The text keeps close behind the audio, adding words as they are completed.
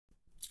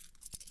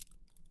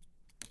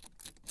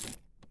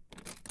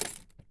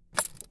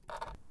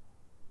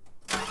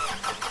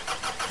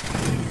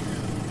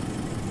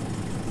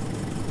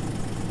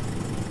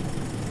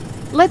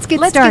Let's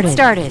get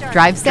started.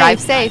 Drive safe. Drive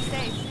safe.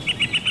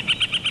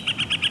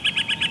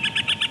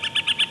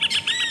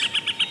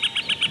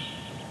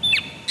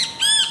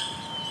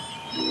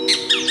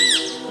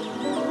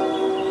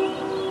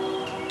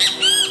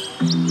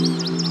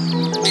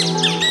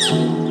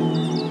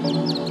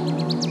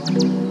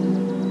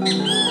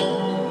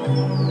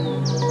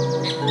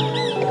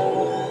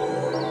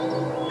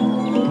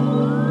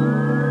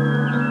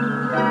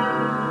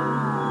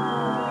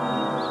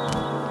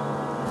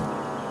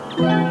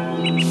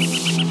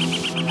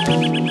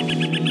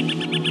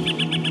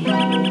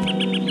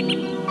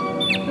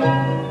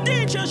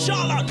 DJ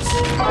Charlotte.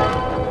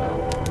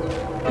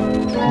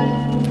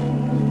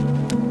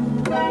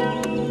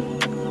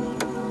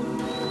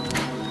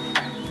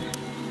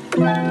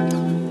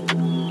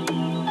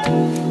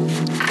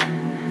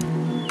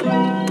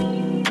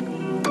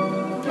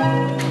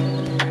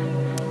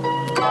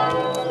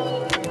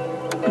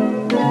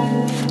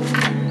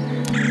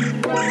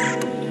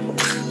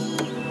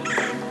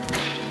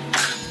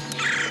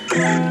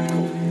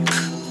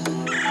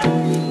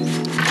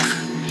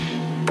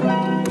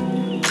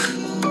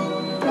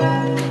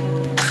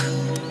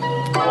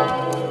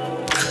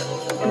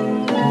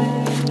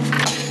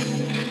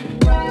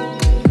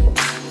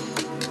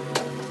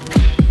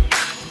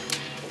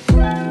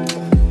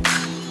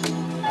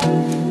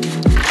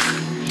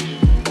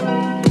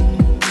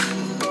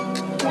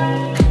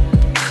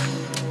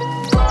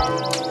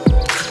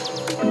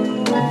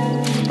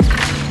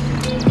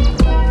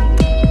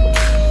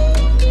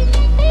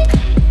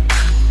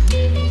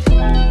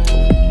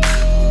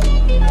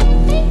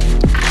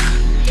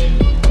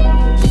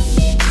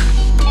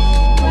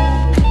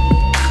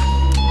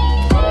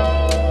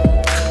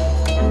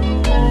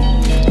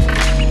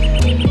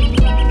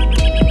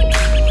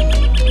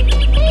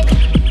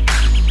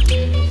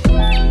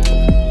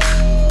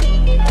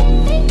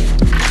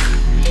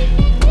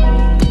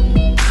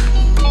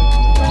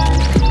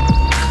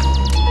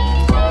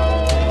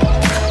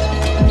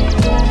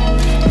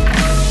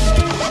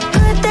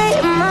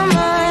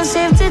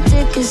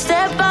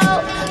 Step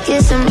out,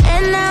 get some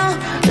air now,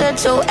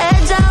 let your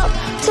edge out.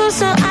 To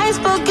some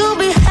iceberg, you'll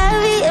be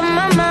heavy in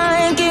my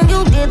mind. Can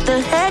you get the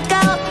heck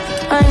out?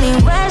 I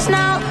need rest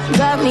now,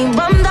 got me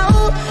bummed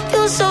out.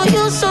 You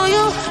so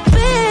you,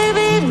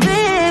 baby,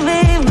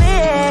 baby,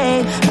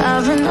 babe.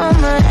 I've been on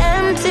my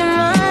empty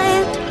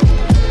mind.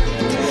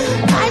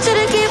 I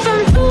should've kept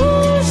from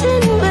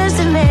losing the best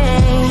of me.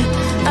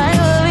 I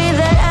worry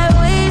that I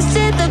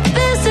wasted the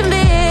best of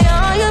me.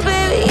 Oh, you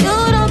baby, you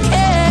don't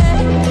care.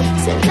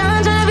 So now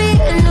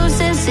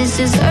it's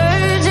just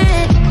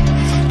urgent.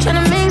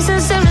 Tryna make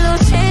sense of little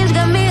change.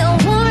 Got me a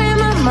war in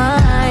my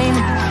mind.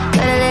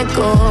 Gotta let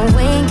go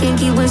away. Can't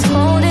keep what's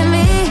holding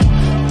me.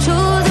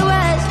 Choose the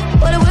rest,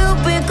 but it will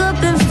break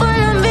up in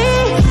front of me.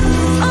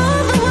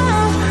 All the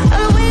while,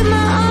 I wave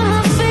my arm,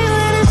 my feet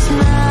with a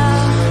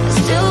smile.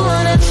 Still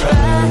wanna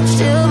try,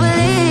 still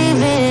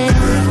believe in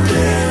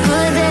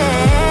good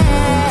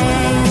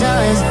days.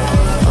 Always,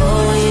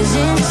 always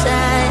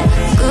inside.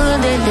 Good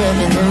day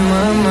living in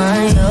my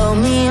mind. Help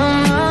me on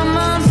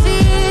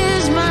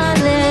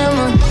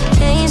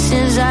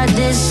I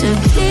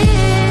disappear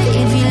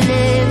if you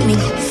let me.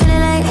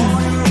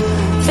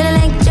 Feeling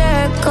like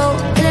Jericho,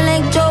 feeling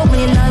like Joe when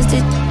he lost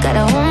it.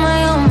 Gotta hold my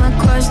own, my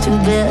cross to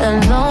bear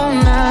alone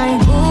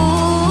night.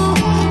 Ooh,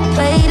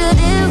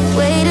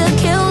 way to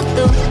kill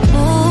the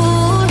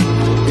mood.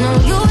 No,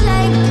 you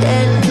like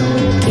that,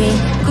 can't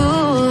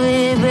groove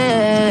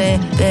it,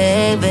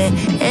 baby.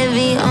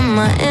 Heavy on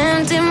my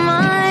empty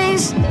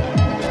minds.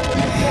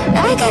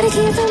 I gotta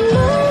keep from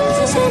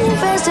losing the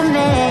rest of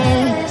me.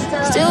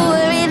 Still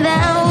worried that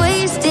I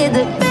wasted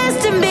the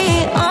best of me.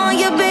 Oh,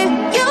 you babe,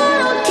 you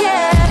don't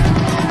care.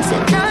 So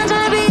now I'm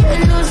tryna be a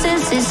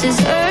nuisance, it's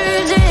just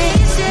urgent.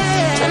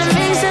 Tryna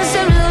make sense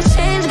of little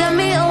change, got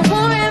me a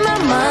war in my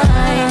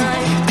mind.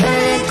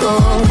 Gotta let go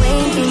away,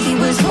 can't keep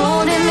what's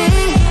holding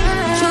me.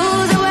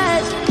 Choose the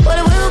rest, but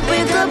it will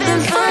break up in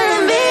front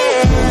of me.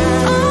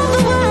 All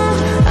the while,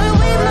 I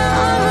wave my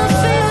arm, I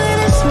feel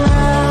with a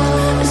smile.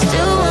 I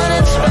still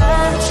wanna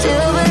try,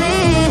 still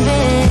believe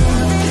in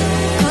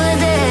good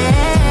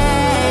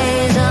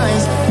days.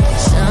 Always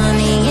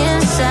sunny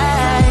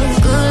inside,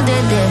 good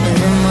day living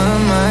in my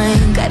mind.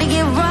 Gotta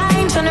get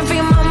right, tryna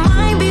free my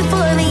mind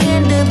before the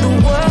end of the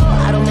world.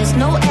 I don't miss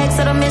no ex,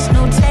 I don't miss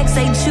no text.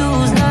 They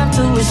choose not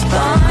to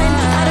respond.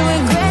 I don't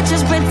regret,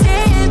 just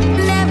pretend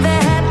never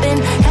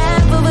happened.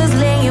 Half of us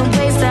laying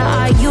waste to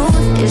our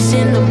youth is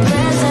in the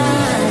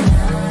present.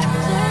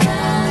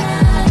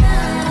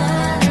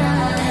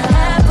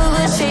 Half of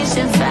us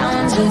chasing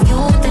fountains of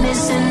youth and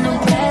it's in the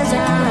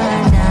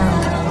present now.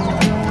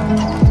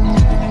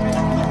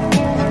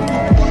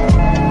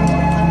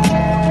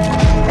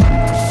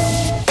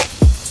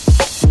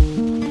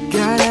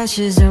 Got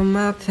ashes on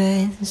my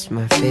pants,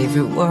 my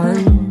favorite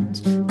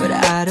ones, but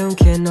I don't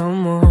care no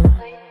more.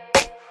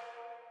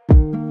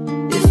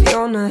 If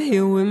you're not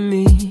here with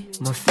me,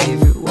 my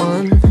favorite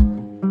one,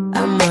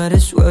 I might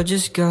as well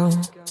just go.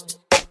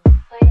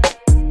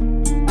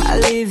 I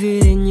leave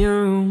it in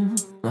your room,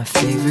 my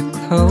favorite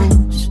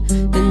clothes,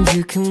 and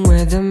you can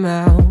wear them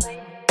out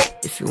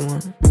if you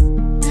want.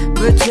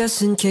 But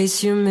just in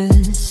case you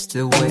miss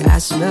the way I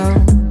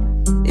smell,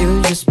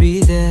 it'll just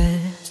be there.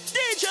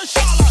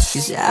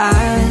 Cause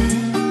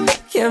I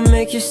can't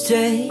make you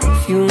stay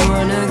if you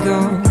wanna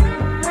go,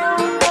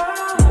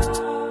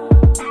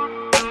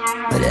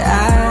 but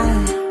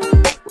I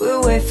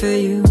will wait for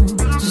you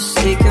to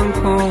say come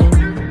home.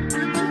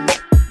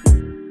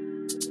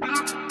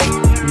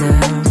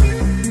 Now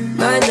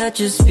might not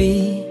just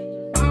be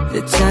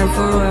the time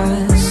for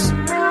us.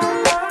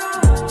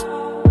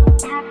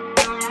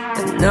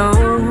 I know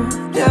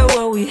that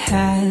what we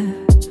have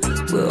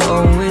will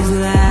always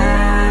last.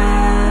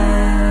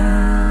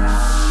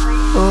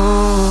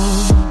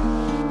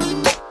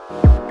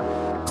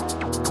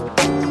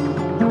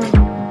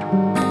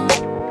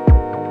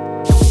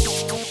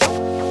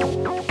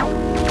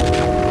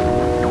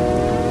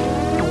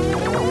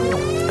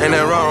 Ain't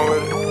that wrong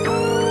with it?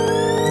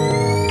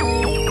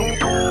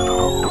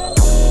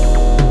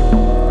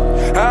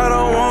 I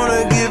don't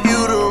wanna give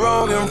you the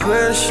wrong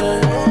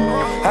impression.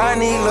 I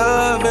need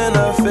love and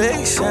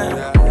affection,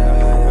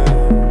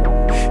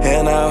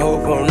 and I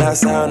hope I'm not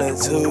sounding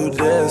too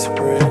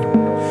desperate.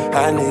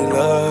 I need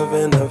love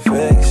and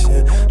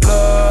affection.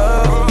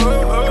 Love,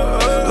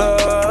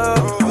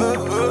 love,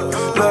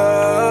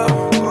 love,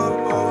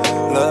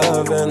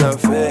 love and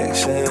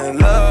affection.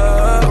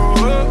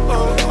 Love,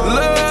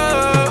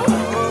 love,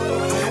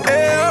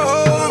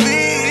 L-O-V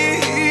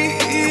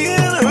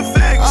and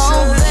affection.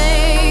 Oh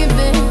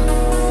baby,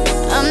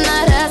 I'm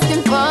not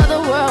asking for the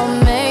world,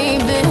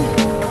 maybe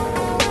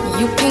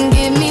you can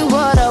give me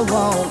what I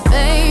want,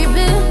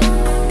 baby.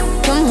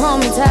 Come hold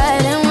me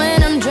tight, and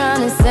when I'm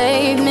drowning,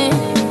 save me.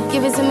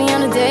 Give it to me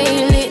on a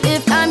daily.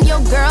 If I'm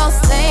your girl,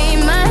 say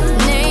my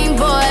name,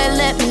 boy.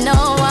 Let me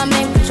know I'm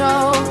in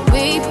control.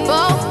 We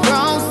both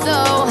grown,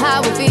 so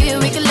how we feel,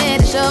 we can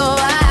let it show.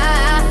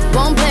 I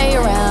won't play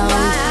around.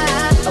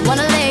 I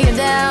wanna lay you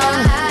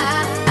down.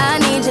 I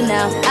need you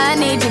now. I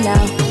need you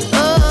now.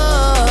 Oh.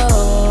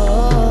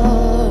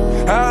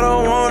 I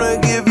don't wanna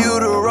give you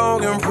the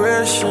wrong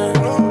impression.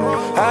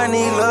 I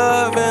need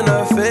love and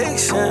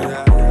affection,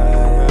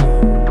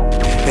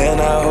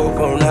 and I hope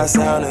I'm not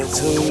sounding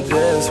too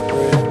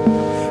desperate.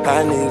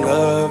 I need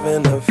love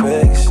and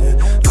affection.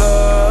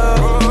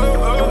 Love,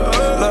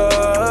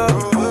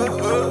 love,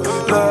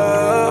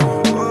 love,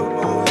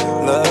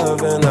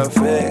 love and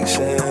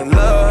affection.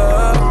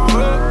 Love,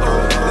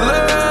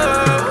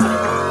 love,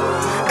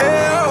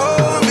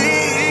 L-O-V.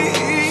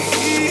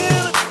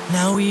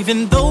 Now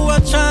even though I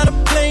try to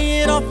play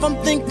it off, I'm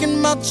thinking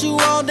about you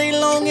all day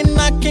long, and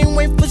I can't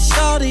wait for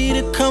Shawty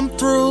to come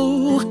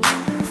through.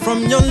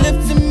 From your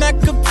lips and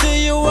back up to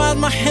your eyes,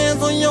 my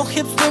hands on your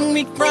hips when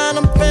we grind.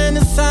 I'm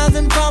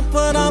fantasizing about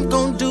what I'm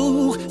gon'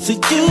 do. So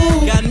you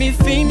got me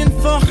feeling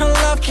for her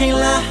love, can't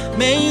lie.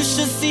 Man, you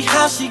should see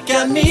how she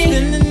got me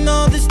spending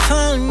all this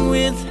time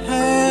with her.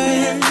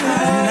 And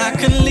I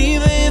could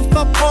leave her if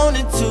I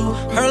wanted to.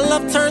 Her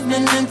love turns me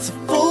into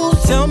fool.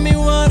 Tell me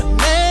what a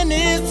man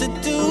is to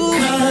do.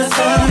 Cause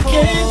I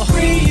can't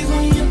breathe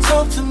when you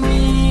talk to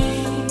me.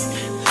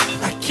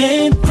 I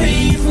can't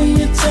breathe when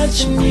you're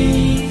touching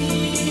me.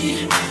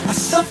 I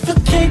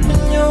suffocate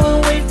when you're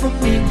away from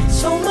me.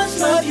 So much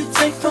love you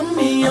take from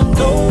me, I'm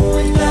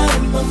going out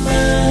of my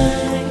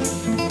mind.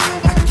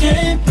 I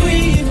can't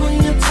breathe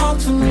when you talk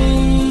to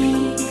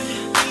me.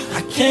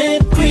 I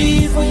can't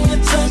breathe when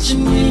you're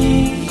touching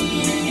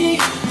me.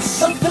 I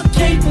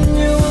suffocate when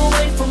you're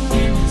away from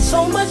me.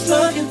 So much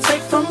love you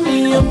take from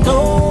me, I'm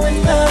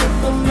going out of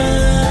my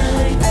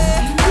mind.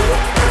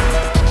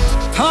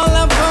 All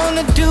I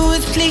wanna do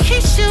is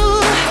please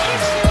you.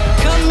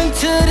 Come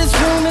into this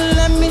room and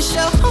let me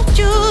show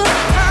you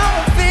how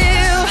I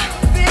feel.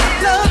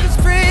 Love is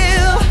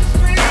real.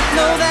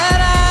 Know that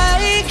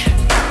I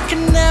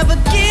can never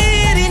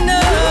get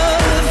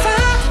enough.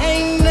 I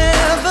ain't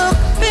never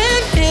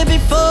been here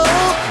before.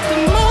 The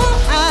more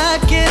I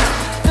get,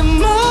 the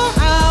more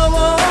I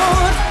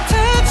want.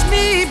 Touch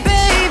me,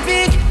 baby.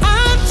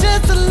 I'm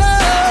just in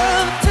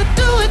love to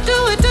do it, do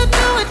it, to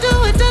do it, do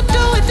it, to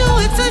do it, do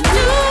it to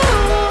you.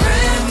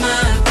 Grab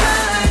my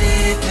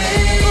body,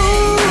 baby.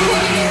 Ooh.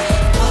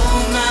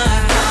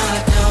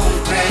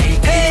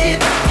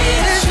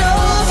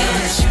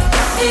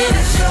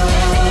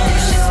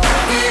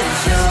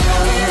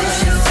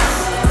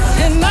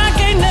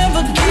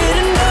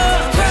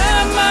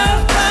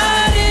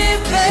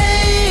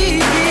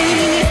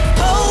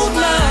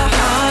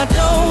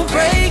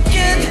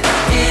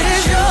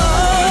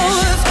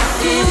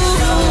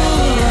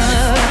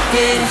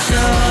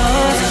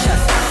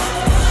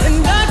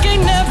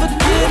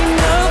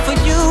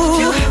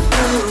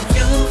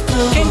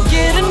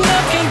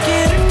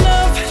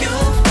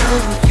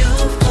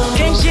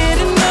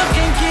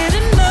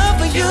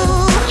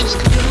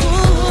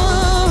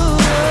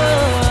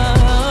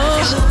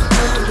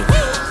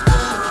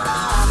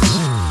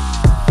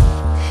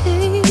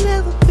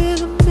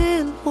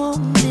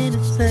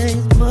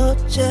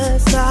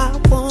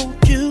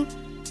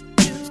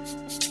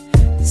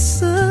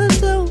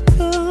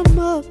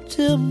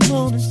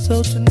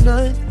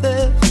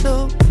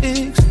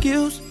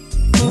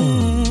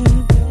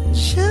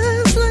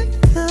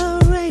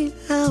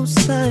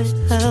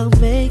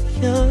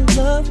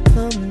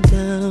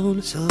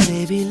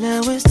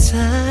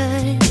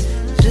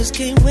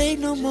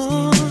 no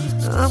more.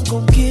 I'm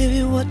gon' give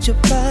you what your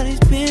body's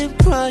been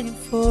crying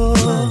for.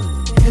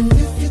 And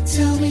if you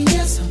tell me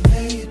yes, I'll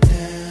lay you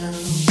down.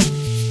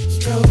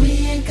 Girl, we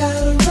ain't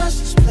gotta rush,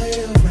 just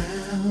play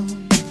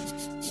around.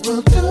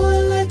 We'll do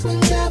it like we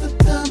never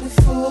done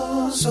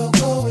before. So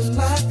go and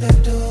lock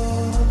that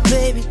door.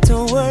 Baby,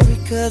 don't worry,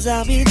 cause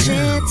I'll be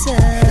gentle.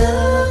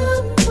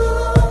 Come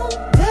on,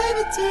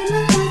 baby, turn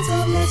the lights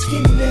on, let's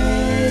get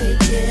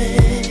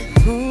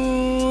naked.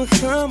 Ooh,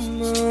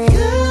 come on.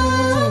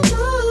 Come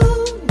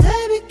on,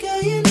 baby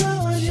girl, you know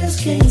I just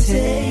can't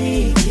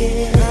take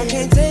it. I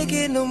can't take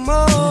it no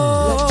more.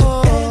 Let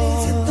your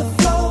panties hit the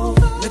floor.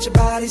 Let your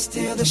body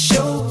steal the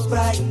show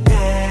right now.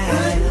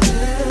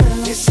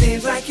 It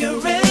seems like you're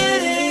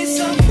ready,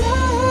 so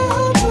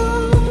come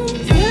on.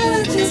 Girl,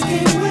 I just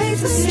can't wait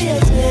to see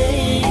us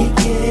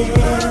naked.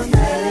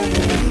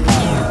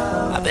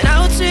 I've been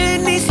out here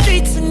in these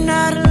streets and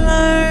I done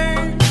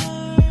learned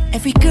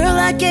every girl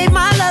I gave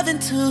my loving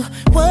to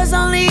was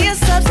only a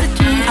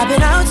substitute. I've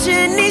been out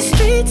here in these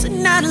streets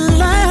and I done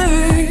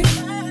learned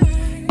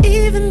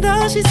even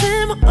though she's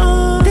in my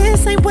own,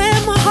 this ain't where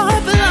my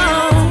heart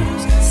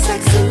belongs.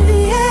 Sex in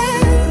the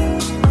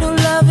air, no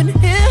love in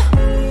here.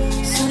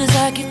 Soon as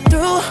I get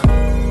through,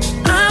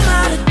 I'm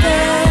out of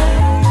there.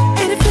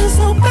 And it feels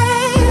so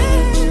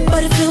bad,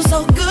 but it feels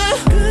so good.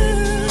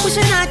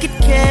 Wishing I could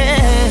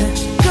care.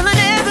 Girl, I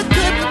never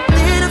could, but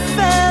then I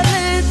fell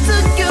into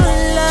your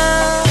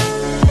love.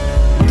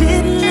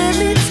 Didn't let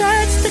me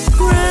touch the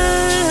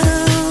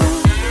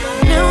ground.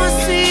 Now I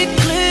see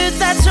clear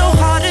that your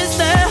heart is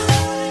there.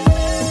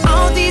 And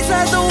all these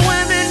other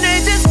women, they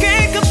just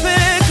can't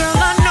compare. Girl,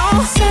 I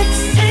know sex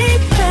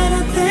ain't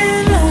better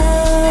than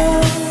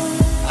love.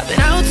 I've been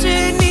out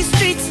here in these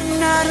streets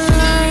and I done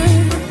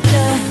learned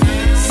that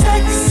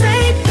sex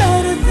ain't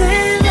better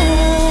than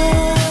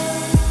love.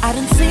 I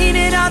done seen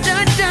it all,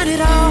 done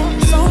it all.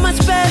 So much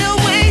better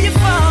when you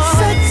fall.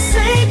 Sex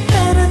ain't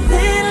better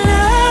than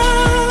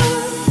love.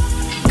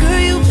 Girl,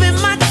 you've been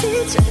my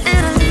teacher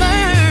and I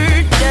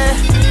learned that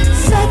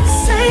sex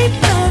ain't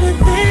better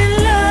than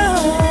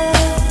love.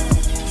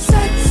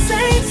 Sex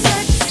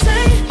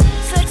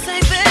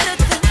ain't better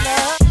than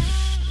love.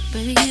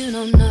 Baby, you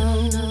don't know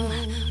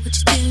what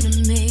you do to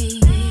me.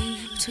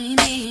 Between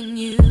me and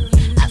you,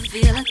 I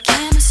feel a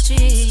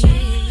chemistry.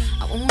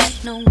 I won't let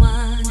no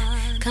one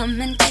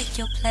come and take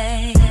your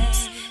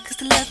place. Cause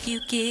the love you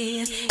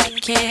give,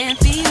 it can't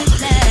be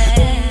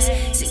replaced.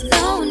 See,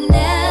 no one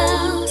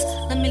else,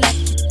 let me like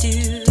you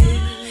do.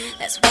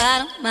 That's why I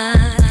don't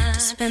mind to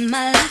spend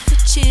my life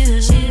with you.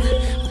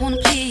 I wanna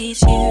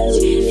please you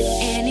in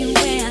any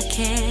way I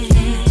can.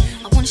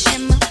 I wanna share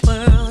my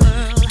world,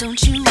 but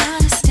don't you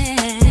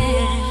understand?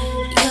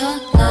 Your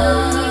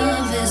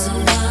love is a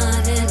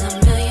one in a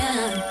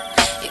million.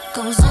 It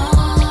goes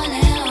on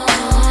and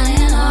on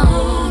and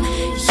on.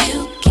 You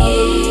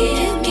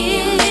give me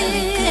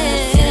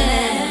good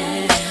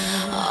feeling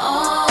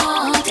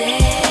all day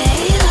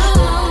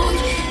long.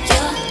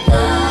 Your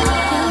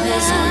love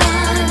is a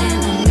one in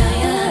a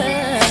million.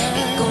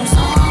 It goes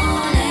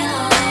on and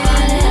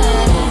on and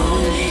on.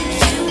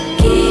 You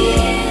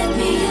give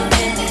me a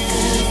really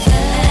good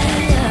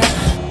feeling.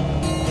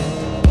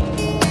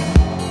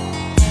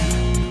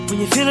 When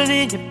you feel it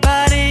in your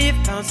body, you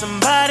found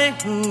somebody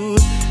who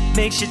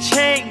makes you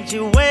change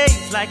your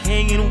ways, like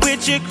hanging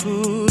with your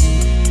crew.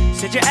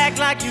 Said you act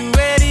like you're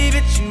ready,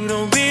 but you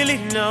don't really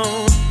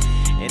know.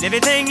 And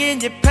everything in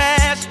your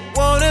past, you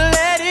wanna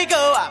let it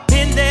go. I've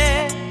been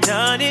there,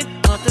 done it,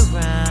 on the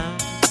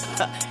round.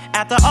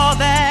 After all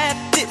that,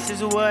 this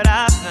is what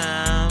I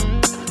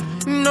found.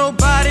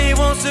 Nobody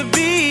wants to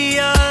be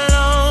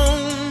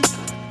alone.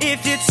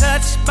 If you're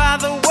touched by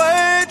the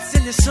words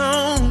in the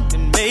song,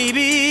 then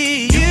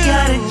maybe you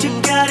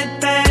got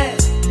it bad.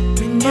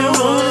 When you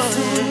want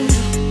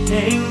to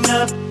hang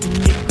up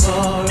and you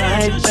call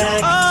right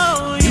back.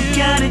 Oh, you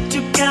got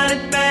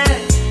it bad.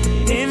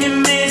 If you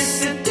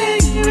miss a day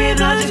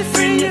without your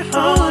friend, your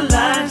whole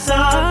life's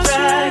off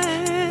track.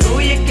 Oh,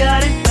 you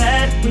got it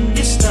bad when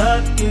you're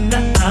stuck in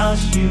the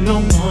house, you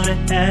don't wanna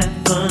have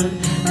fun.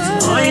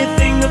 That's all you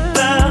think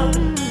about.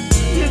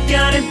 You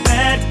got it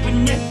bad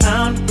when you're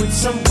out with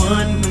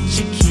someone, but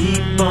you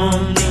keep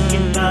on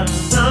thinking about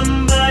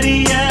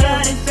somebody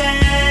else.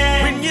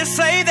 When you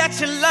say that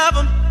you love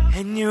them,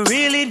 and you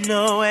really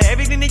know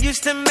everything that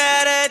used to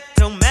matter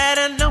don't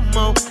matter no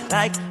more.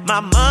 Like my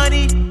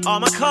money, all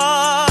my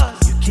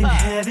cars, you can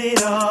have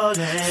it all.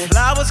 And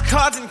flowers,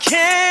 cards, and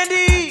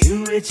candy,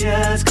 you it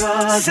just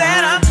cause.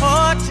 Said I'm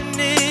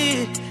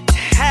fortunate to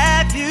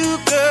have you,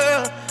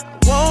 girl. I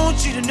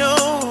want you to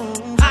know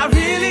I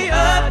really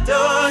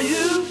adore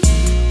you.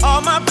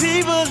 All my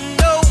people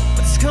know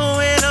what's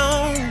going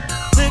on.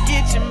 Look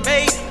at your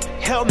mate,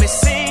 help me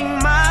sing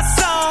my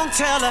song.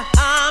 Tell her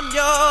I'm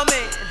your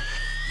man,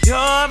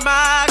 you're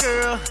my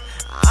girl.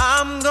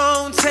 I'm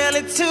gon' tell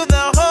it to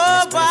the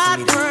whole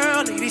wide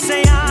world. Ladies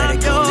say I'm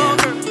your girl,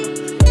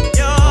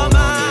 you're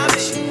my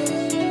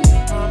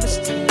man. Promise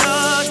to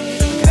love you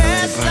the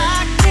best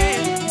I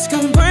can. It's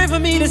gonna burn for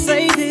me to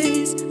say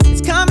this.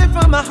 It's coming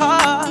from my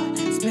heart.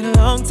 It's been a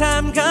long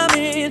time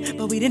coming,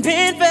 but we didn't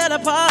fell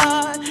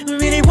apart.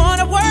 Really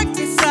wanna work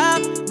this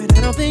out, but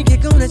I don't think you're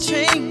gonna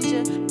change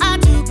it. I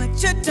do,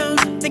 but you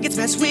don't. Think it's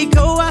best we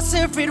go our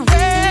separate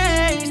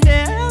ways.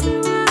 Tell me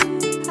why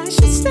I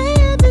should stay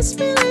in this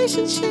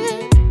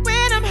relationship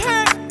when I'm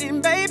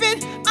hurting,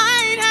 baby. I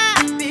ain't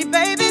happy,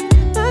 baby.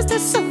 Plus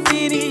there's so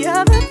many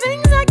other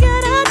things I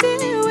gotta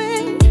deal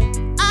with.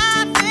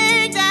 I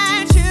think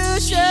that you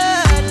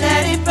should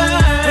let it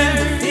burn. When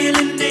the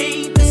feeling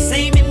ain't the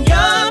same in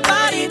your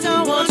body,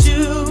 don't want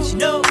you. But you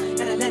know,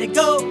 gotta let it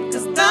go,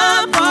 cause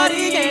the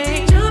party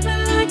ain't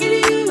jumping like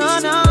it used to. Oh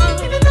no,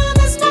 even though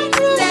that's my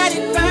groove. Let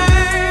it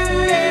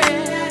burn, yeah.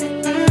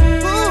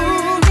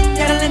 Ooh,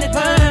 gotta let it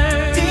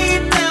burn.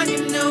 Deep down you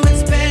know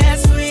it's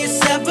best for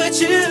yourself, but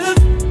you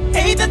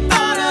hate the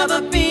thought of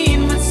her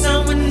being with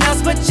someone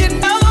else, but you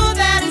know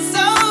that it's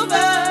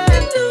over.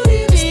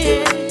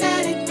 Yeah.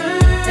 Let it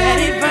burn, let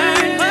it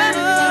burn,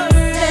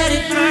 let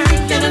it burn.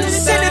 Gotta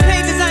send the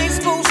pain cause I ain't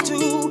supposed to.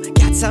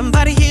 Got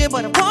somebody here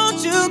but I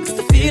want you, cause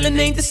the feeling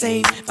ain't the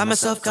same. Find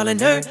myself calling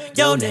her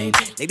your name.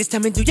 Ladies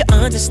tell me, do you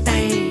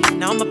understand?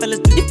 Now my fellas,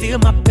 do you feel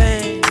my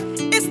pain?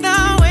 It's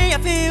the way I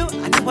feel.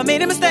 I know I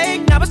made a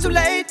mistake, now it's too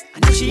late. I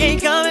know she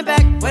ain't coming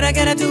back. What I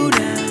gotta do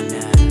now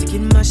to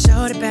get my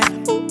shorty back?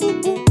 Ooh,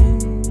 ooh, ooh.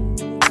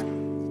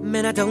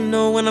 Man, I don't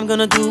know what I'm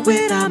gonna do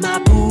without my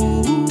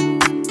boo.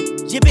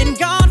 You've been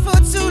gone for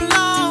too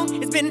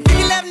long. It's been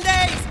 11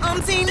 days,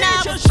 umpteen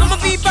now. I'ma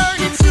be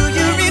burning till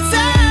you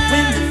return.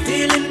 When the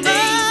feeling ain't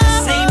the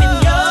same in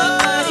your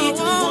body,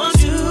 don't want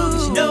you.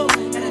 But you know,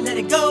 gotta let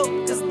it go,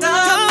 cause the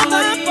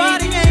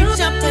party ain't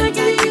jumping like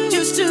it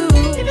used to.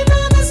 Even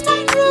though that's my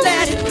groove.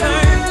 Let it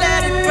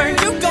burn,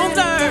 you gon'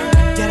 learn.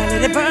 Gotta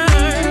let it burn.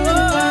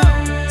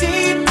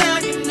 Deep down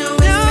you know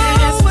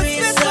it's best for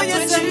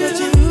yourself, but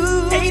you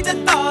hate the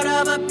thought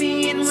of her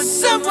being with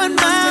someone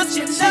else. But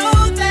you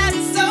know that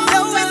it's over.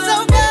 Know it's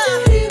over.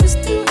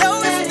 Know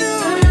it's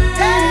through.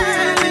 Hey,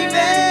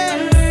 baby.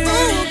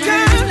 Ooh,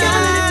 girl,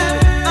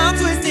 now I'm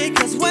twisted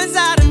cause one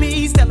side of me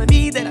is telling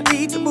me that I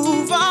need to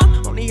move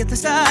on. On the other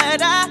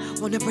side, I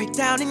wanna break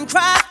down and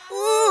cry.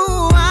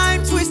 Ooh,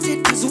 I'm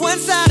twisted cause one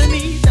side of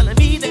me telling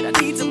me that I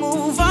need to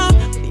move on.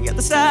 On the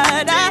other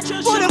side, I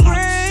wanna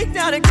break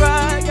down and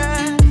cry.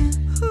 Yeah.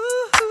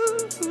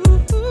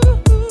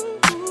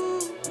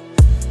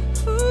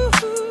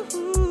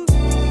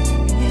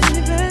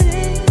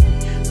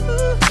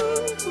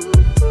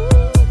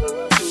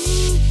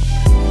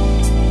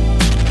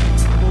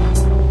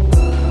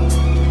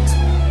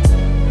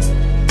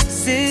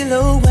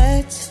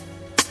 Silhouette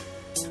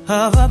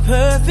of a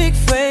perfect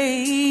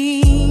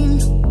frame,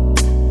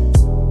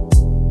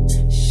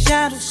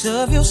 shadows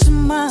of your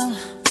smile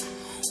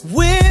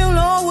will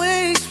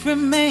always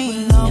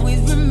remain,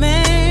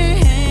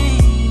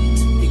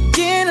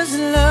 Beginners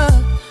in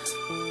love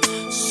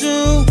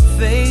soon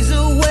fades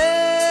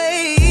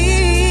away.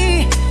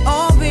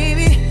 Oh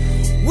baby,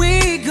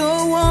 we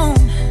go on.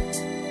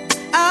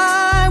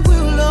 I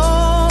will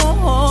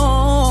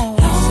always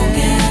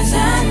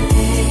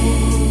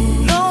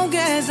long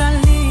as I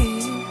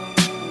live,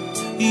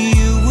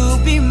 you will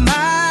be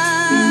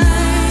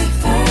my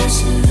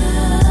first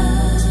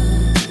love.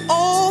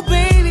 Oh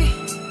baby,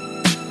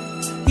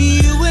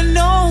 you and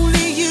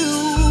only you.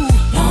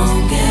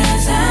 Long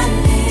as I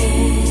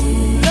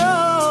live,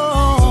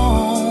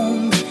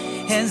 long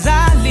as I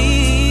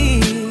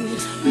live,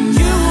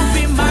 you will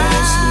be my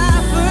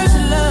first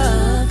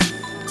love.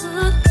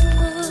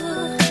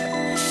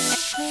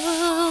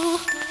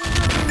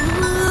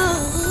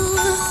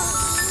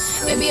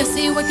 Baby, I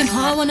see you working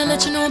hard, wanna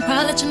let you know I'm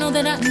proud, let you know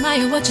that I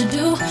admire what you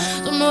do.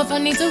 Don't know if I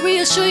need to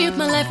reassure you if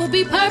my life will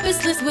be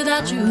purposeless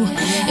without you.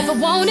 If I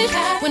want it,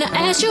 when I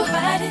ask you,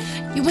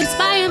 you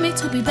inspire me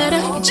to be better.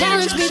 You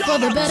challenge me for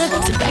the better.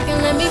 Sit back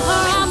and let me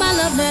pour out my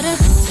love letter.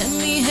 Let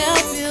me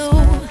help you.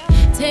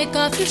 Take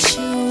off your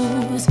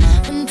shoes,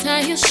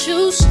 untie your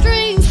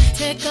shoestrings,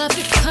 take off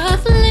your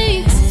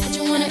cufflinks. What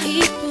you wanna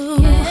eat, boo?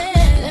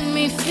 Let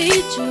me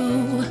feed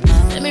you.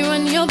 Let me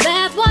run your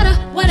bath water,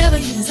 whatever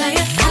you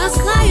desire. I'll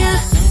slide,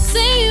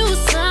 sing you a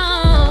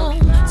song,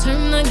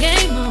 turn the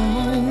game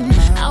on.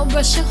 I'll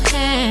brush your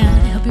hair,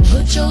 help you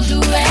put your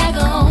do-rag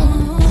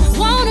on.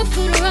 Want a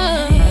foot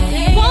rub,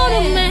 want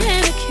a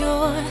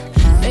manicure.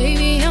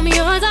 Baby, I'm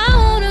yours, I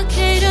wanna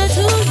cater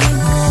to you,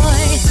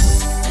 boy.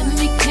 Let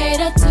me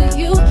cater to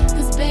you,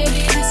 cause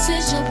baby, this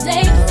is your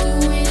day. Do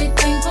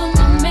anything for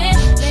my man,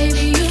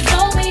 baby, you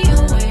blow me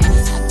away.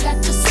 I got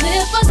your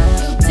slippers,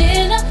 your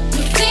dinner,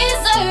 your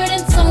dessert,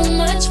 and so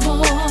much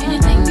more.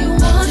 Anything you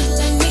want,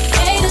 let me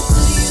cater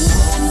to you.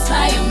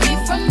 Inspire me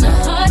from the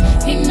heart,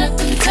 ain't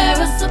nothing tear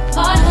us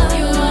apart.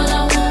 You're all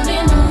I want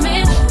in a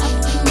man. I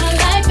put my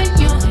life in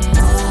your hands.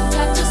 I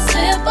got your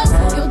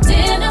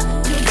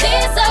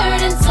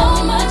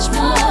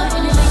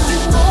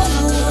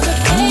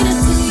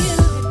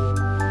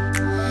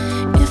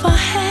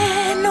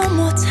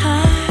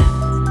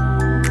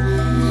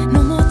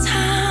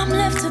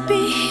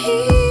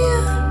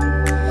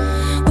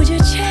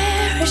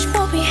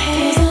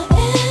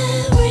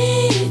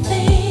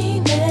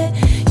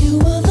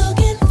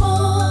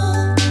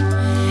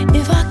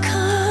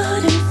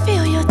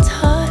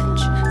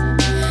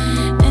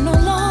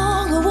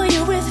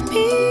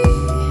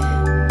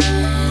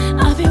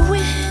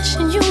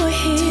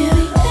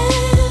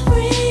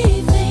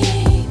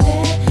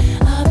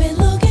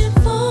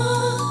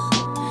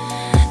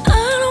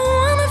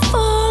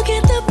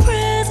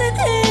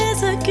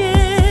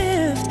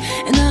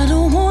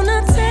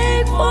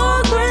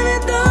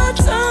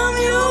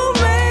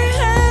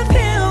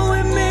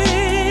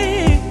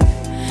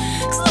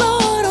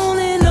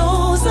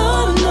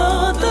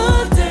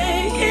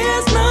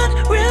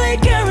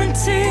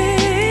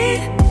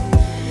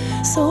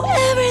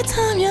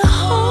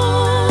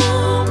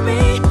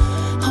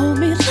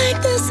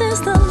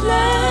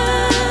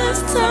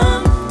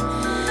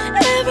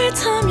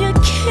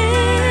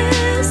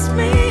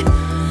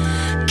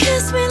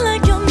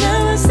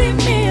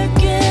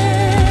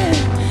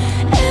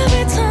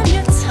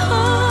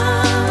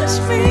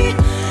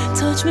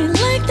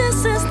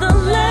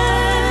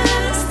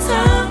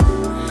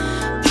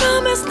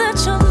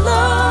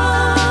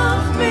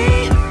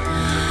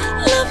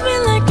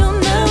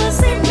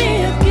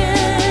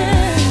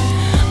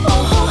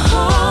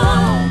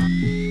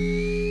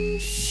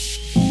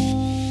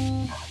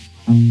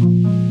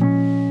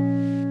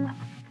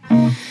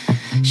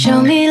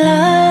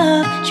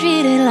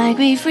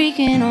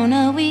freaking on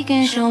a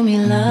weekend. Show me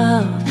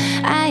love.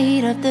 I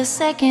eat up the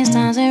seconds,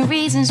 times, and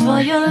reasons for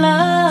your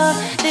love.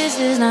 This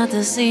is not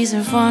the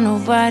season for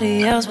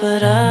nobody else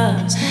but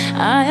us.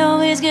 I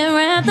always get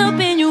wrapped up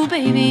in you,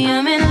 baby.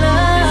 I'm in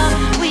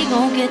love. We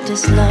gon' get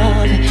this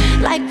love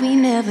like we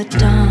never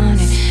done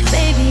it.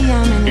 Baby,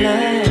 I'm in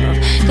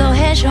love. Go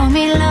ahead, show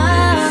me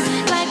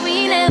love like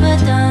we never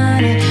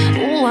done it.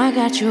 Ooh, I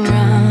got you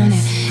running.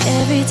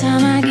 Every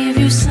time I give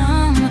you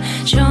some,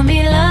 show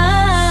me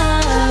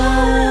love,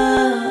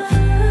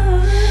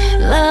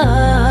 love.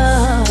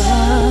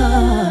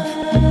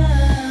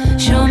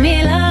 Show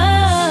me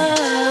love,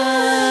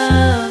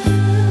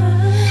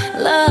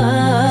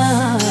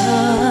 love.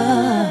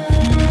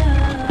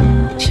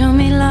 Show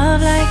me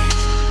love like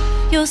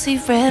you'll see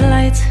red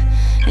lights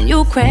and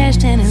you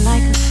crashed in it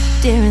like a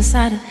deer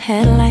inside of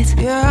headlights.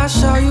 Yeah, I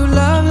show you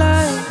love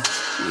like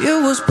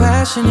you was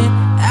passionate.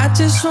 I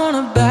just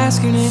wanna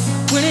bask in it,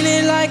 winning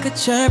it like a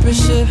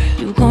championship.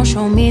 You gon'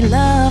 show me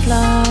love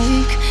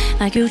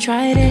like you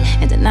tried it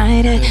and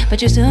denied it,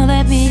 but you still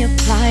let me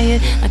apply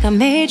it. Like I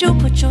made you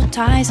put your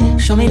ties in.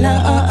 Show me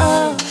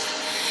love,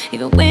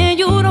 even when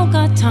you don't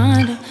got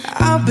time to.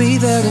 I'll be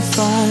there to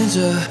find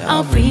you.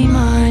 I'll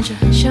remind you.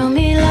 Show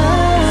me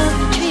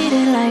love, treat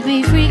it like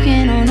we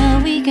freaking on a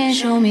weekend.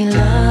 Show me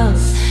love.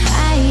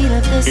 I eat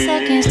up the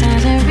seconds,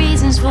 times, and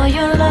reasons for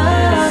your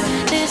love.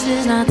 This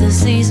is not the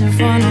season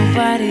for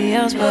nobody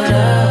else but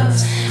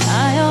us.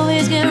 I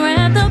always get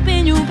wrapped up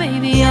in you,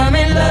 baby. I'm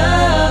in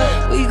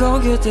love. We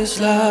gon' get this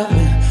love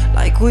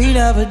like we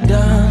never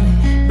done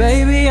it.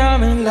 Baby,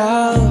 I'm in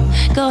love.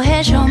 Go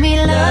ahead, show me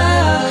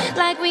love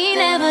like we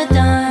never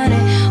done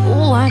it.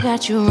 Ooh, I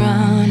got you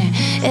running.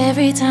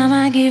 Every time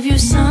I give you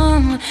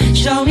some,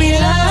 show me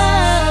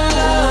love,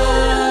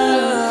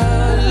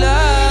 love,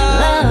 love.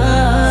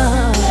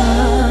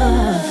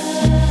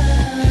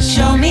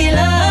 Show me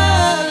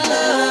love,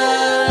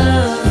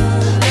 love,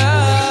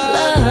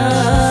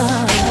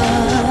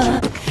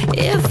 love.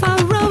 If I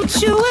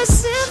wrote you a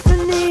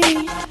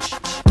symphony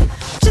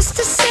just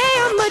to say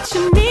how much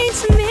you mean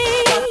to me,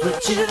 what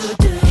would you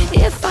do?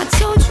 If I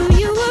told you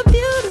you were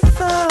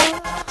beautiful,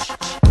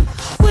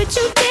 would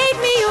you date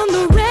me on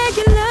the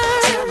regular?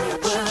 Tell me,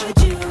 would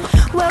you?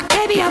 Well,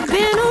 baby, I've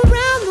been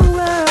around the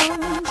world,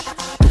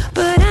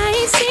 but I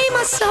ain't seen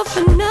myself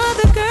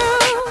another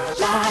girl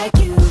like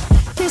you.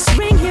 This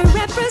ring here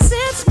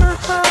represents my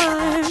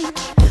heart,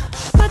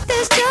 but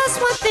there's just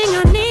one thing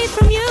I need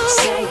from you.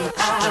 Say it,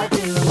 I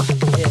do.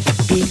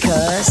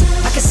 Because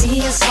I can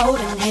see us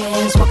holding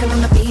hands, walking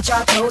on the beach,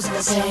 our toes in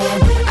the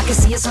sand. I can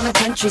see us on the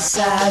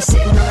countryside,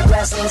 sitting on the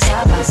grassland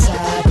side by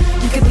side.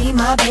 You could be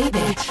my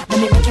baby, let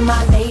me make you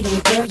my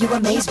lady. Girl, you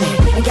amaze me,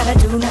 ain't gotta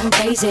do nothing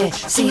crazy.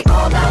 See,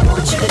 all I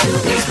want you to do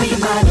is be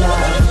my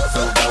love.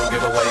 So don't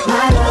give away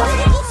my love.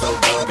 So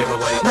don't give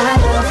away my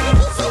love.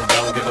 So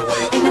don't give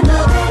away. Ain't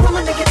another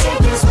woman that can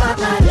take your spot,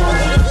 my love.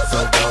 So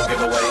don't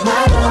give away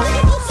my love.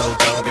 So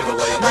don't give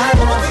away my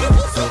love.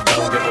 So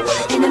don't give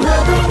away. Ain't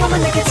another woman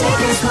that can take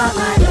your spot,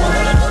 my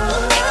love.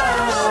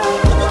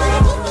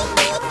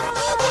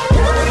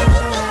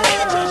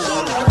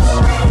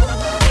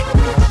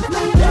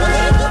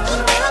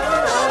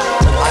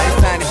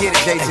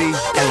 Jay-Z. I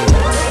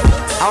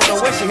don't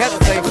know what she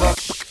hesitating for.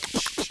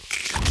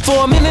 For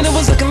a minute it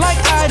was looking like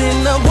I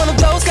didn't know one of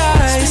those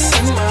guys.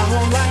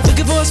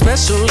 Looking for a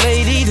special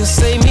lady to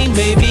save me,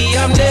 maybe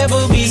I'll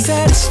never be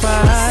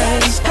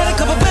satisfied. Had a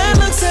couple bad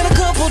looks and a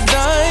couple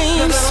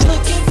dimes.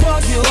 Looking for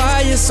you,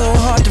 why it's so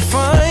hard to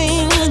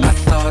find. I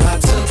thought I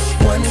took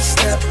one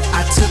step,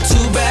 I took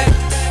two back.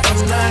 I'm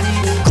not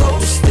even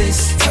close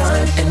this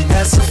time, and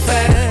that's a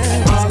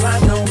fact. All I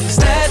know is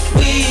that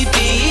we'd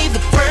be the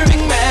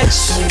perfect match.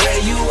 So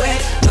where you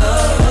at,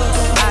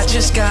 love? I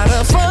just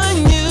gotta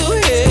find you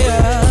here.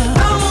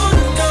 I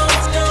wanna know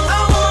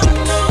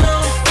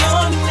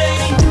your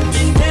name,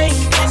 your name,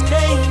 your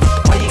name.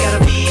 Why you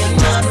gotta be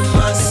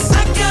anonymous? I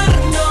gotta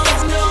know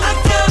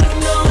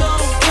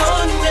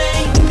your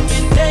name,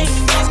 your name,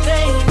 your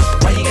name.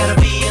 Why you gotta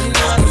be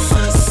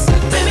anonymous?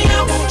 Baby,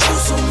 I want you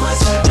so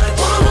much.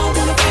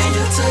 Wanna feel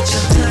your touch.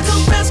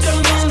 Come fast, girl,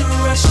 I'm in a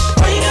rush.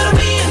 Why you gotta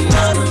be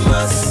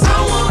anonymous? I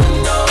wanna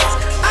know,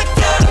 I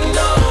gotta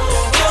know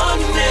your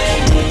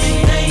name, your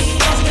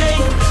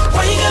name.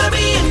 Why you gotta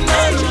be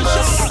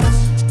anonymous?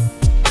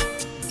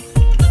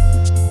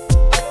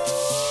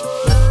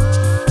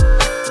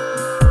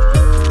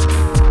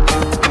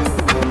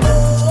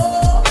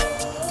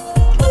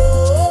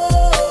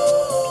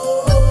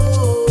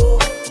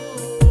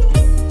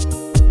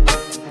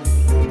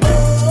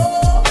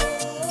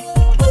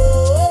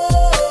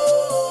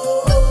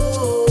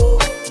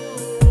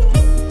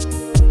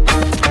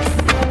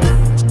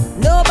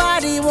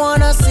 Nobody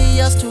wanna see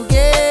us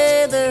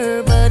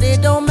together, but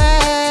it don't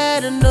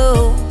matter,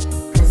 no.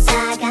 'Cause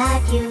I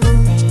got you,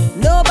 babe.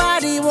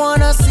 Nobody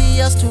wanna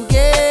see us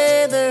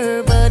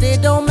together, but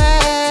it don't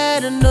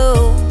matter,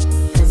 no.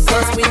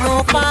 'Cause we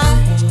gon'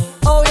 fight,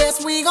 oh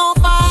yes we gon'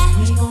 fight.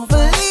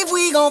 Believe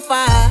we gon'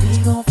 fight,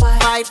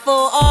 fight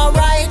for our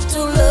right to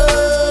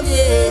love,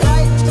 yeah.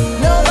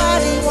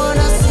 Nobody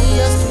wanna see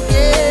us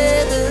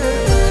together,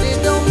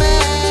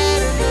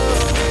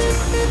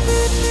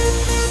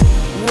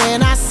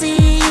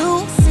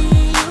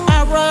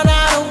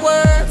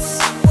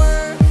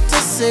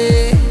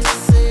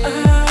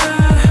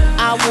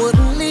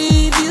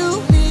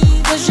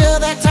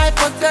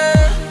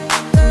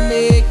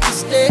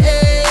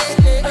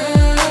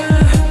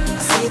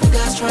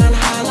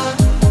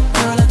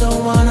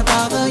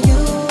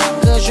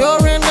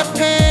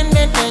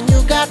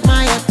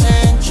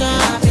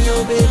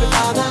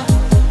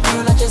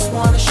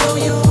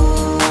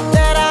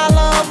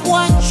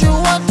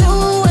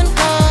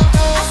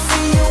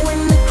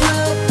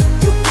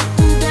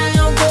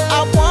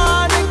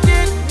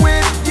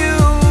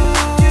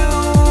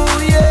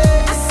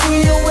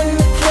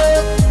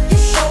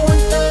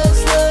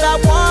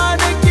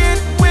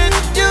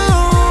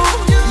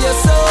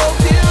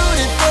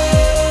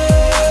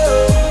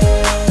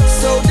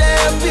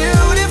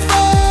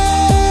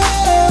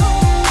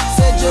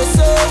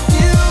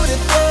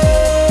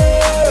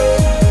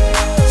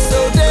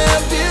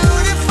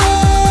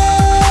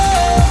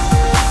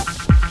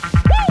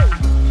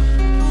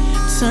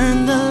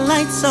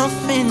 lights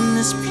off in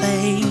this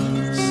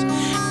place,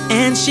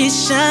 and she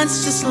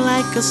shines just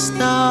like a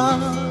star.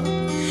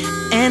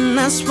 And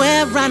I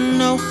swear I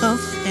know her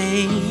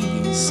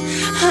face,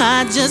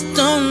 I just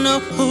don't know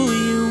who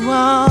you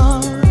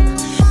are.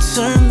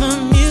 Turn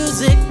the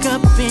music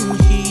up in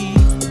here,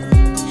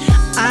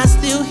 I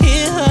still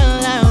hear her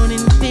loud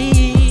and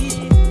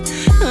clear,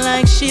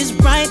 like she's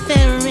right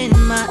there in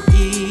my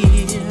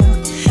ear,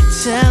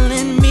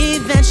 telling me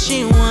that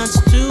she wants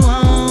to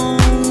own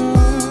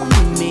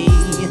me,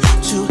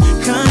 to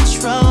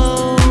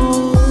control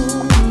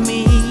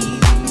me.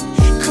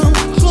 Come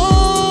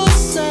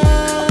closer,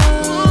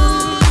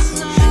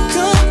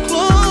 come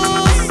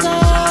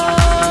closer.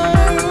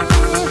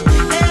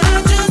 And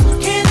I just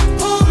can't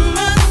pull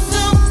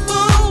myself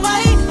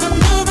away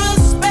under a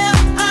spell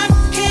I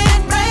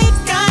can't break.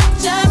 I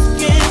just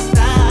can't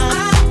stop.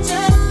 I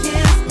just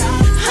can't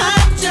stop. I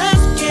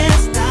just can't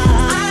stop.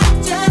 I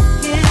just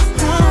can't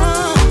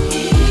stop.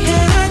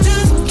 And I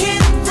just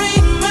can't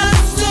free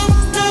myself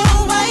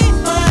away,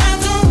 but I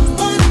don't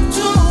want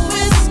to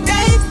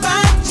escape.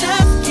 I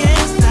just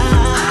can't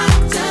stop. I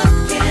just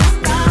can't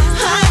stop.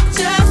 I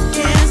just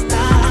can't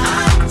stop.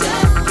 I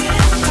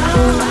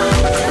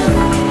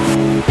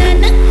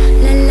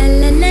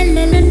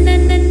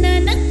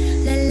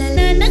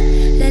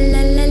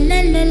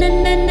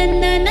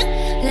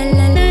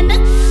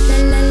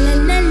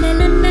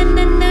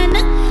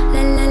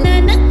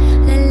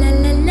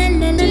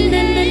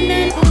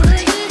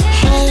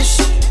Hush,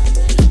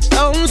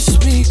 don't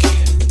speak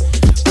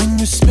when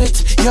you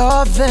spit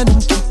your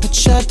venom, keep it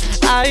shut.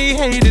 I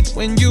hate it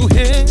when you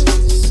hiss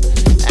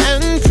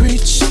and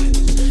preach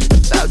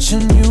about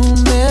your new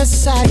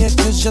messiah,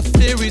 cause your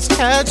theories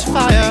catch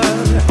fire.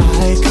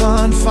 I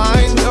can't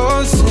find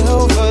your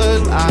silver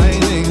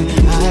lining,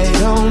 I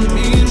don't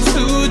mean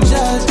to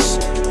judge,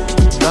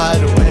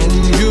 but when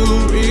you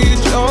read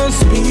your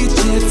speech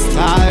it's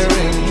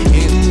tiring.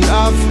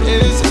 Enough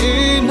is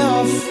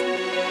enough.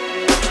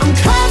 I'm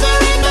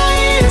covering my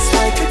ears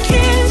like a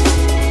kid.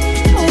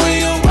 When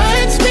your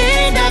words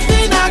mean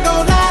nothing, I go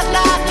la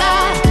la la.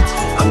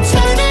 I'm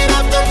turning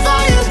up the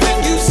volume when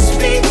you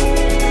speak,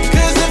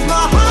 cause if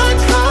my heart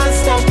can't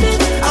stop it,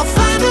 I'll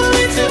find a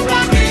way to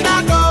block it. I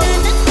go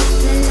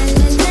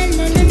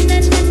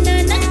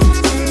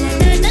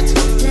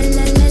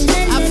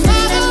I'll find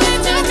a way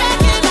to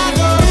block it. I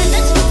go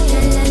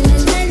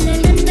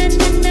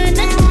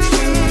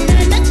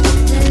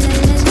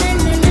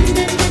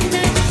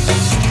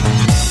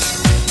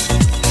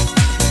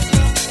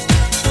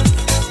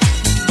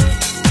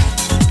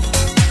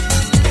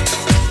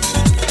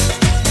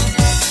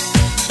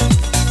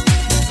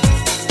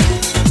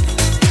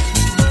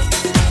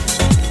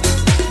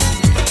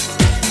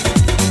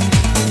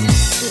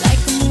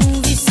Like a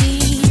movie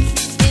scene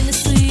in the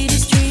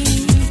sweetest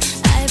dream,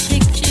 I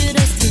pictured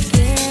us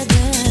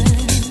together.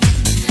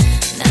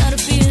 Now to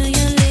feel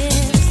your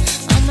lips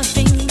on my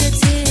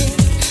fingertips,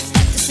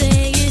 have to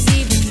say is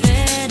even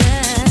better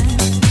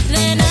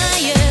than I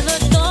ever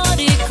thought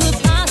it could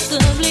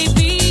possibly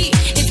be.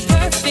 It's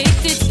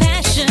perfect, it's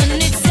passion,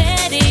 it's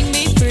setting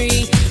me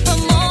free from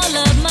all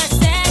of my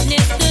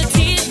sadness, the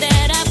tears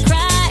that I've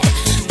cried.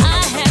 I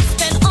have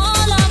spent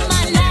all of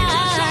my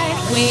life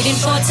waiting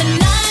for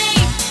tonight.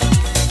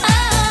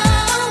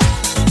 Oh,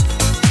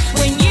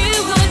 when you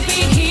would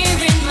be here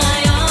in my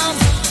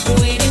arms,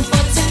 waiting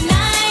for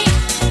tonight.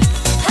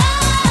 Oh,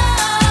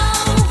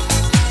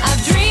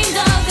 I've dreamed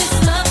of this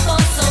love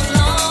for so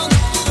long,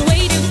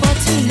 waiting for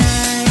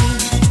tonight.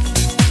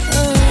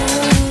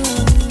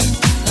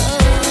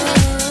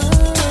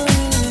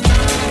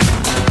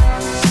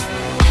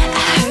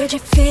 I heard you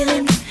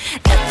feeling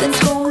nothing's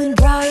going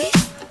right.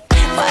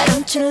 Why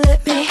don't you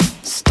let me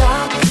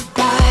stop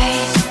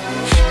right?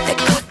 The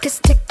clock is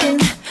ticking,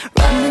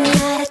 running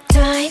out of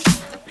time,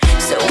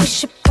 so we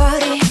should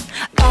party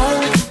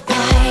all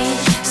night.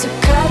 So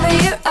cover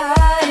your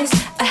eyes,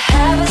 I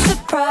have a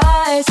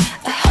surprise.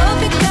 I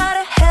hope you got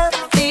a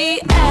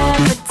healthy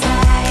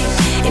appetite.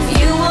 If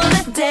you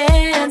wanna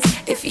dance,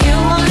 if you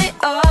want it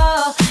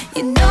all,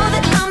 you know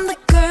that I'm the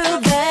girl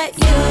that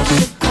you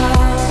should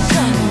call.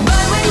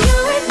 But when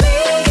you're with me,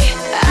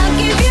 I'll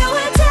give you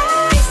a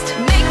taste,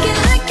 make it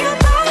like your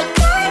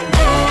birthday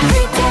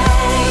every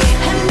day.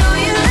 I know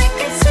you like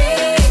it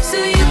sweet, so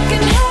you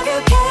can have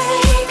your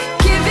cake.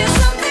 Give you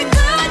something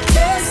good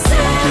to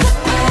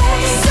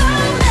celebrate. So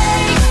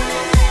make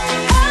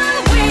a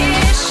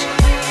wish,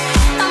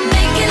 I'll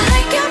make it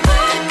like your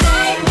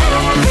birthday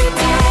every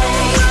day.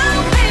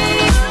 I'll be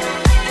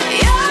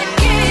your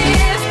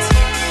gift,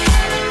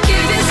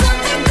 give you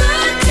something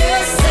good to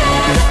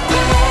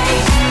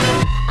celebrate.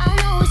 I don't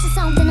know, it's just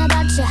something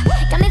about you.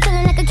 Got me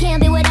feeling like I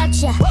can't be without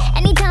you.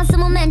 Anytime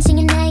someone mention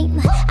your name,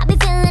 I be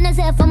feeling as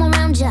if I'm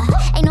around you.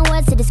 Ain't no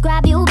words to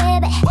describe you,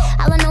 baby.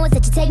 All I know is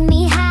that you take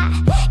me high.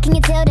 Can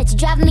you tell that you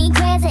drive me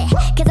crazy?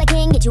 Cause I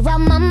can't get you out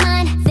my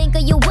mind. Think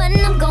of you when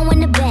I'm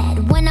going to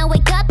bed. When I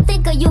wake up,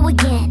 think of you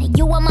again.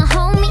 You are my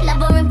homie,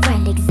 lover, and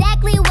friend.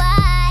 Exactly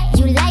why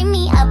you light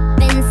me up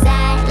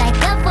inside like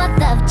the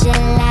 4th of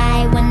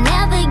July.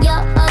 Whenever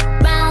you're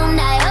around,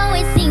 I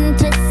always seem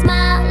to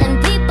smile.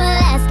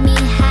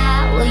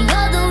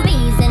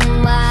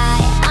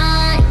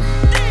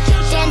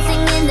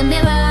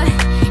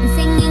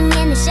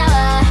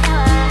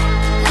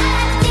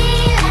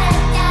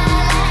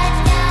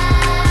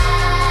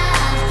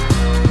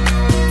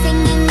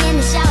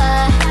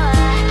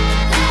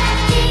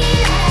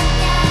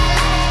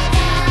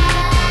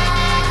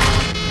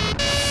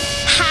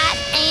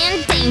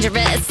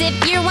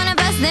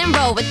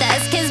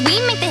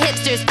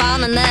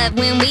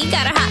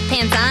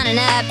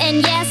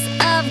 Yes,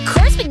 of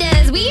course we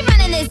does. We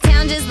run in this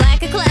town just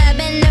like a club.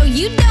 And no,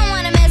 you don't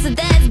wanna mess with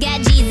us.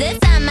 Got Jesus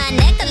on my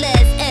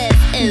necklace.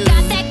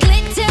 Got that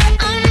glitter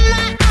on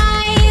my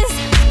eyes.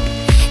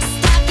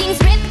 Stockings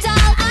ripped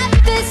all up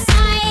the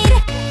side.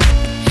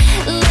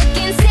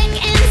 Looking sick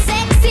and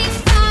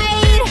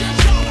sexy-fied.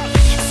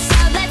 So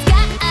let's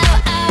go,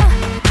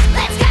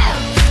 let's go.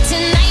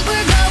 Tonight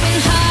we're going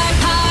hard,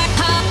 hard,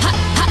 hard,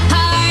 hard,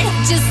 hard.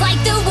 Just like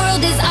the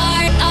world is ours.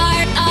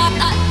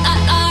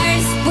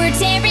 We're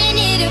tearing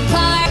it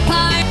apart,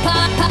 part.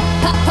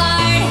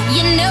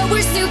 You know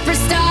we're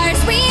superstars.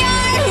 We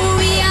are who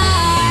we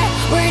are.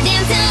 We're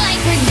dancing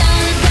like we're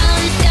dumb.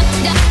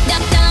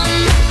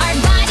 Our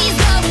bodies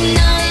going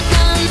numb.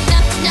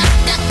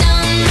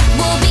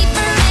 We'll be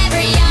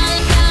forever young.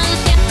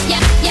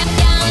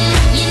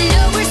 You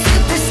know we're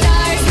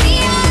superstars. We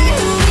are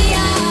who we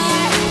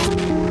are.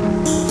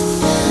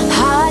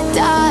 High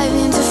dive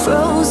into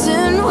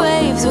frozen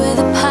waves where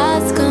the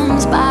past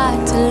comes back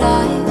to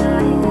life.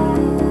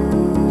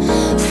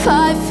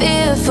 Fight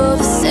fear for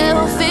the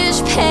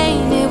selfish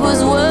pain. It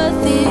was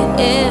worth it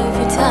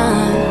every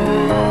time.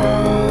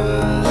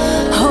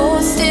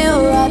 Hold still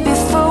right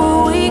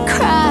before we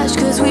crash,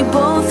 'cause we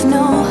both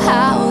know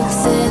how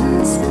this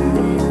ends.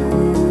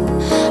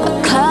 A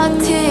clock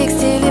ticks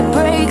till it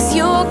breaks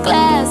your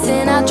glass,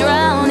 and I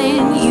drown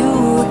in you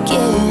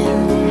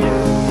again.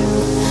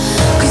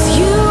 'Cause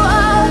you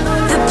are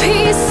the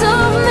piece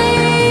of me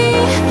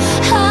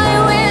I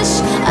wish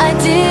I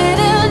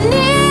didn't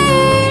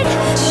need.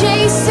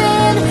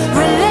 Chasing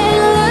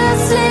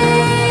relentlessly,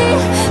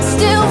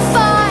 still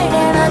fight,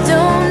 and I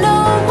don't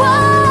know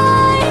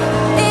why.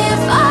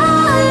 If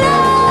our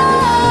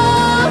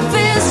love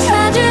is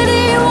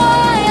tragedy,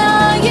 why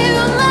are you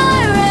my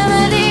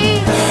remedy?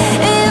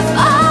 If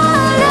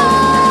our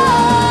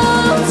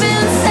love is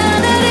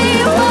insanity,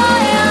 why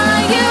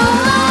are you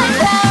my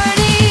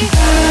parody?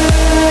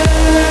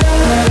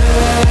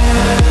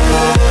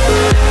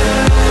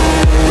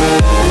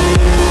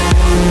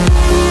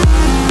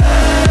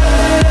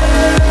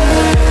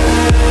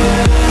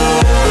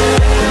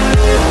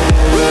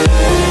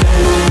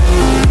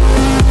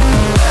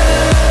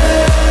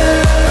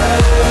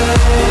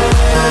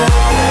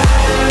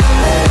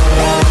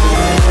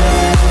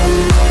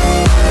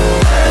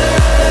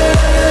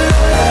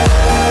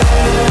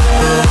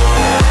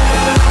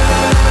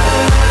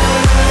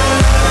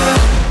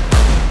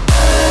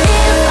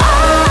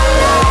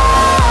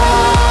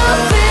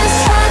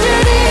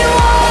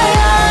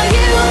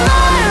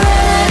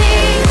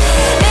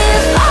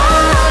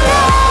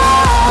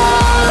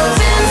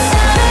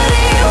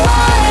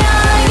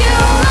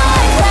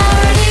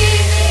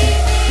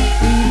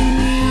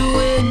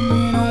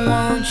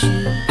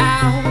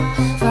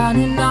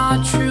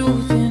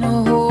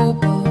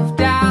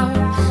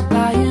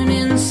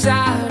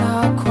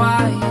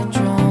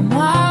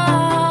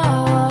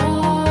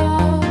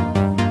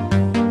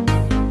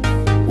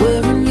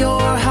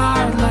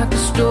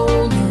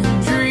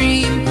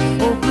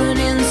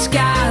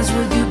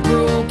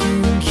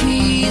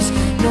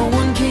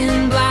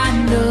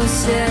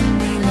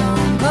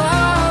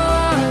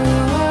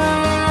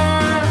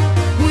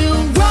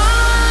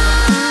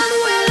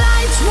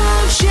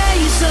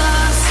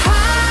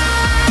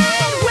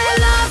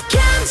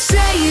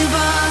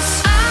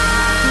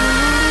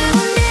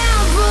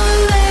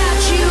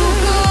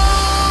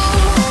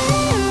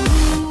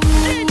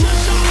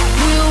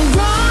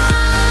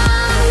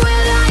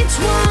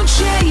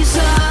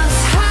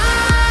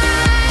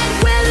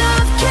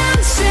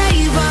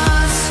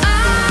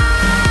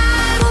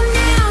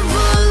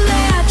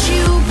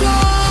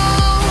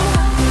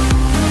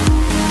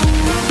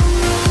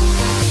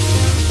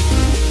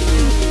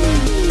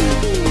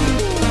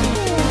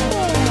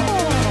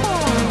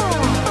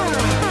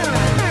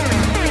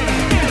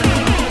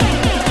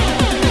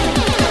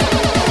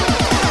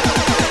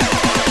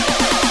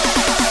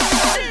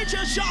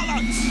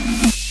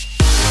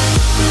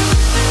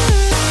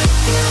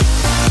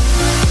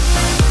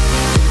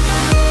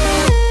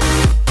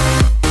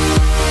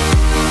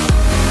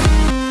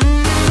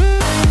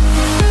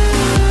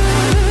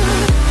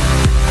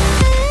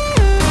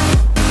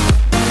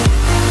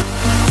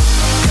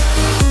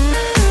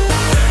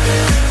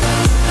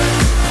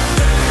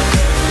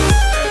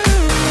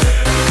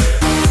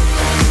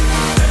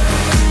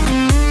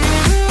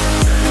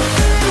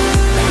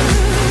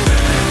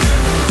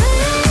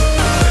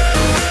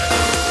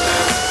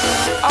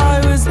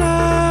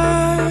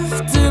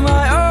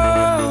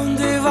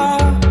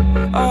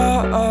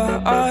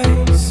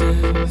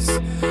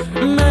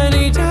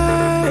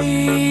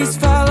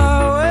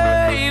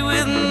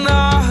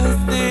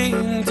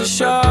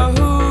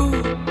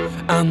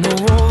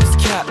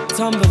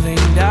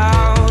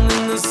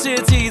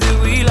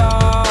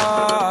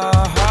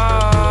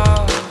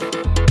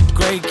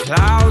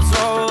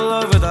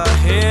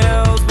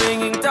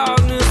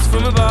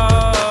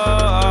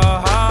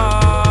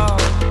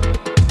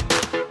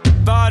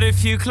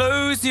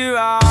 close your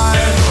eyes,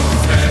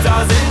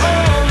 does it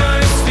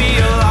almost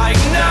feel like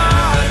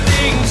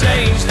nothing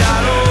changed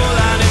at all?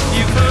 And if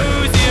you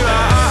close your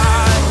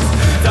eyes,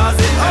 does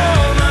it almost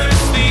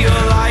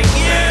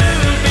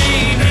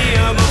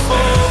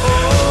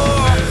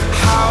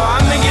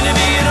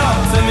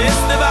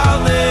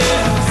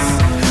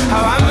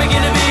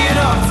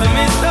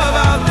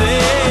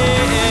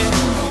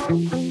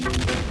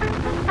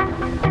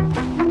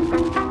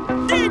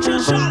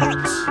When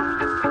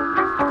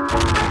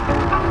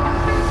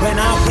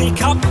I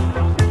wake up,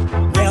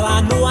 well,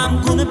 I know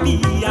I'm gonna be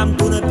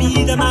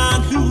the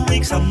man who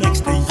wakes up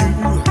next to you.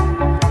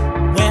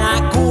 When I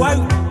go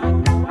out,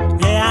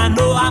 yeah, I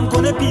know I'm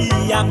gonna be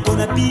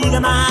the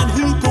man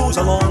who goes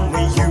along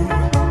with you.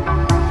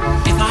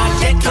 If I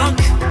get drunk,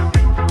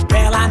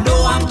 well, I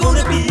know I'm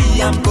gonna be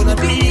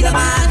the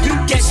man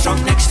who gets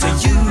drunk next to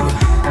you.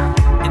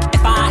 And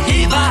if I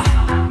heaver,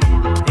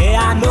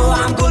 yeah, I know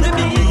I'm gonna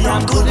be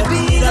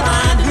the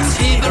man who's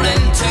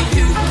heavering to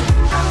you.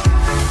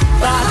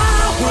 But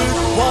I would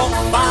walk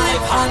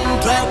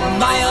 500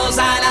 miles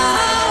and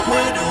I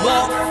would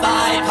walk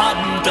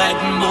 500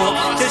 more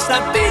just to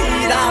be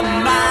the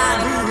man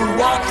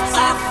who walked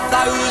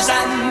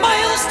 1,000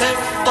 miles to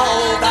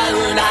fall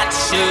down at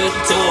your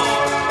door.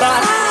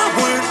 But I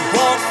would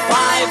walk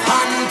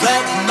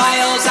 500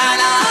 miles and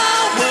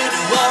I would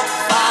walk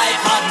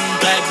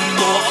 500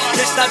 more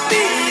just to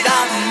be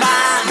the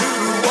man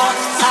who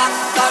walked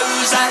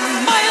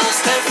 1,000 miles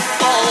to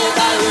fall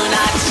down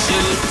at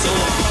your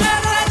door.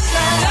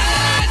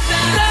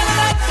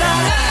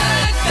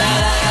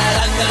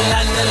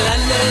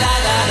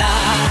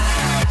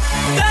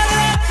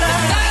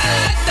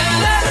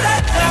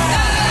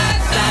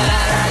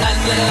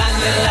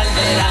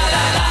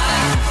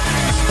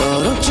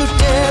 Oh, don't you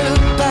dare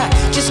look back,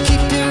 just keep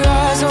your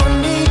eyes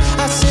on me.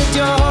 I said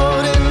you're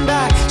holding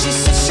back. She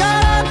said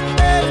shut up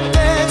and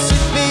dance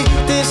with me.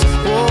 This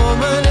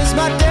woman is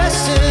my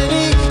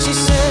destiny. She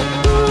said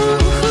ooh,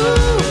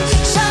 ooh,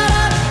 shut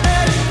up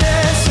and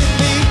dance with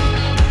me.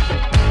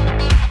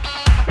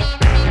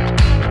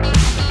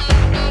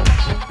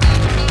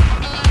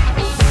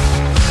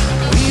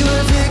 We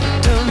were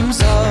victims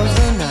of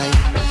the night,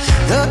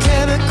 the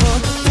chemical,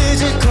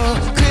 physical,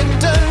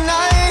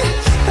 kryptonite.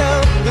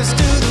 Help us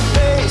to the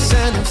base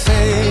and the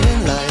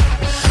fading light.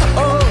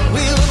 Oh,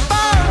 we were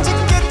bound to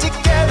get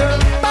together,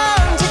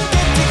 bound to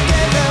get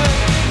together.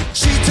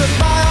 She took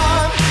my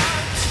arm,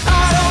 I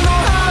don't know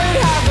how it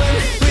happened.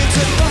 We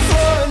took the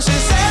floor and she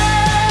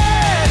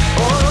said,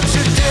 oh, don't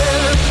you dare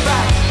look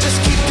back, just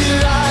keep your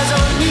eyes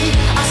on me.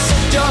 I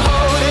said you're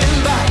holding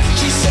back.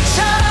 She said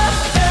shut up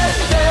and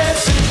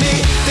dance with me.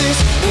 This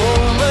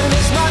woman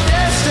is my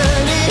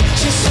destiny.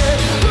 She said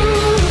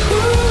ooh,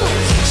 ooh,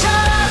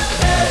 shut up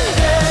and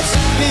dance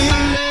with me.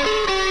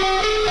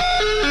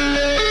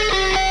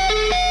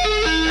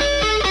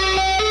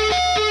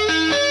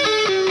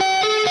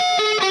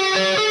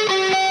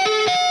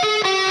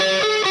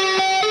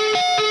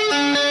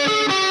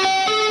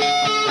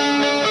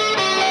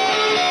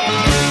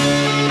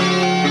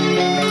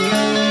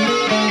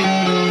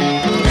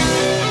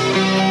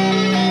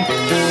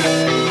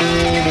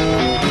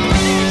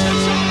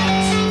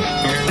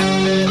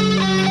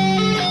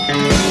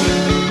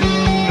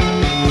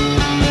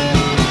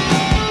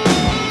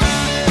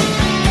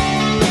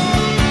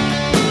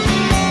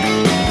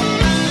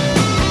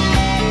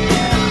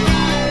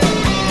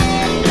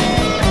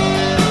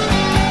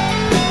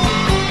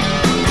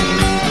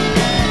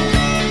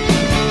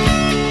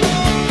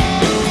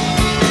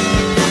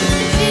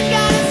 She's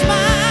got a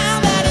smile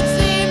that it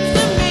seems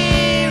to me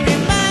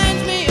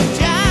reminds me of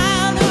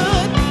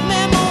childhood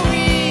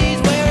memories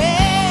where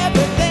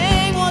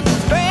everything was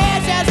as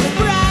fresh as the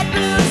bright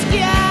blue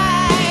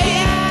sky.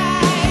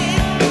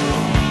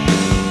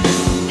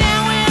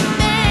 Now and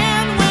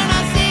then when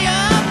I see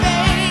her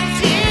face,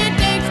 she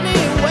takes me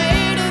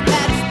away to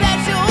that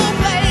special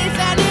place.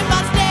 And if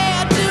I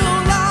stare too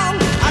long,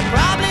 I'd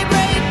probably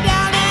break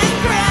down and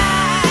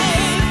cry.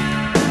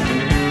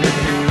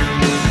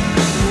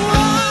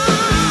 Whoa,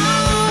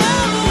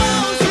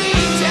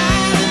 sweet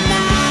child of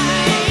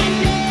mine.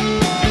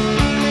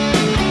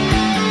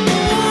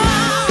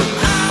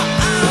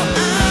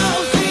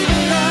 Sweet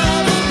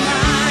love of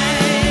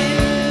mine.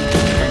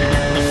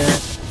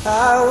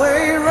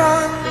 Highway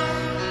run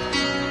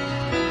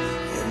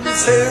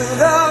into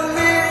the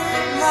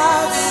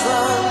midnight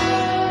sun.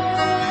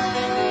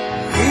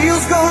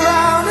 Wheels go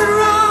round and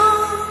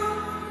round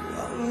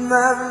on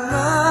my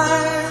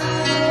mind.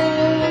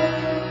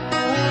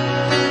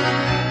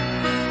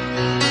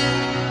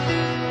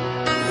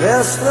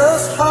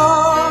 Restless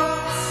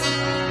hearts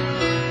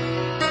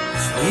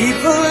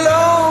sweep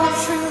along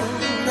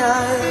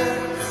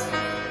tonight,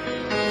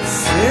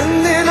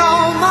 sending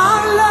all my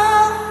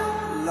love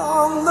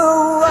along the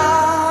wire.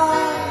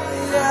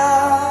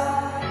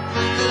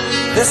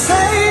 They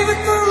say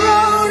that the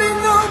road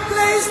ain't no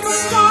place to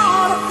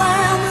start a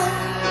family.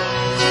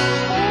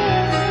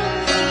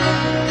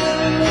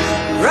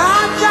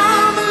 Right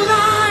down the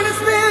line,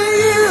 it's been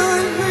you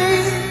and me.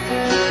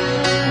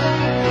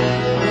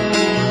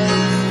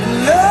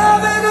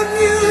 Love and the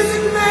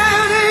music,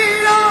 man,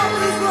 ain't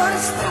always what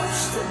it's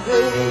supposed to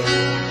be.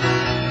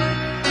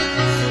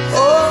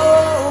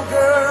 Oh,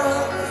 girl,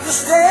 you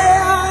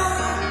stand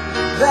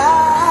by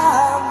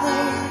me.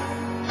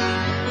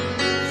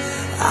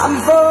 I'm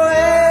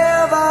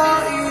forever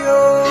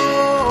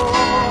yours.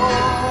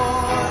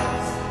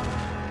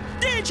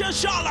 DJ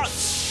Charlotte.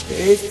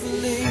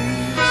 Faithfully.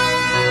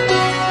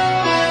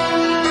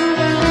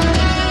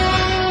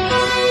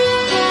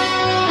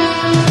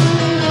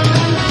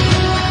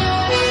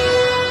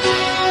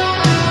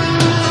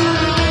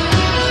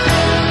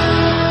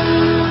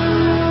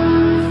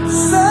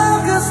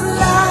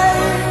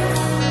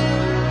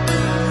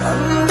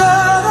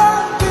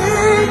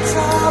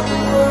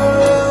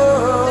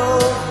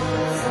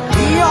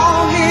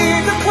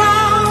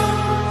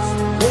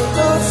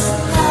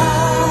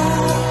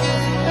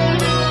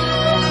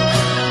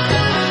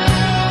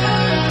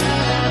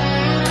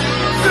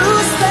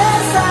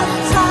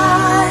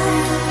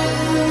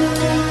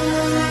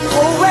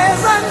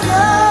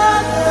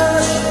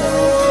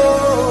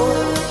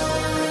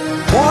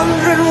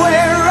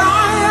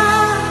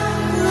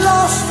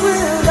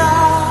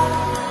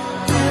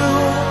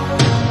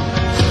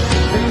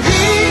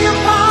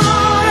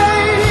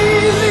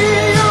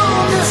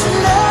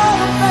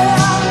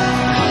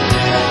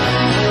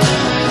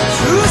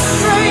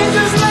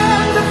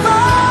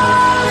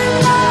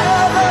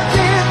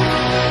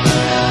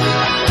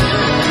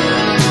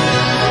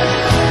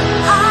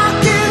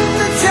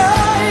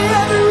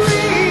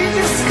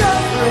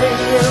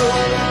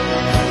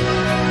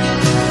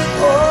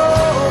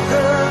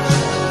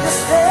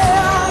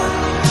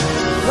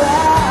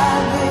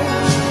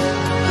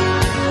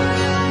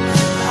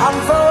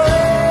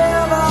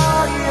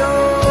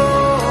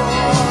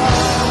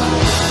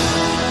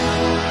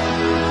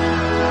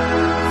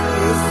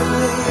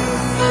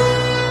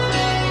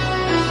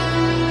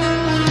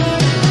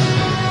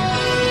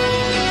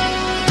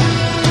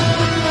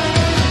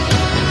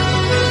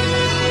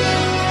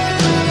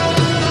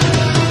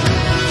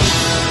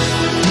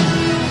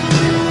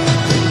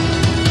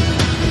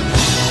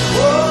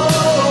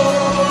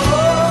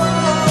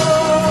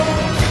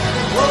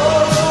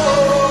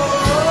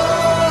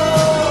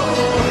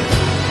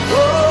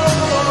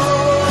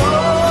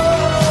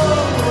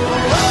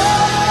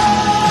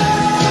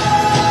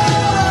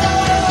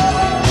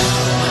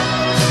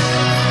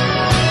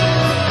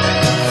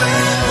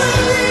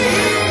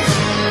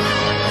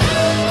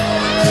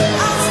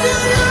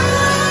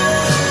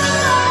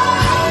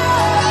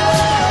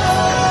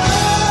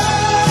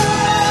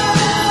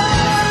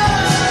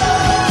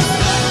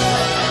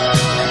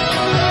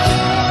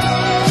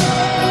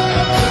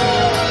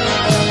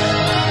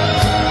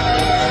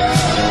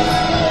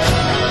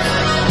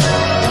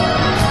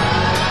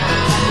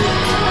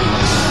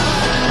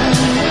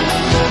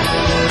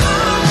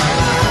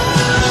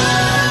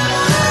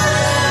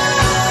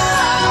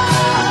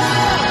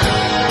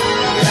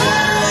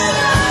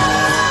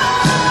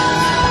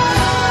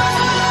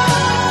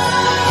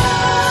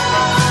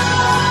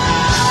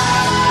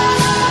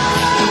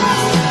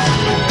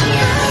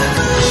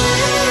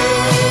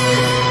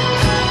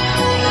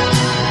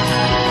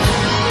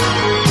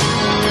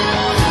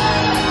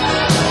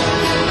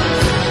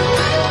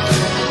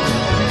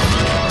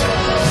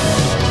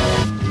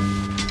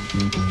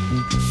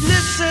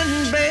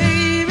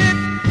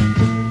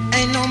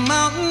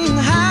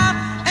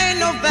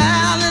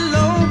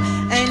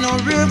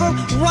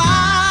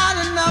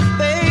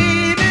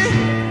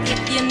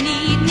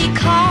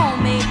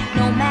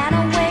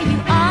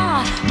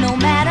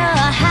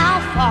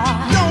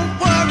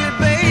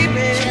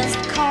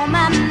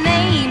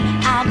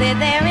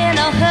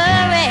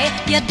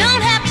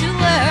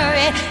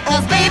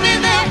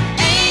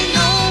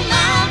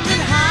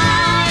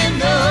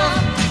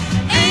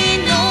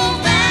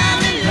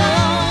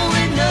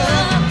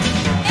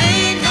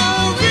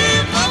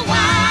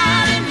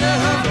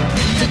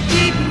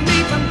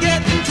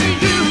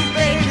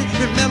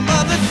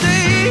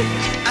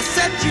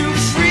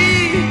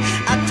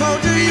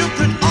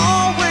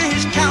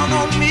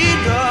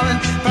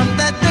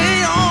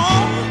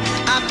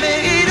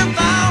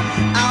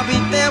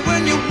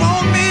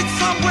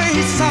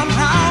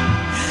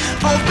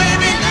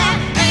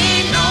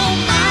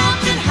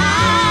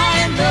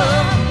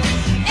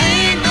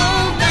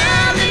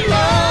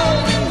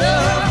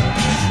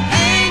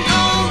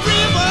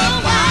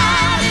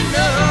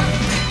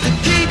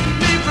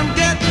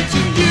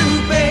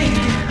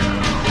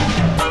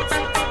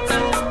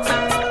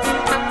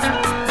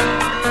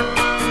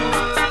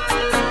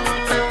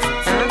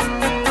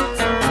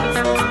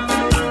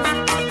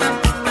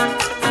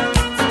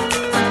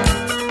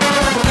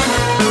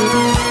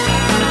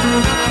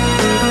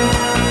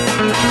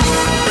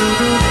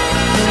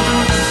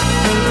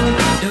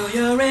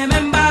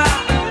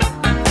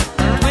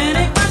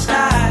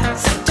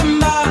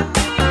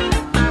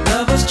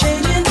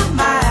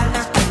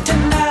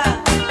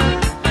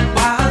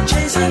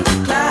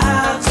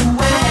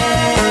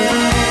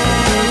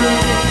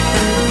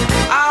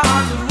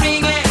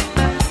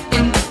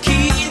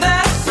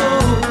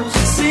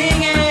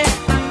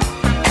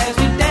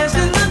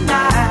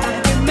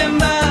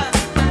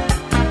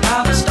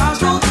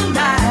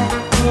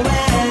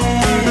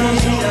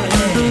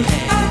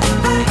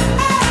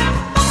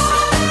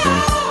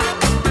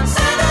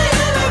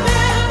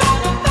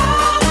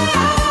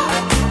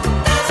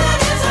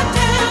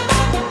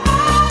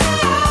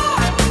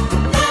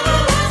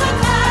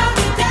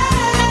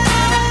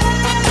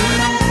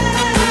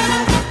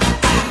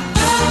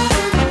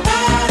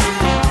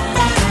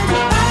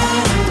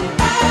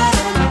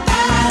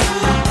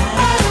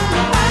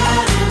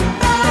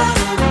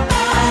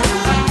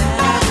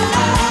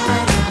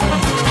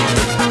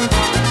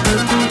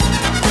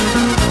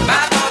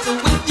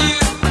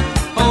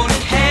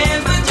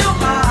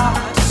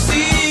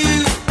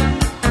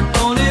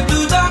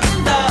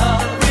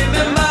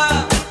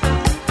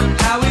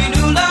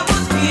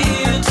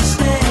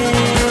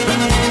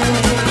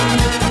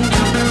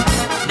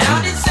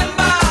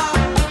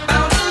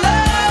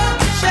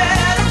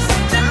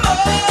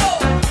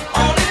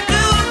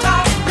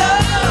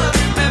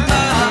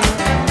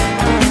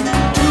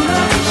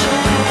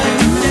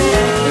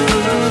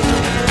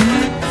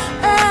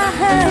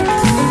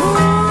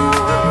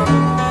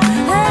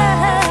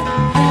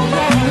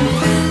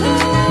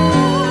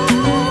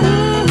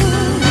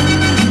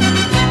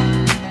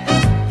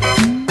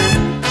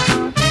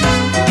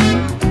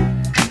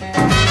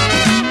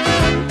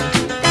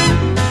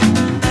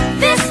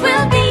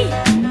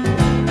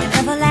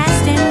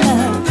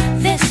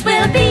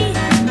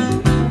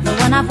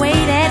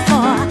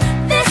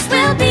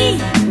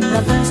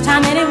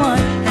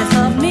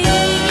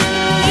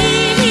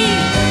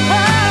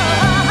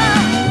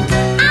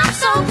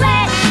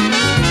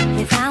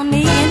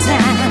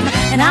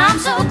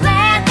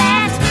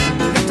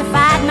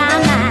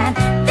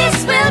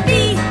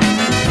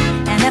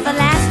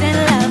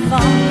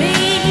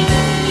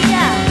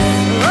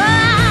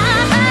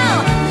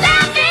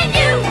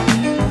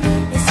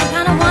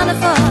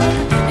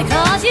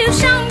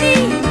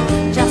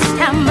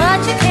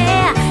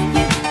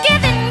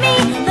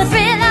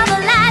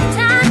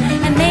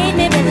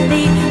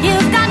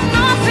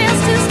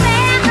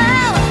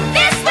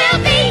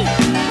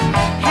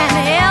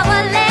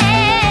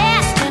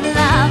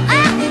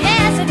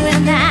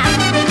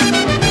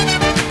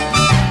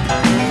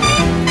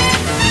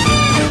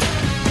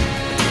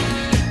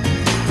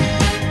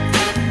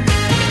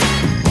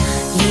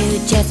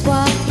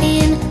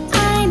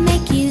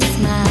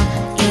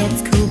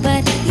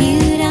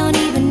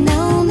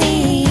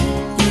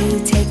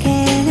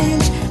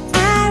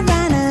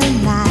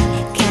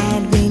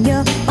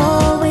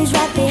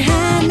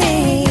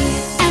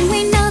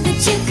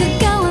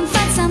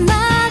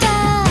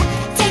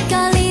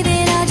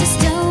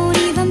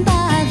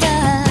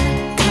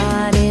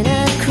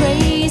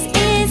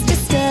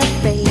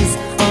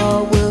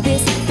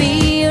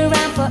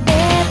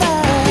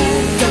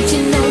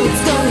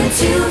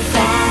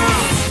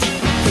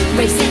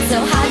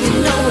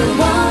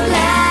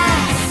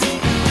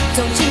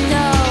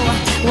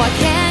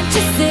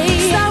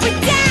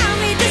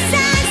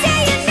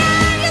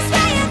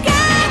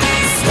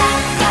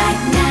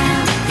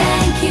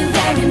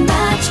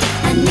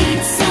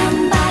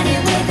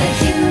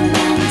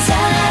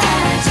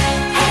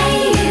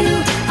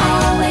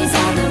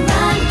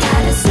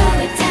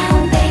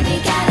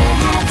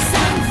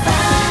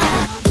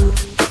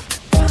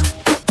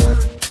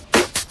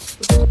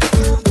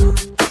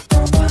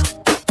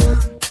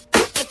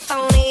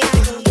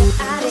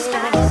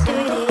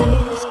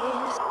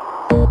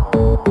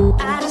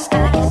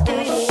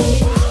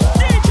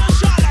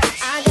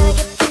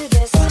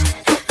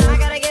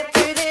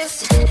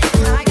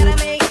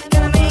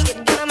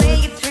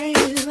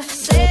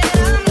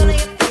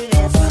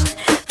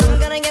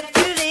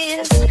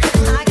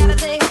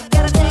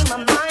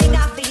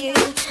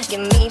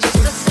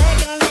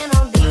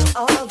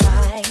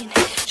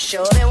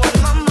 Sure that one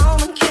more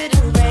moment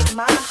couldn't break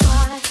my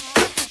heart.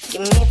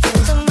 Give me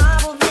till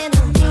tomorrow, then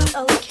I'll be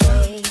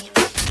okay.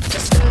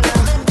 Just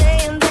another day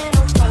and then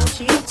I'll hold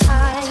you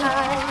tight.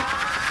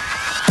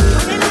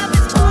 When love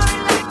is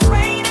pouring like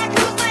rain, I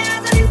close my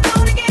eyes and it's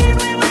gone again.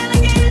 When will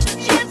I get the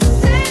chance to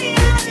say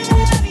I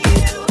love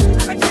you?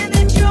 I pretend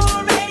that you're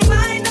already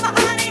mine. Now my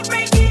heart ain't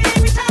breaking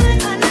every time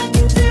I look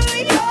into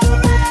your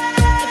eyes.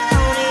 If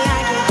only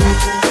I could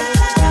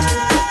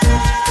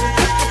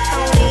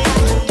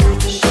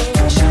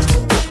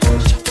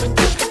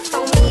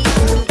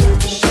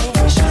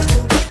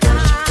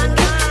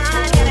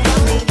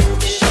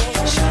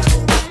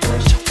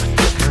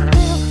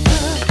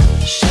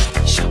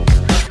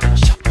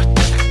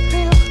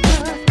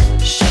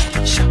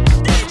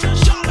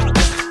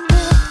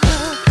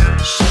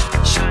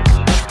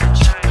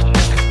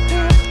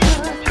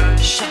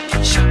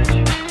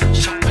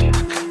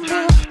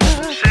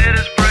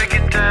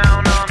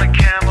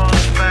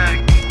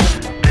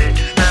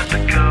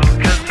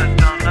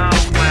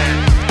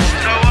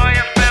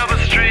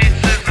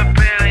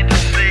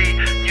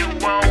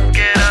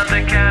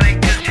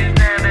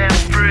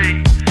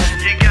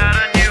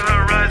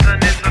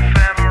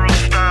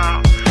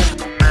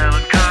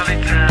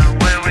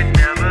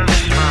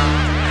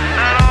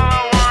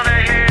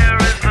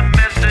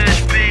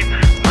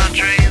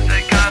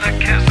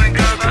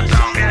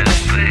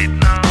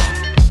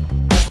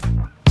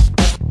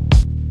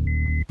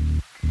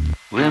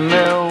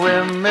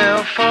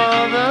Windmill for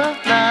the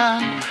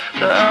land,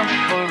 love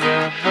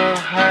forever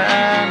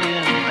hand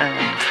in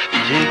hand.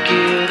 Take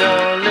it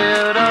all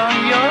out on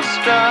your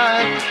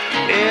stride,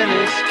 it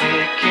is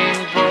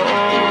taking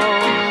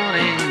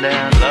falling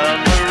down.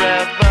 Love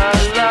forever,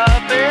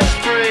 love is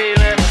free,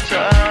 let's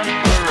turn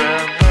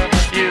forever,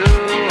 you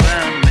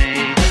and me.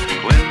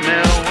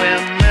 Windmill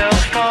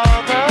for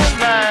the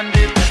land,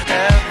 is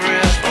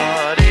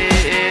everybody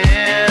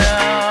in.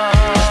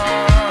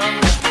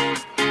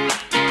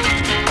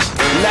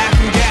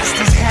 Laughing gas,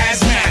 these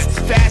hazmats,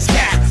 fast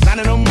cats,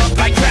 lining them up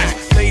like crack.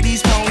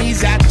 Ladies,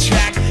 ponies at the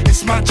track,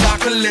 it's my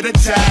chocolate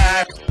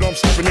attack. I'm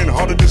stepping in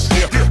harder this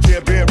year, yeah,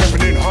 bear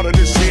repping in harder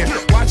this year.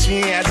 Watch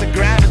me as I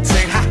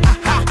gravitate, ha ha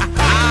ha ha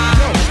ha.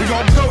 We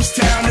gon' ghost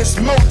town, this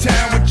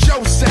Motown with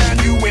your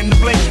sound, you in the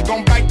blink.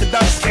 Gon' bite the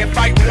dust, can't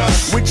fight with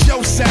us. With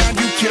your sound,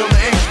 you kill the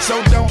ink,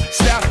 so don't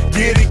stop,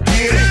 get it,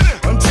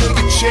 until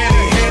you chin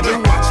and head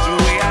and watch the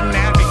way I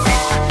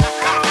navigate.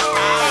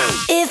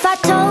 If I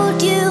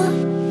told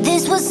you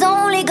this was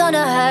only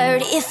gonna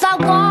hurt, if I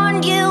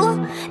warned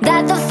you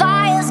that the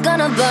fire's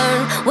gonna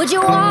burn, would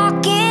you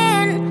walk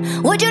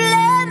in? Would you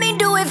let me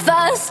do it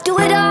first? Do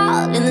it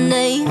all in the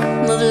name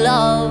of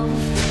love.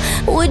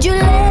 Would you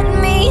let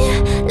me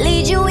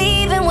lead you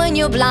even when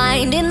you're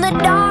blind? In the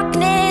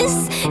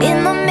darkness,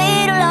 in the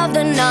middle of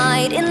the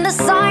night, in the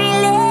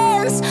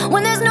silence,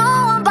 when there's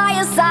no one by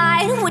your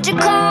side, would you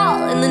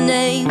call in the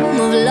name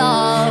of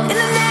love? In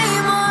the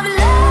name of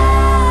love,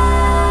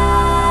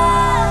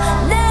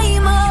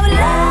 name of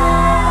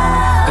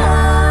love,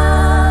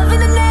 in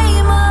the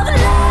name of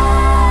love,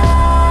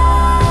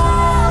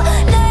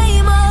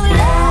 name of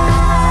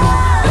love,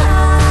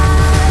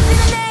 in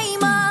the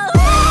name of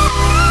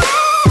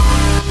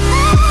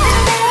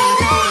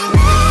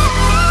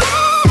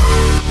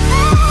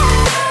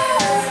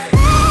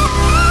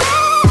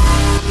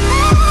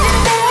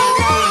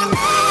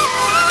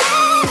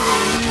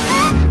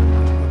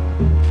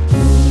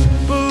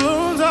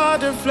Balloons are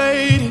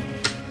deflated.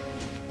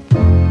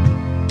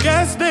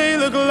 Guess they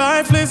look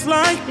lifeless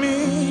like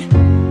me.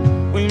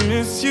 We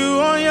miss you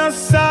on your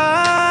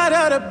side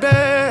of the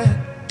bed.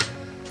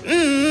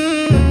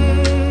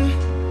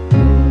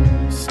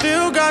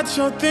 Still got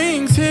your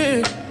things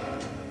here.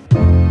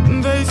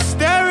 They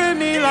stare at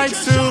me like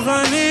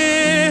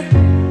souvenir.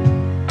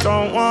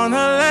 Don't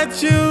wanna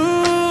let you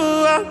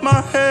out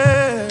my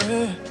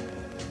head.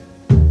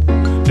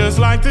 Just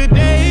like the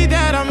day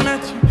that I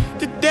met you,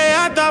 the day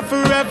I thought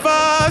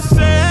forever.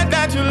 Said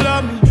that you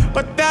love me,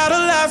 but that'll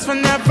last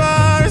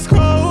forever. It's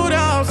cold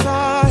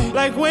outside,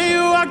 like when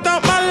you walked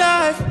out my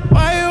life.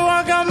 Why you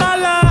walk out my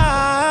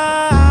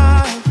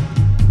life?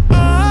 I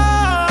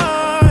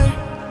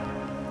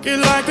get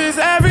like this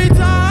every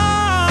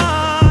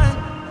time.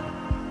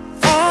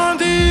 On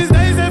these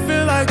days that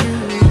feel like you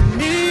and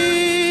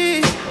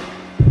me.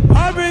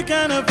 Heartbreak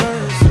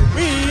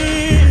anniversary.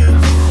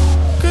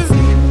 'Cause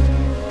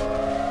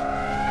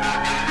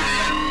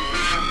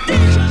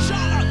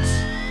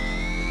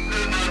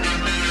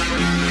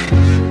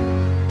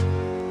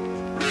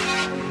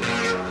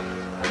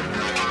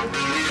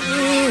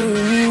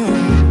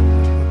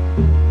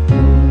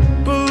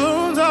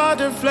balloons are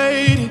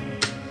deflated.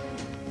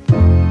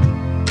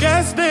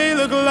 Guess they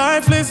look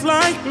lifeless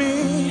like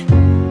me.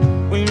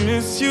 We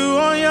miss you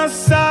on your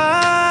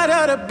side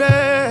of the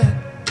bed.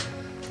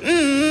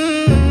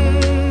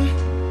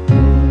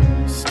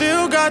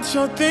 Still got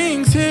your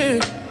things here.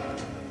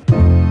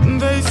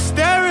 They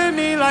stare at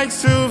me like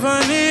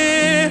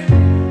souvenir.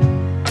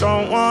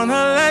 Don't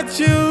wanna let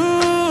you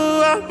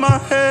out my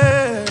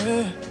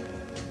head.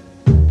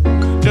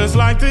 Just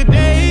like the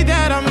day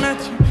that I met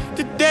you,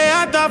 the day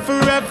I thought thought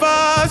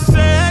forever.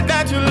 Said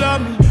that you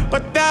love me,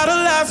 but that'll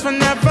last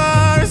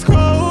forever. It's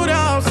cold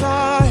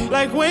outside,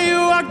 like when you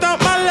walked out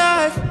my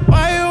life.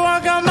 Why you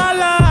walk out my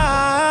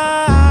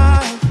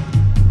life?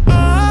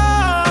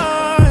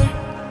 I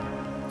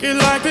get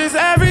like this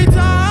every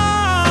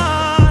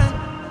time.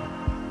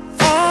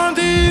 On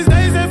these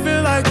days it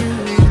feel like you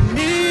and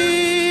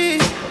me.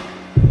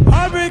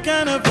 Heartbreak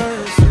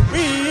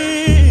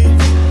anniversary.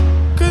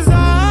 'Cause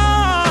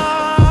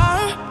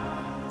I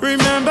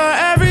remember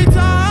every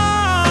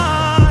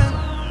time.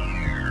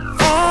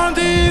 On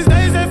these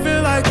days it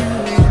feel like you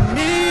and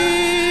me.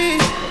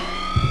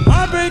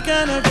 Heartbreak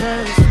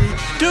anniversary.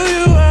 Do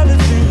you ever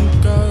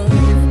think of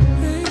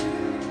me?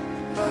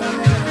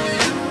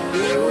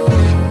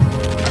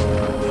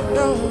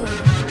 No,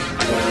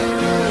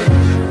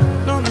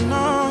 no,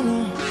 no, no.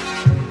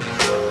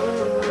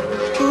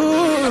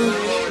 Ooh,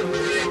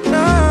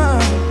 nah.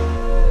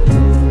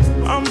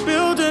 I'm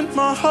building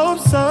my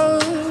hopes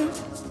up,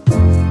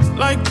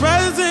 like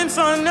presents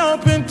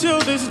unopened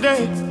till this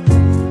day.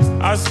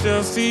 I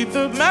still see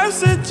the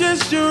messages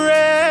you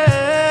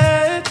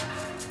read.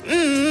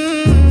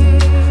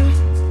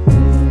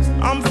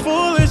 I'm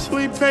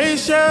foolishly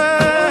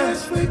patient.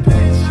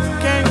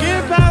 Can't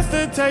get past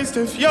the taste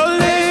of your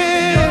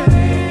lips.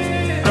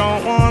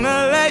 Don't wanna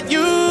let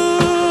you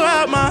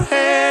out my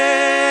head.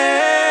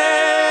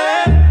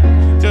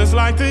 Just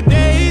like the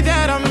day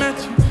that I met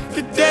you,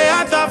 the day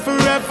I thought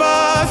forever.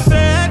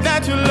 Said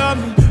that you love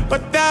me,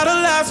 but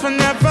that'll last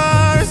forever.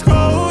 It's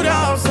cold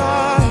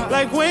outside,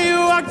 like when you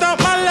walked out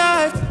my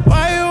life.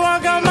 Why you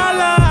walk out my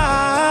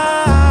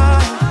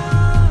life?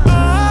 I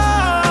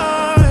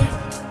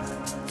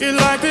get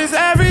like this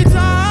every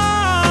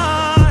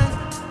time.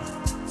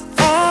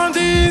 On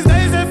these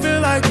days it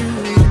feel like you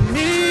and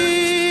me.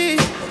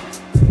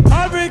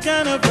 Heartbreak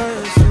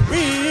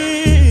anniversary.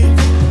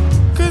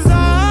 'Cause I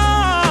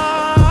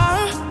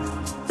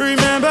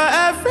remember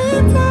every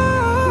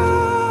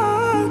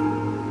time.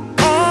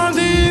 On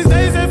these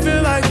days it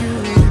feel like you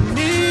and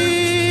me.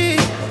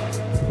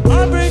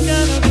 Heartbreak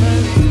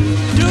anniversary.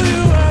 Do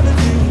you ever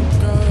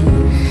think of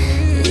me?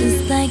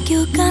 It's like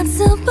you got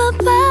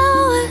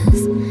superpowers.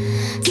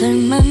 Turn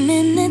my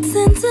minutes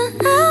into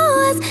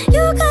hours.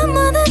 You got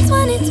more than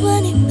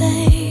 20/20,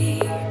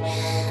 babe.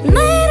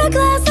 Made a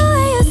glass the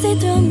way you see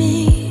through me.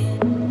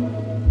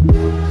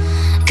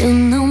 You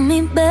know me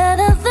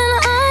better than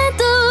I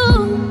do.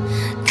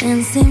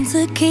 Can't seem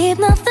to keep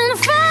nothing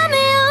from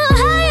you.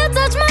 How you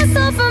touch my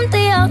soul from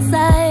the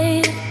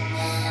outside.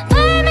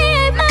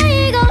 Permeate my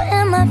ego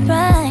and my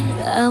pride.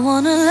 I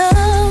wanna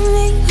love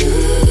me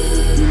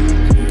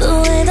the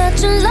way that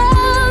you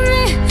love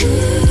me.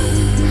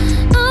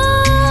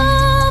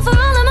 Oh, for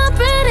all of my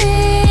pretty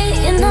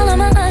and all of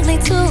my ugly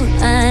too.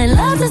 I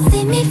love to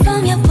see me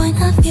from your point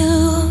of view.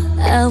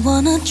 I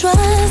wanna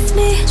trust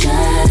me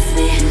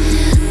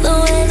the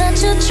way that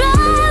you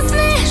trust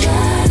me.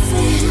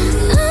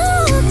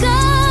 Oh,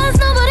 'cause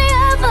nobody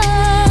ever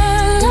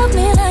loved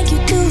me like you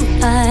do.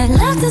 I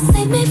love to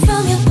see me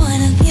from your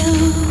point of view.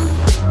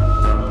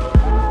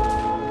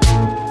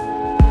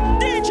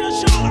 DJ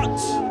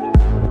Shots.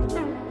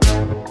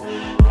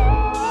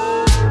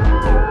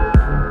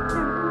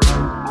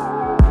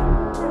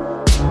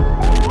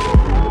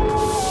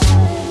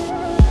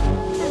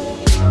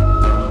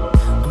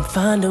 I'm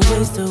finding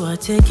ways to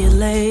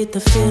articulate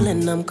the feeling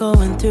I'm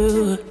going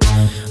through.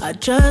 I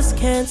just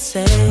can't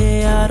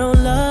say I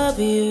don't love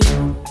you,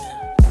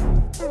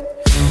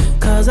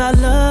 'cause I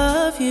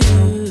love you.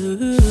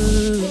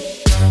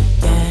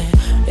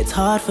 Yeah, it's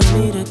hard for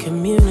me to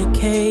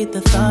communicate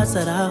the thoughts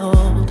that I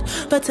hold,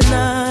 but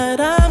tonight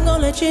I'm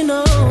gonna let you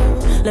know.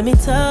 Let me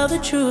tell the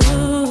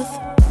truth.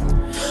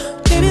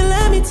 Baby,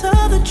 let me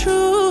tell the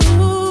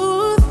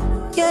truth.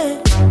 Yeah,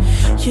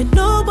 you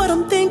know what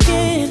I'm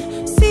thinking.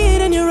 See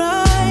it in your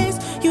eyes.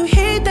 You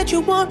hate that you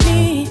want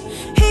me.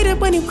 Hate it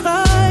when you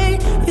cry.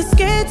 You're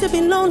scared to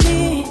be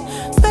lonely,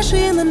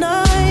 especially in the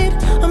night.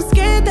 I'm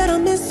scared that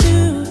I'll miss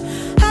you.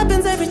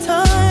 Happens every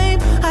time.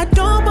 I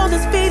don't want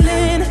this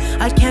feeling.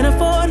 I can't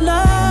afford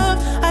love.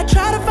 I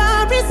try to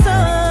find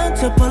reason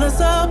to pull us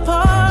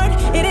apart.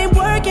 It ain't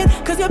working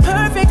 'cause you're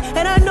perfect,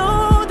 and I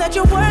know that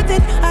you're worth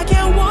it. I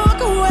can't walk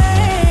away.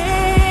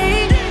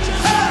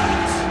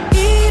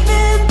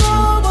 Even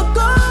though we're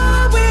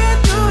going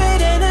through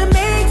it and it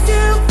makes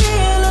you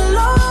feel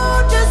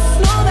alone, just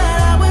know that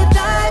I would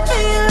die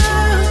for you.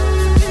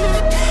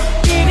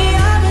 Baby,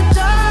 I would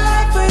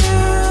die for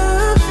you.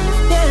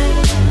 Yeah.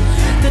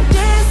 The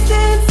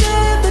distance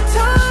and the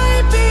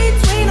time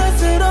between us,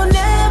 it'll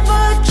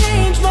never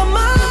change my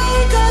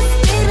mind. 'Cause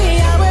baby,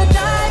 I would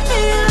die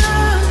for you.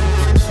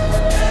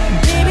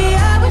 Baby,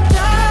 I would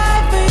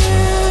die for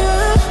you.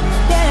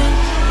 Yeah.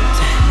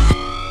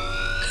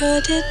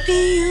 Could it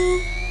be you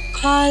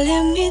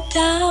calling me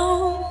down?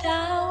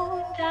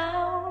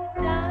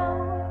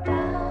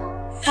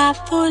 My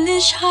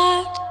foolish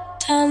heart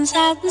turns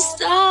at the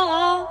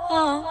stars.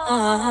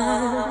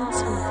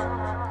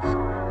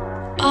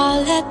 All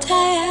that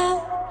I am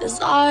is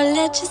all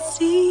that you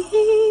see.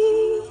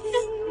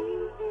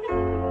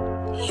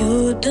 You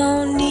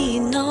don't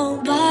need no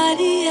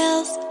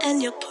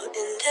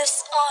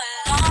this all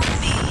on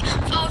me.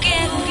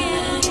 Forget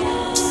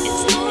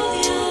it's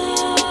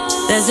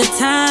over. There's a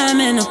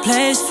time and a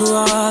place for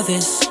all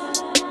this.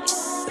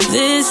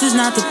 This is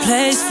not the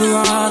place for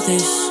all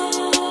this.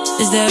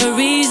 Is there a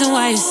reason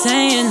why you're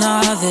saying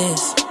all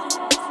this?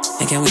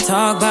 And can we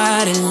talk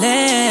about it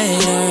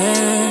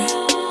later?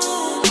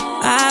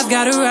 I've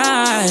gotta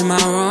right my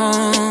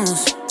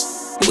wrongs.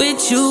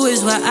 With you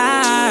is where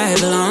I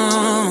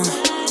belong.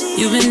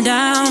 You've been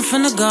down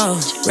from the go.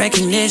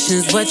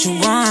 Recognition's what you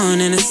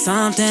want, and it's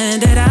something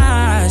that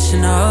I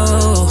should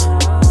know.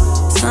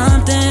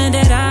 Something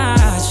that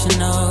I should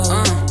know.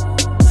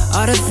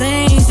 All the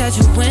things that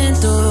you went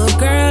through,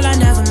 girl, I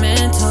never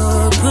meant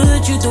to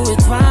put you through it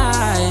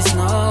twice,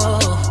 no.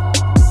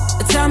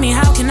 Tell me,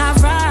 how can I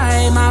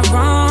right my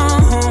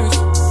wrongs?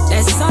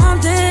 That's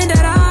something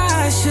that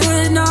I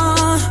should know.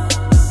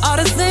 All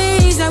the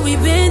things that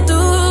we've been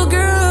through,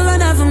 girl, I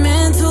never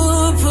meant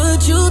to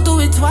put you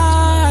through it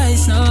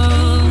twice, no,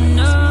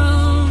 no.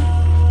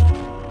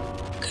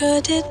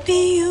 Could it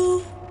be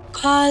you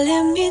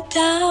calling me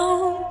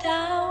down,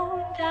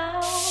 down,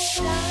 down,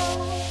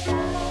 down?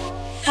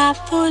 My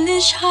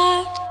foolish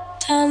heart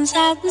turns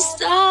out the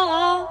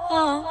stars.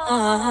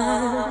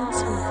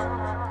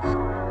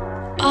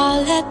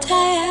 All that I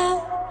am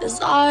is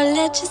all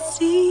that you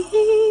see.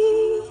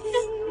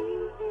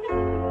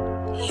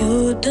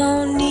 You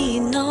don't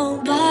need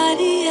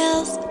nobody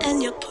else,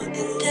 and you're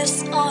putting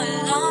this all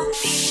on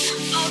me.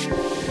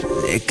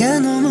 내가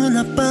너무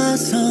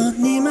나빠서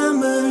네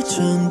맘을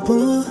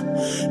전부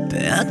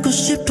빼앗고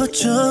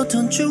싶어져.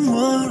 Don't you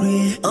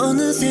worry.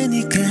 어느새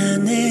네가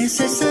내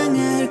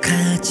세상을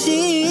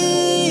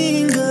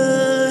가진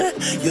걸.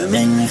 You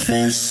make me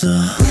feel so.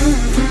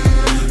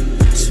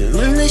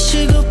 숨을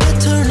내쉬고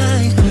battle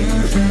like.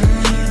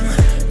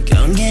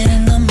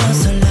 경계를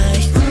넘어서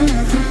like.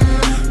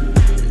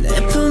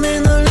 내 품에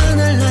널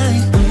안아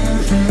like.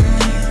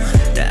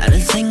 다른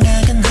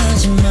생각은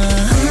하지 마.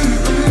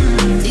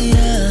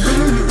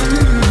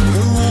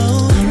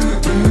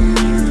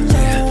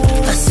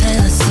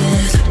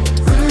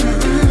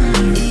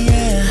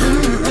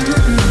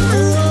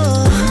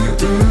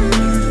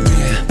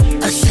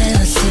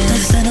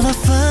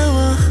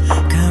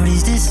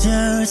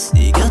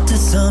 네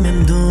곁에서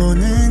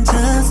맴도는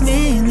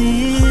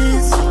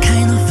jasmine's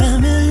kind of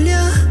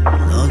familiar.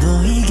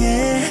 너도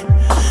이게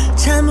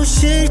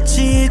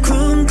잘못일지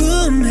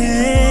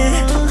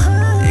궁금해.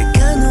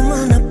 내가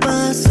너무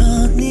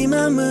나빠서 네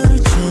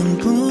맘을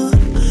전부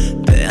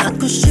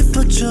빼앗고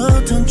싶어져.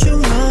 Don't you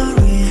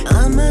worry.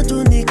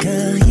 아마도 네가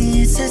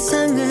이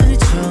세상을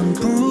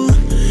전부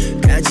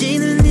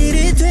가지는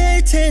일이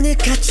될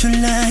테니까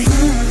tonight.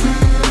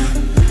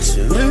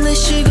 숨을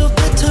내쉬고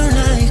battle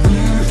like.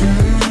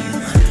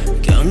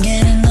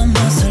 경계를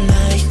넘어서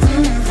like.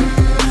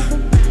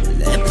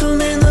 내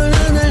품에 널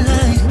안아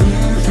like.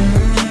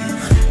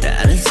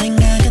 다른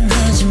생각은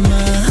하지 마.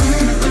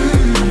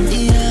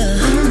 Yeah.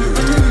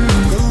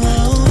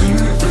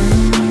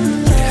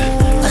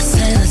 I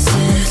said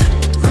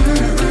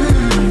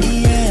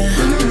yeah.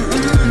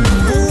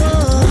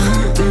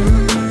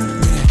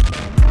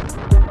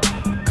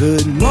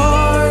 Good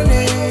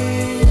morning.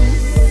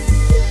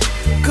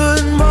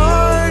 Good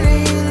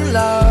morning,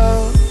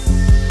 love.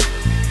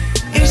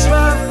 It's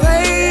my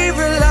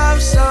favorite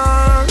love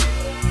song.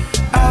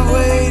 I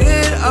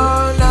waited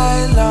all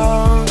night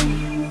long.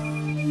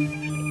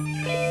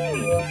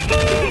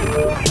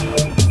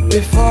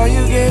 Before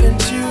you get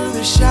into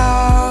the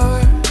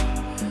shower,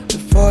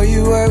 before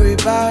you worry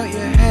about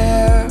your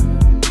hair,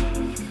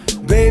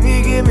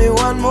 baby, give me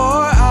one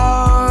more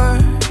hour.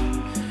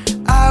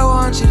 I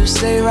want you to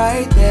stay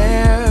right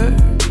there.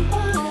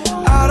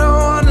 I don't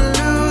wanna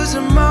lose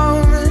a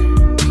moment.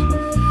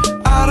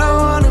 I don't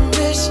wanna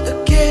miss a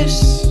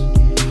kiss.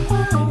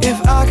 If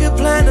I could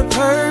plan a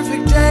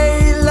perfect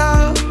day,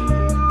 love,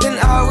 then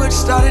I would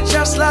start it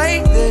just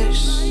like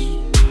this.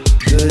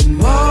 Good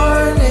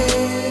morning.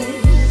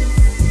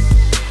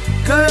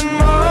 Good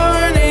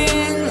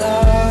morning,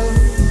 love.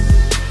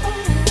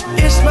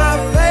 It's my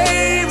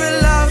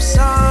favorite love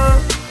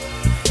song.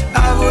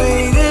 I've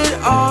waited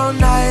all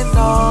night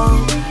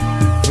long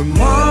for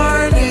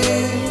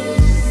morning.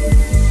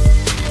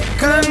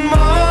 Good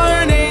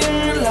morning,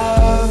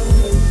 love.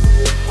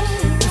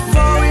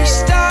 Before we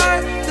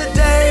start the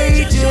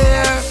day,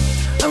 dear,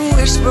 I'm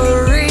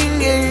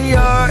whispering in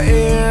your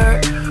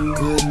ear.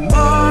 Good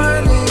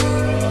morning.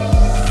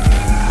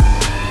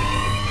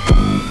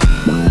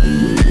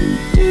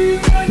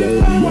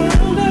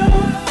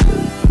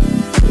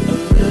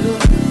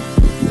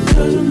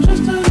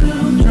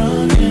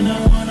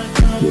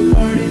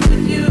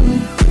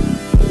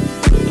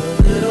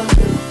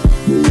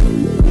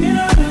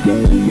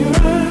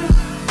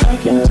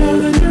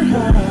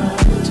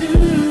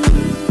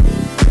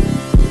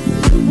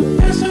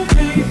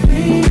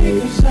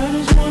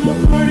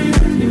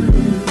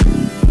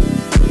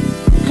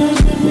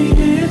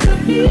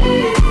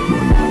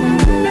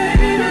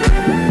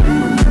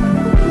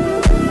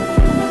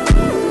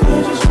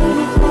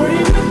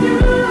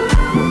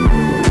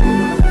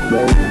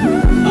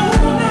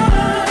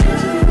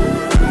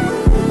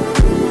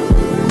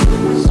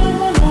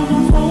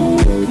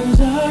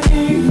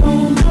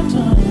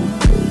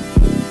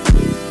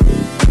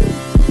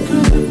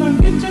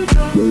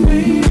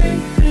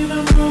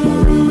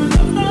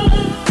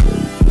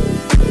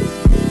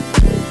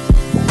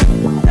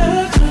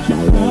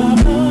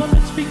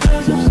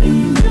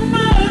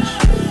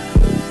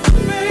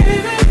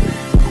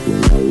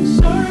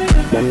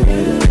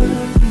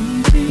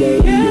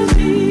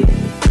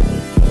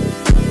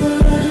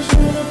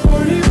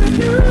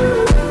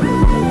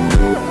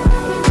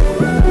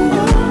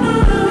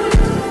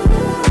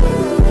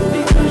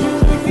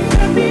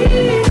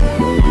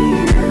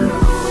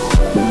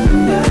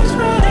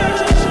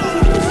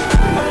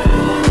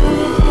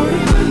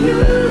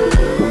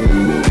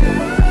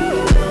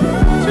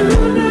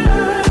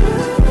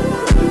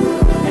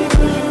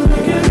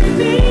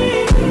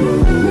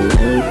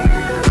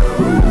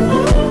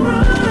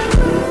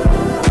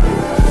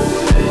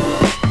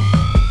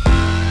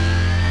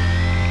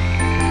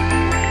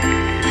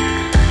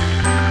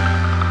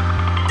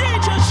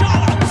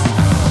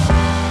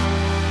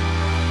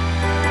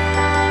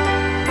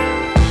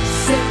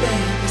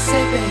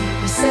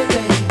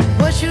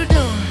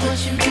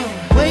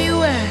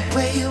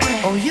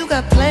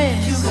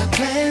 got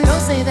plans.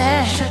 Don't say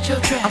that. Shut your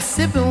trap. I'm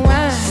sipping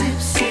wine. Sip,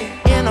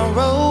 sip. In a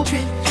robe.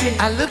 Trip, trip.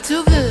 I look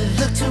too good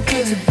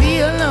to be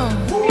alone.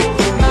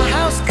 My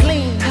house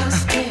clean.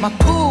 My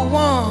pool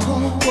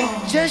warm.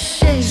 Just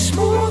shake.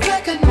 Smooth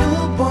like a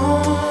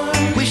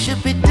newborn. We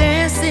should be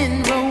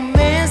dancing,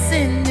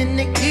 romancing in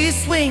the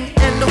east wing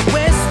and the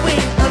west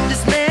wing of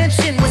this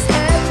mansion. What's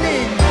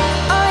happening?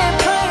 I ain't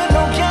playing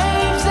no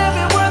games.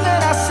 Every word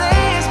that I say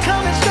is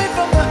coming straight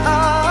from the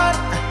heart.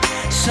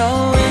 So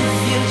if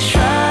you're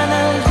trying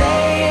to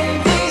lay in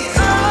these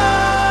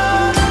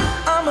arms,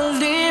 I'ma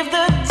leave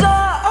the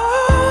door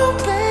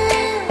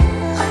open.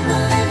 I'ma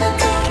leave the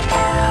door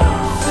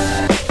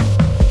open.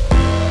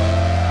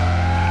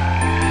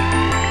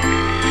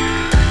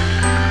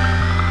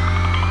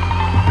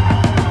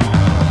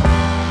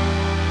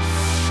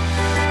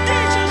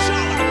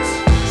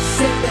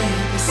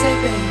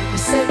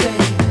 Say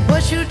baby,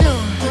 what you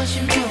doing?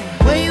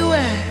 Where you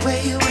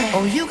at?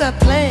 Oh, you got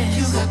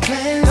plans.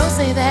 Don't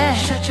say that.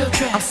 Shut your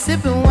trap. I'm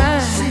sipping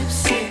wine. Sip,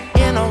 sip.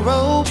 In a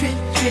robe. Trip,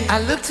 trip. I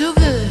look too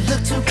good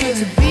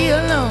to be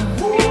alone.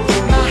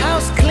 My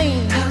house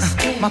clean.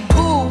 My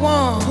pool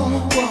warm.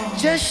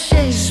 Just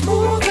shake.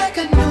 Smooth like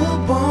a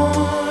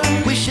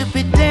newborn. We should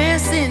be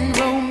dancing,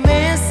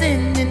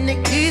 romancing in the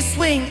east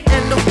wing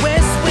and the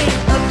west wing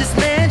of this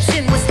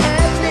mansion. What's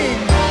happening?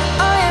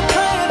 I ain't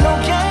playing no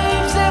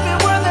games. Every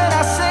word that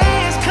I say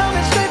is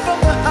coming straight from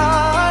the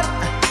heart.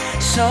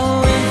 So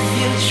if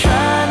you're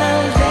trying to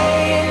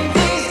lay in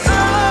these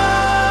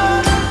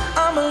arms,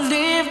 I'ma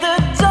leave the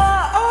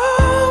door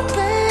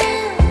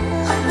open.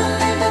 I'ma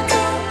leave the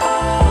door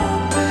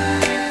open.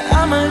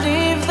 I'ma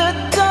leave the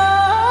door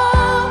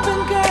open,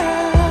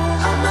 girl.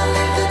 I'ma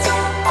leave the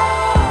door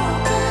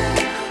open.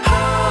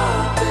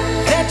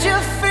 That you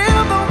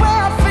feel the way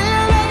I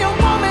feel and you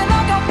want me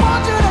like I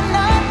want you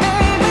tonight,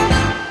 baby.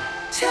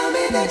 Tell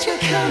me that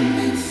you're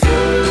coming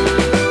through.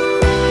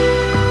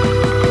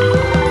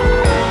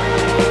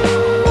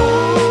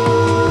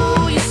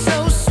 Ooh, you're so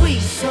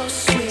sweet, so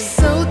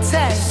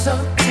tight.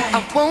 I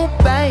won't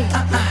bite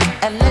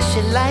unless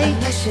you like.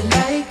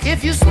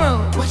 If you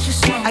smoke, what you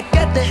smoke? I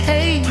got the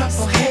haze.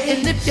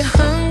 And if you're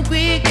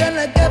hungry, girl,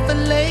 I got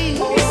fillets.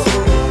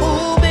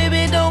 Ooh,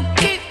 baby, don't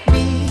keep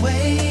me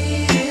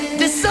waiting.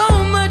 There's so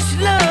much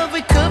love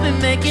we could be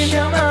making.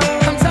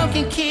 I'm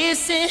talking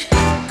kissing,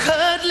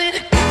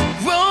 cuddling,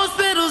 rose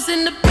petals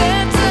in the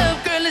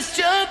bathtub. Girl, it's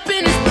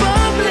jumping, it's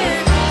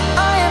bubbling.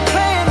 I ain't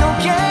playing no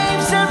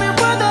games. Every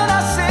word that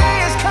I say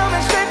is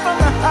coming straight from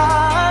the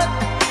heart.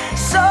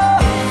 So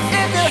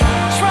if you're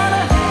trying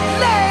to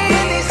lay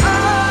in these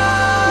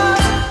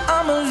arms,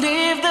 I'ma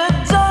leave the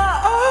door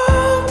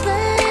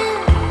open.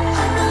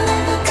 I'ma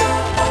leave the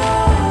door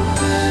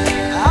open.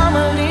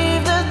 I'ma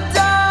leave the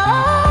door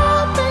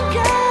open,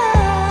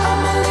 girl.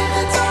 I'ma leave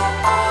the door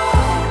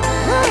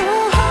open.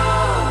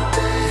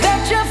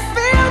 That you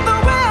feel the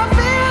way I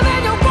feel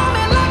and you want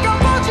me like I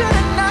want you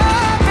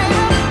tonight,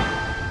 baby.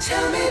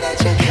 Tell me that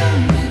you're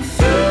coming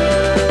through.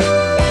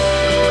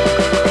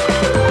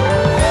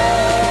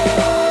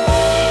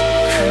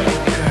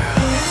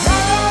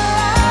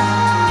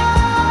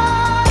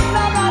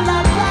 La la la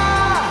la,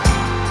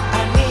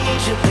 I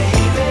need you,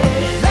 baby.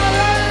 La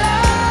la la,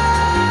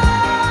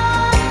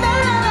 la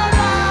la la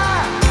la,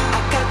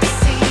 I got to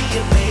see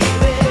you,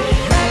 baby.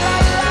 La la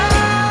la,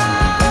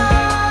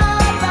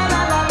 la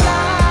la la la,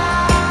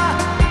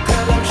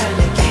 girl, I'm trying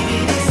to give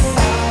you this.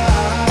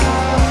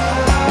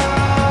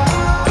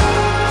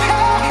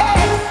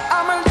 Hey,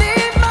 I'ma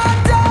leave my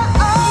door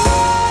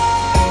open.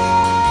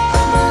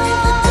 I'ma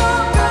leave the door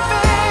open,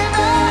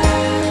 baby.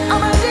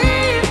 I'ma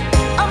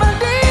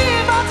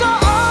leave my door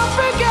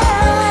open,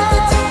 girl.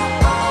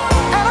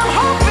 And I'm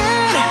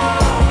hoping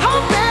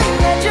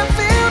that you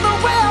feel the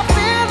way I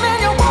feel and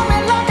you want me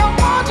like I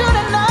want you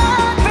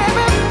tonight,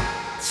 baby.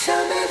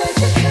 Tell me that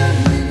you're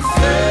coming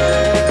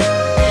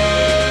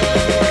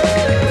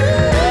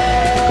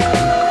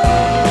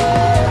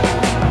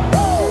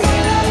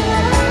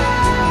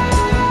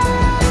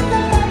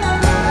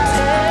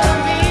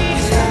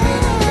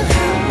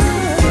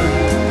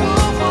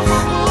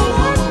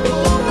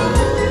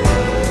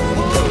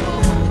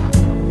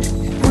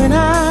When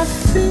I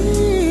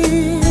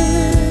feel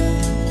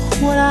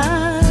what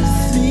I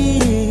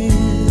feel,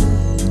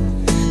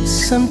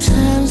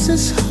 sometimes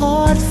it's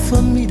hard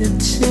for me to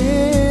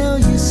tell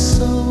you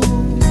so.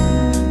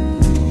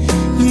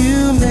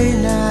 You may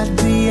not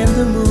be in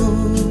the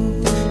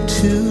mood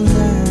to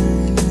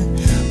learn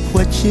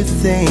what you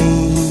think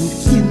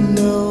you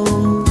know.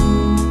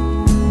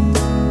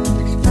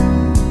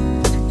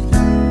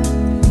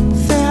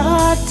 There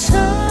are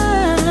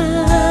times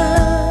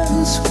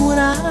when I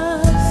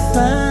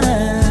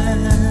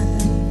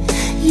find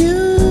you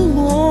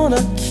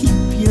wanna keep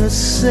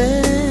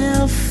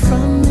yourself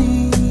from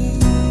me.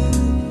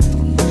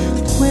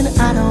 When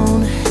I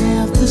don't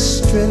have the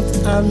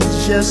strength, I'm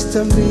just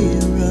a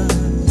mirror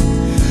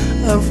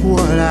of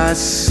what I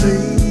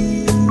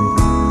see.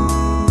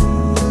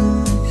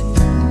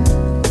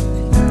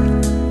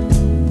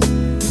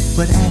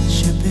 But at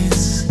your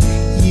best,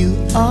 you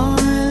are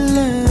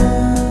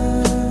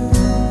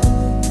love.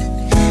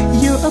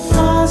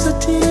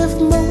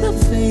 positive,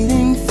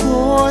 motivating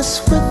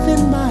force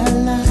within my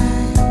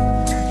life.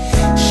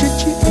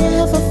 Should you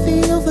ever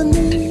feel the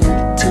need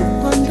to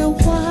wonder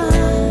why,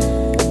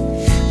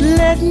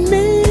 let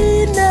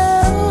me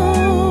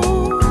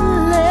know,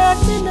 let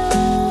me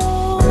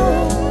know.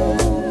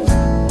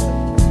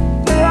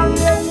 I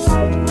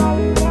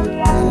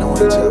know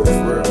what you're for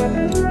real.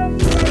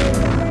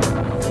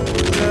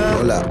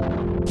 Hold up.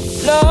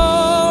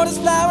 Lotus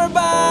flower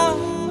bound,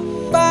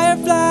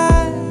 firefly.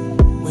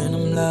 When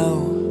I'm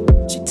low,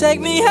 she take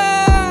me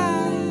high.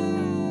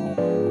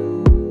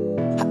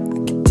 I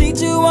can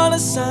teach you all the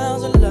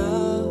sounds of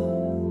love.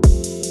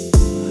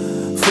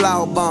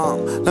 Flower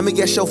bomb, let me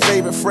guess your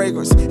favorite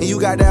fragrance, and you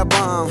got that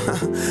bomb.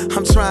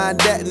 I'm trying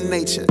that in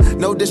nature,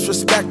 no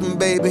disrespecting,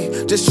 baby.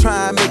 Just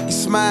try and make you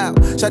smile.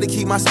 Try to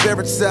keep my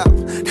spirits up,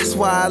 that's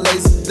why I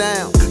lays it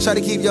down. Try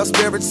to keep your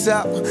spirits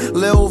up,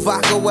 Lil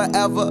vodka,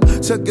 whatever.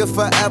 Took it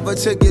forever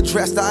to get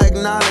dressed, I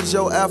acknowledge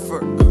your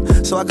effort.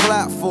 So I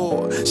clap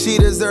for her, she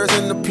deserves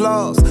an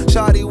applause.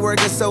 Shawty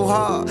working so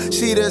hard,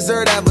 she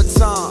deserve that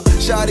baton.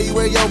 Shawty,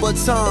 wear your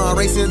baton,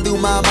 racing through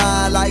my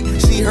mind like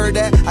she heard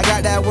that. I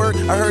got that work,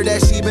 I heard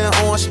that she been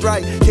on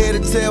strike. Care to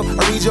tell,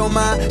 I read your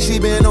mind, she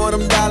been on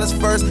them dollars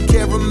first.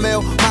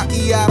 Caramel,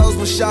 macchiatos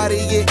when Shawty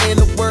get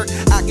into work.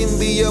 I can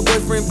be your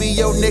boyfriend, be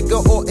your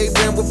nigga, or a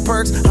friend with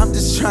perks. I'm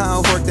just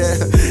trying to work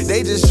that,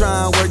 they just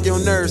trying to work your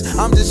nerves.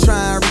 I'm just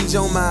trying to read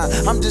your mind,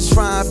 I'm just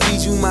trying to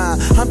feed you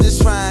mine. I'm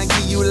just trying to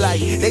give you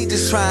light, they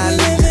just trying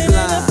to leave you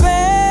blind.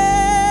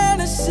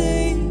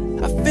 Fantasy,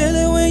 I feel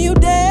it when you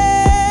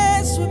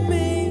dance with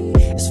me.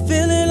 It's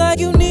feeling like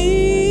you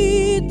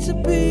need to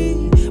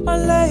be my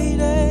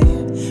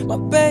lady, my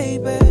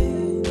baby.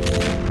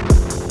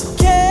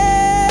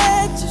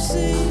 Can't you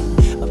see?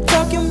 I'm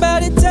talking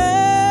about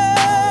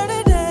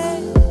eternity.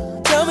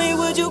 Tell me,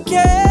 would you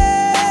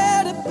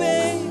care to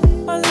be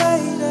my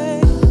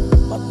lady,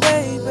 my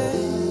baby?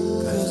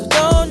 'Cause you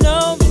don't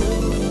know me,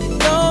 you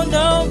don't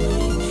know me.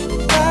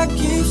 If I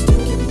keep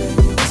sticking,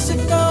 baby, what's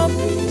it gonna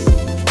be?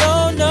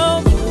 Don't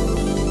know me,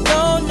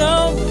 don't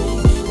know me.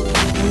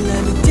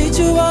 Let me teach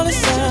you all the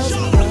sounds of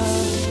love.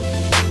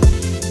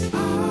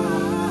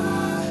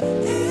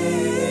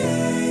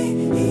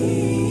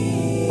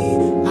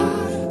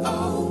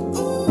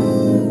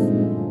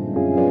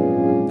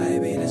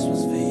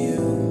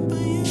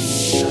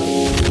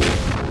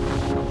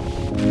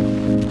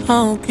 I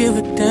don't give a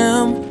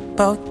damn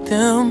about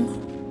them.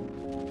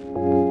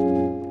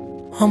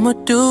 I'ma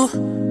do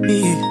me.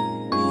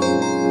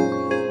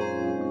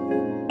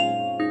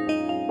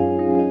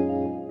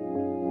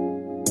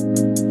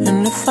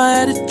 And if I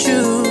had to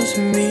choose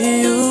me and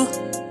you,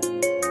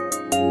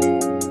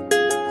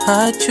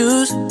 I'd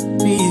choose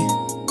me.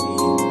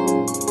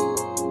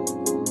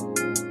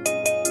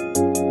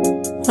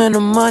 When the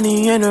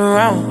money ain't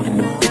around and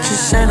the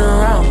bitches ain't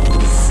around, who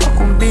the fuck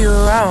gon' be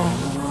around?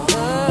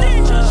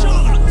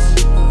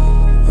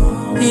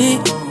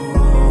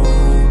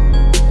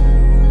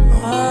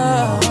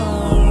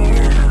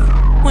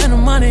 When the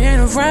money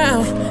ain't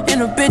around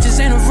and the bitches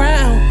ain't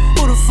around,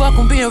 who the fuck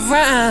gon' be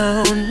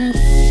around?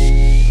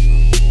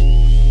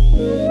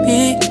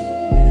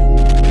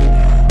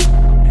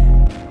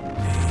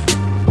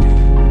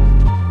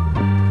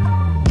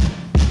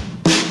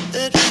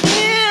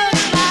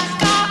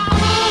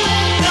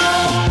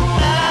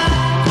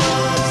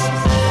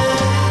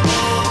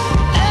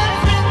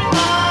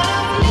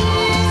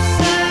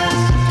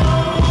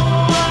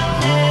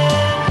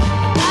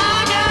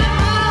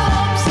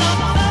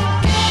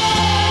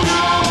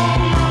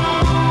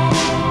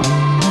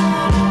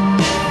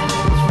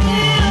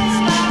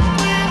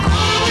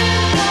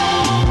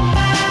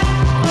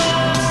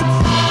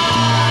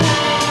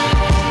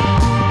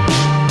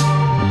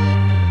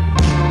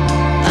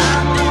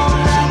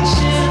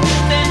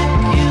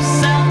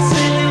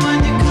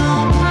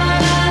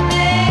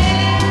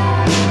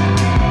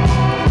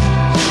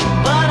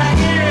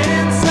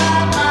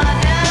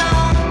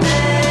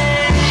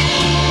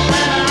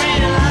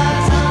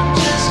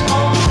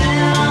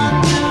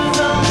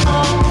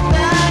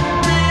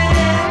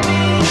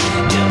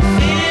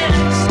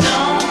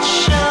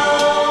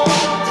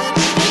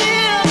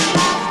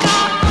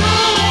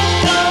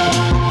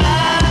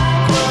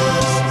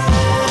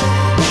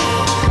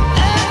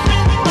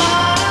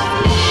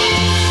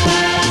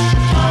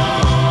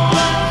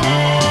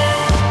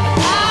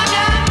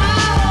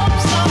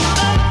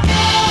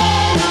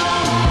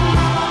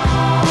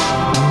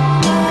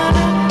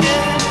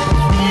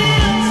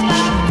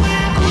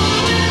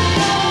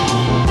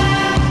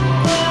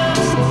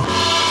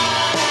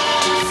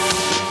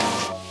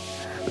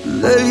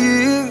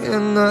 Laying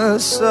in the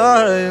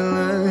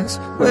silence,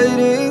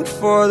 waiting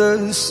for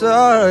the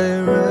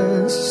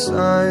sirens,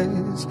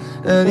 signs,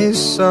 any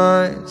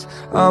signs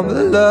I'm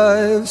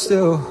alive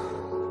still.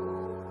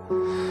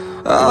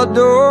 I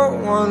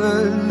don't wanna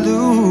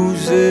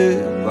lose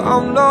it, but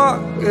I'm not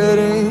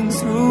getting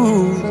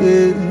through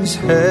this.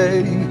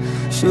 Hey,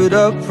 should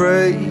I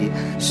pray,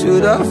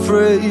 should I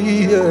pray,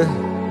 yeah,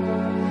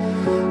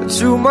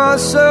 to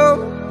myself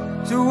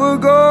to a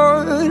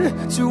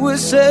God, to a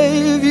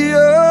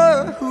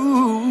Savior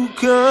who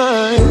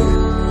can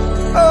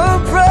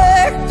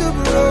unbreak the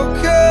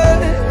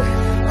broken,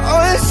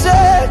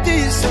 unsaid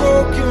these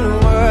spoken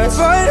words,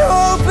 find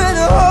hope in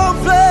the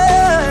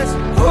hopeless,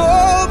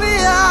 hold me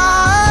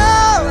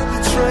out the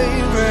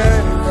train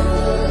wreck,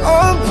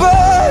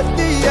 unburn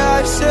the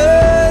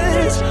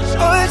ashes,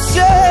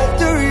 uncheck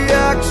the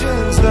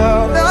reactions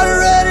now, not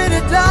ready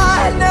to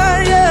die,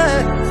 not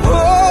yet,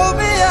 hold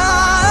me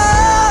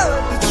out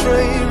the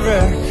train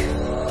wreck,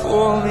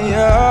 pull me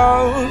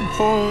out,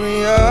 pull me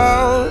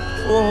out,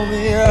 pull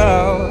me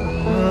out,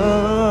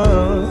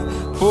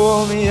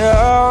 pull me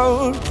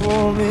out,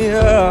 pull me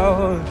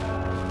out.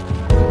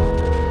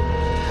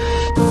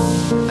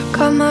 I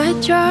got my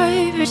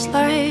driver's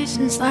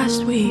license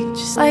last week,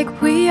 just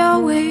like we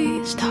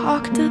always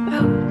talked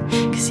about.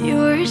 Cause you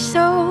were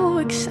so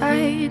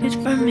excited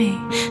for me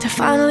to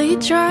finally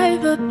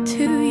drive up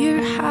to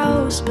your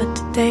house. But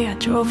today I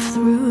drove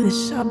through the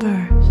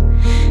suburbs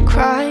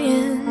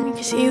crying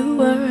cause you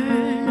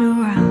weren't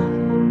around.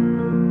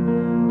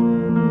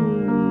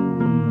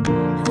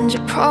 And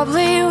you're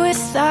probably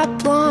with that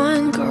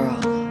blonde girl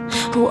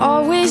who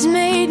always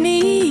made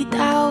me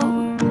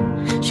doubt.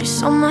 She's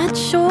so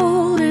much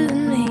older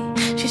than me,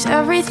 she's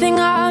everything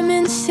I'm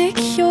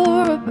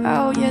insecure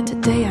about. Yet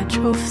today I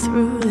drove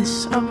through the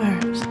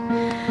suburbs,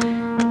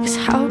 cause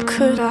how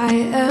could I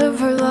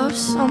ever love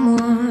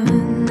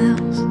someone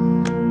else?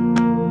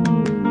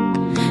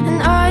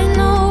 And I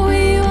know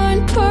we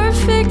weren't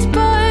perfect,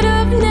 but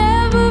I've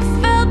never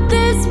felt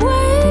this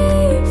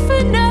way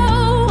for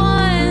no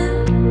one.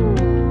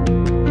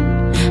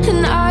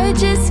 And I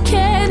just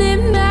can't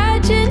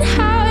imagine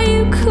how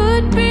you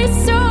could be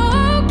so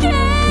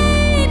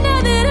okay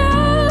now that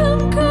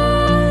I'm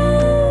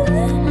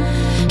gone.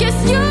 Guess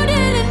you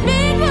didn't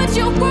mean what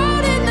you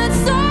wrote in that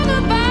song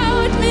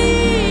about me.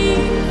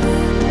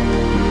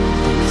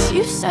 Cause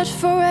you said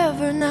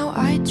forever, now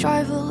I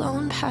drive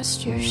alone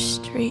past your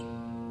street.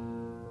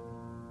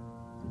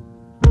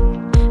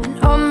 And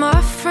all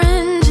my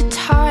friends are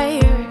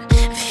tired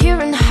of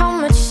hearing how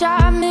much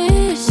I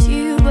miss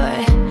you,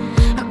 but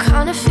I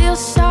kinda feel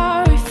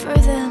sorry for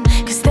them,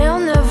 cause they'll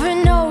never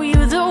know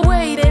you the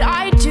way that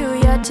I do.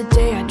 Yet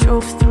today I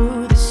drove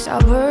through the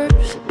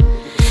suburbs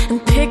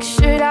and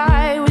pictured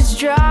I was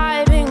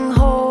driving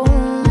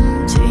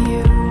home to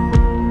you.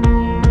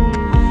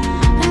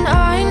 And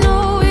I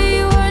know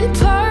we weren't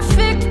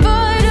perfect,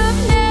 but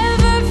I've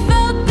never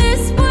felt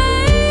this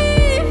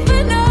way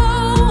for no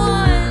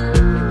one.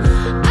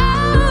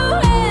 Oh,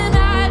 and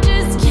I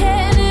just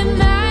can't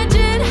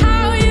imagine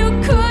how you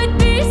could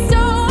be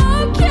so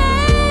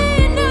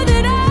okay now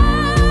that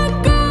I'm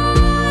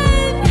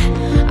gone.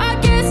 I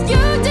guess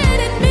you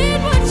didn't mean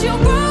what you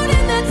wrote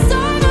in that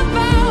song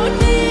about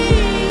me.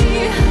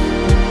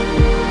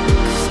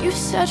 Cause you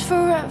said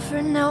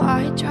forever, now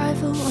I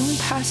drive alone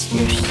past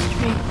your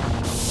street.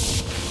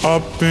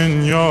 Up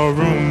in your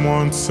room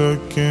once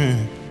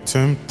again,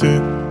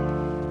 tempted.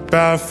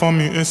 Bad for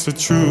me, it's the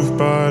truth,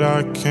 but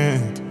I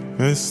can't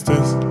miss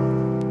this.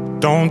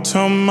 Don't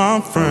tell my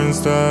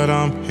friends that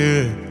I'm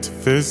here to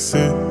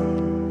visit.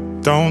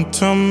 Don't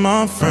tell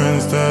my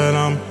friends that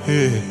I'm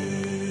here.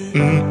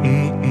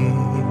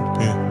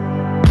 Yeah.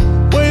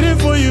 Waiting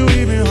for you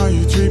even how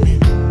you treat me.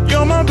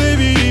 You're my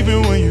baby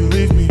even when you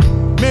leave me.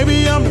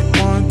 Maybe I'm the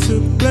one to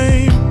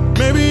blame,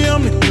 maybe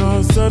I'm the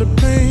cause of the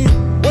pain.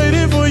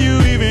 Waiting for you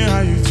even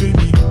how you treat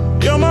me.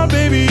 You're my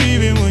baby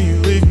even when you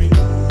leave me.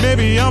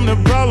 Maybe I'm the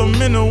problem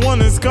and the one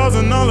that's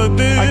causing all of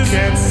this. I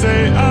can't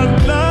say I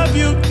love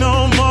you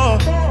no more,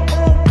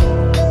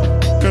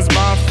 cause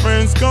my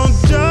friends gon'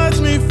 judge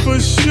me for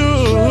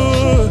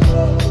sure.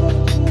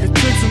 It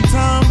took some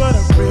time but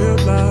I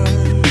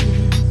realized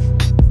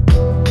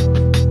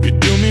you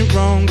do me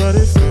wrong but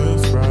it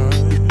feels right.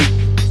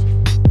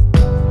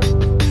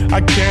 I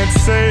can't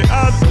say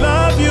I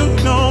love you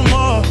no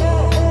more,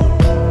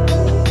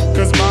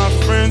 cause my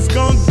friends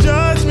gon'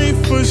 judge me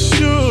for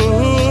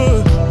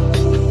sure.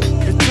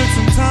 It took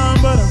some time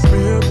but I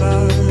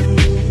realized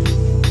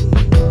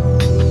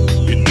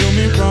you do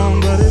me wrong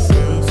but it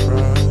feels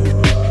right.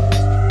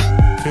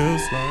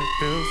 Feels like.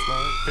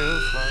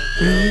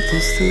 Read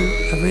this through,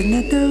 I've written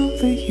it down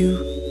for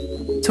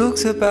you.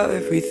 Talks about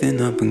everything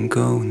I've been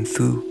going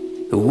through.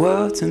 The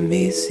world to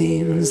me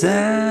seems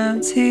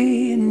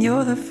empty, and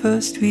you're the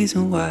first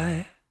reason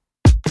why.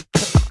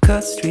 I'll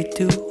cut straight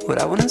to what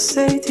I wanna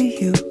say to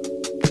you.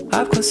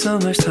 I've got so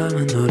much time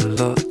and not a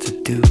lot to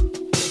do.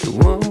 It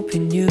won't be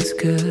news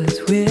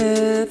cause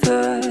we're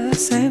the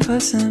same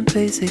person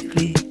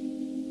basically.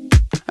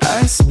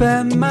 I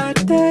spend my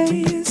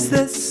days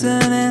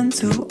listening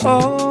to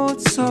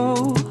old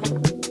soul.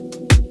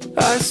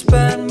 I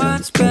spend my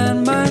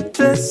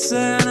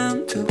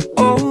listening to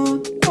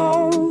old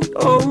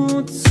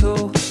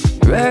soul.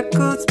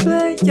 Records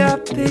play, I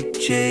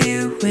picture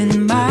you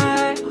in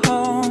my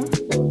home.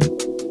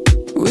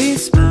 We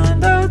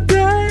spend our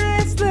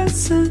days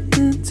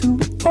listening to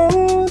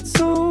old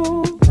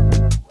soul.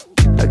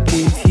 I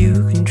gave you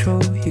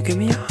control, you gave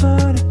me a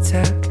heart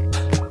attack.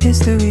 It's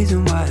the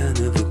reason why I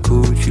never go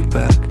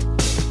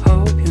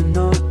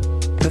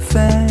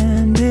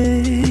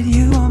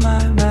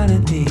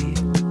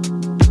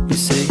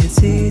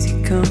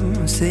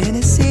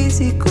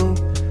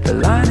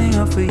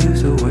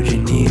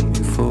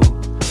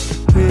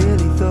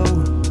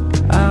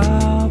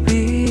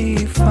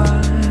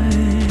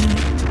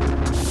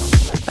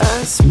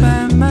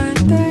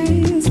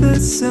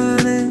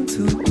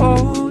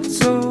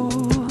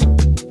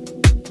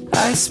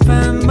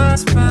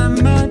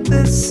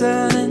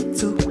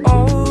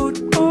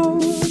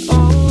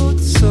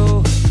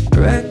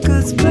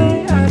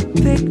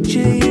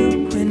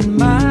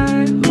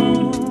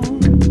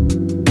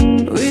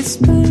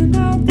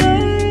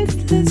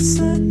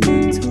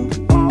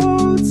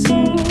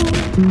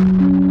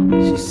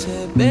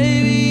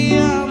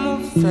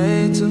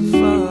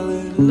fall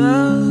in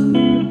love.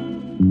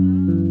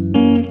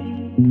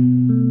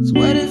 So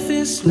what if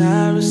it's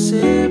not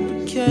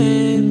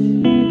reciprocated?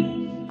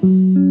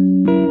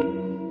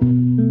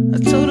 I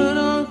told her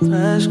don't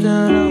rush,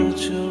 girl, don't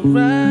you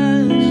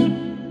rush.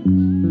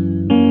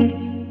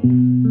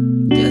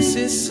 Guess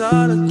it's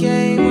all a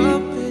game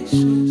of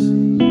patience.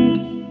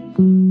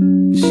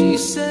 She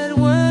said,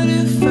 what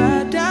if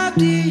I dive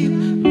deep?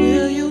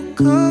 Will you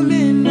come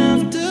in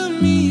after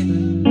me?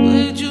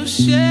 Would you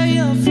share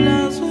your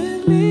flaws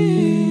with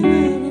me?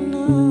 Never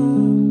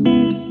know.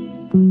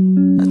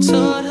 I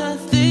told her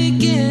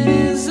thinking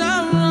is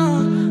I'm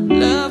wrong.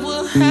 Love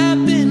will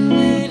happen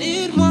when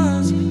it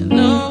wants. I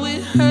know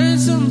it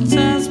hurts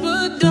sometimes,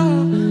 but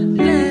don't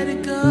let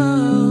it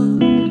go.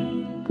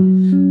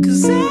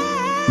 'Cause I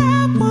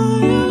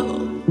want you.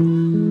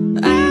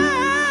 I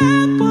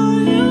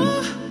want you.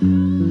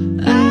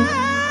 I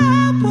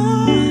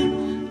want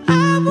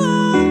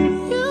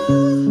you.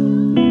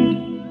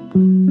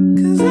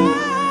 'Cause I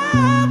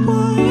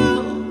want you.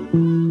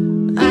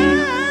 I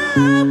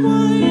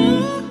want you.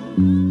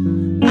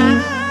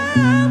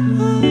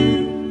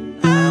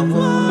 I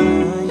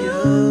want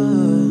you.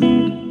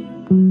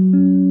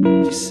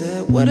 She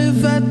said, what if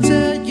I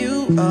tell you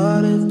all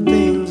the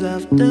things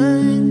I've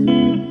done?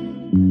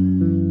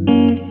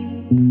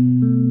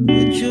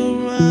 Would you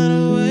run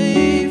away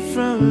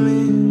from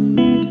me?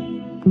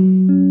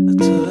 I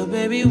told her,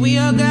 baby, we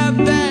all got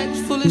bags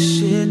full of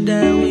shit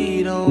that we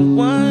don't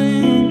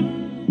want,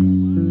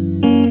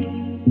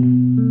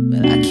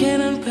 but I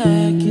can't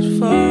unpack it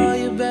for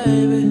you,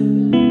 baby.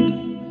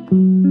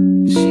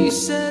 She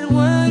said,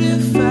 what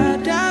if I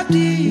dive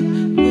deep?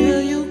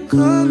 Will you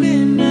come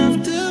in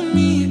after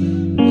me?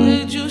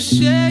 Would you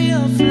share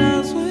your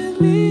flaws with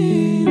me?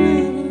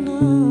 Never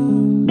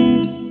know.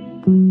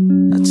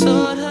 I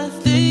told her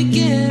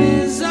thinking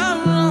is I'm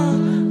wrong.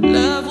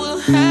 Love will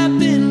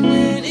happen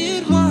when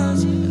it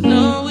wants. I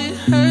know it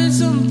hurts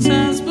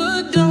sometimes,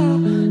 but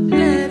don't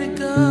let it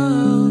go.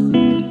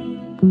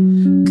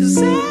 'Cause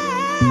I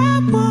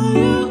want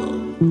you.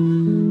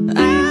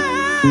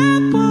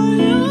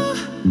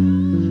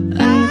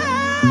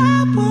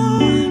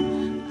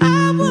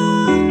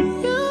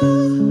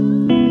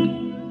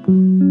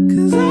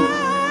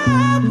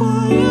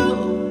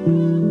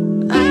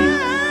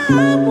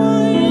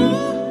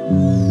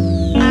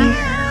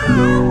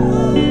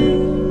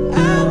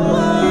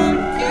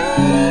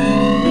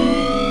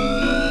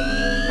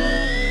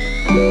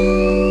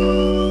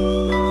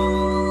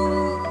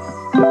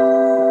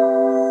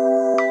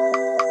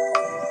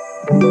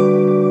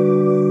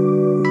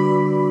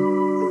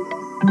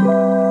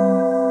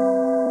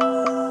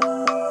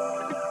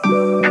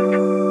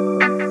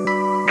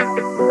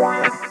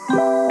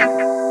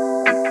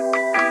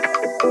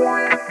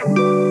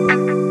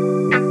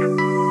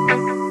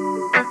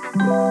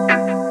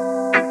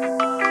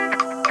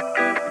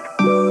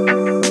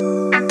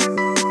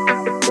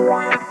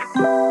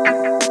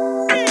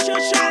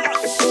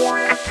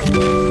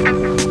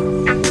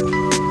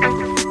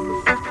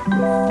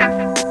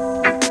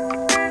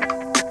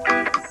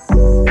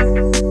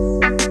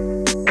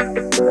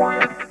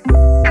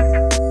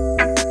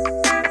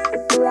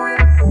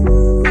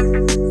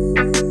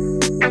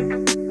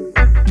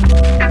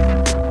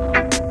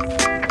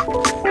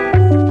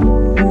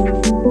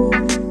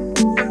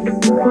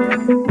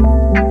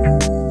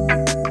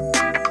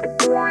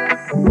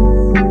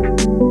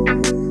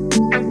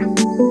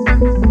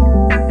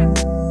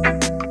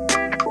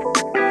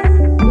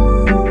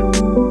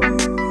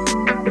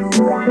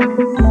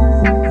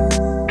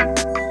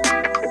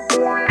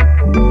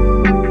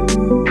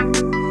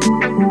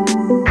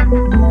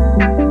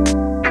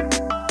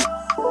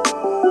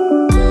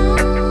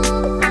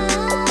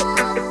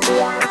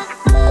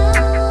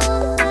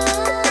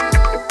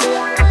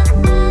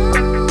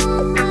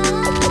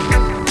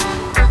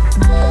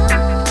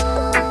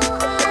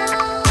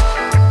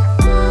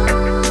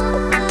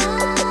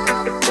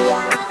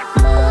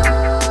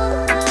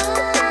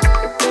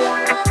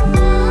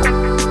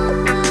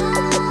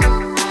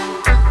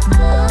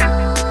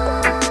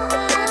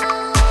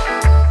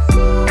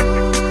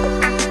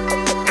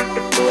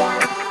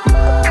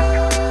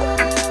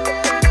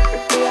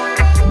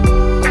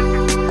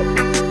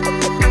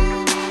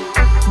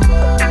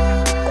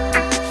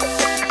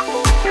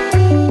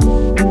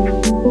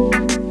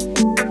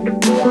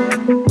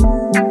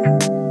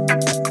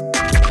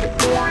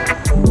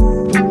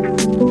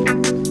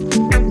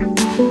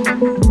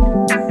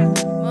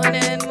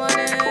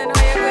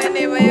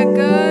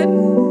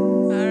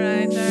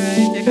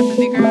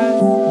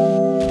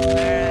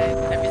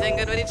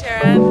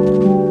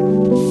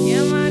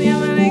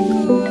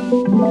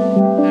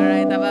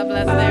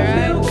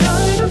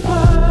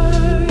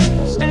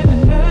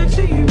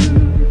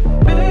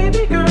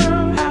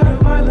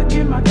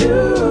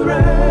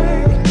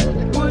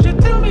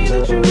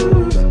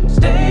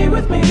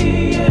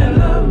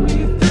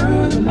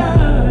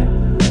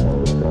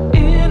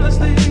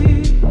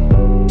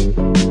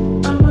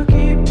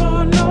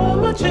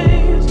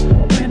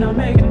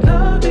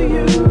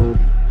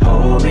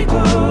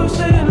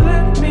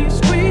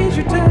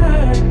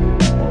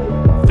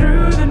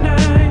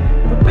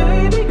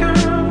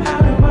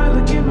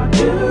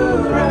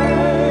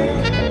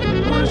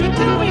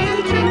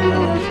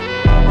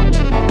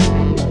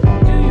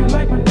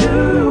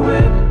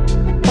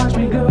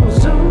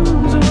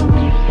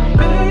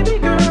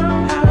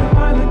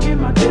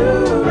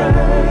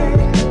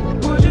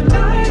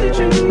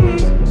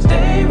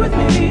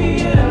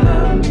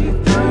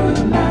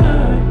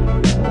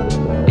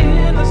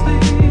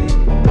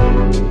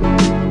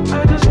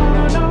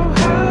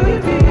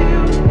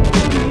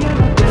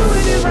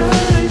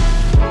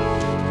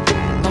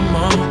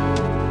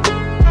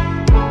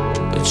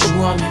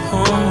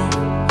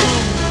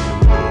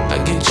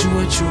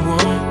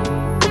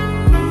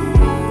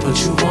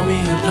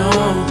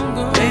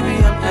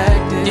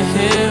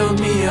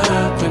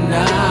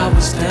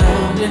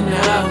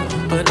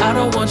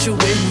 don't want you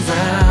waiting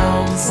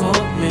around for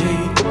me.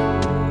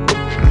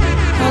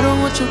 I don't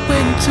want you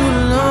waiting too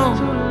long.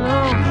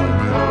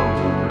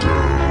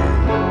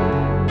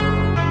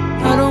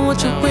 I don't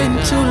want you waiting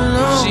too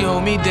long. She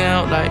hold me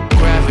down like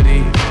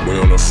gravity. We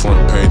on the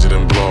front page of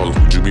them blogs.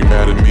 Would you be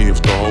mad at me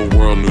if the whole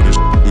world knew this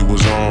we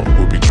was on?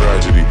 Would be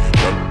tragedy.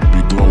 I'd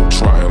be globe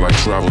trotting like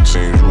travel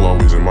teams. You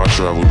always in my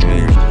travel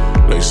dreams.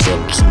 Lace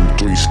up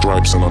 2, 3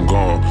 stripes and I'm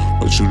gone.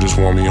 But you just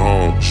want me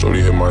home.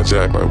 Shorty hit my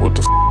jack like what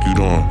the you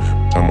doing?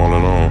 I'm all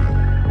alone.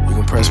 You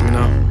gon' press me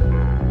now?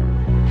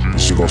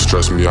 She gon'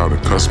 stress me out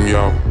and cuss me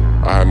out.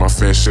 I had my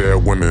fair share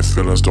of women.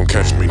 Feelings don't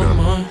catch me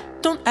now.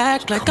 Don't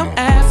act like I'm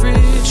average.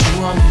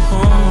 You want me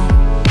home.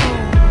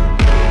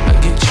 I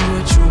get you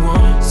what you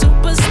want.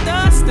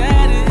 Superstar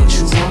status. But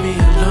you want me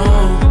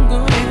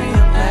alone. Baby,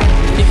 I'm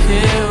acting. You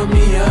held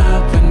me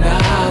up when I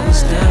was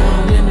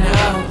down and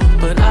out.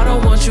 But I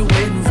don't want you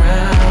waiting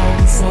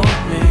around for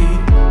me.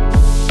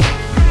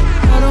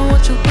 I don't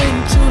want you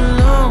waiting too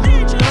long.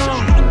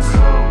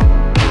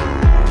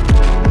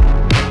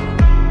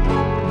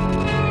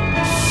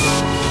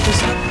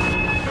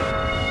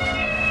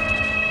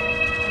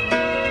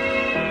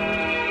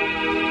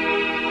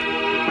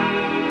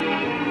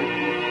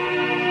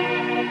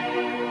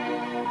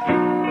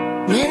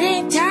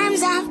 Many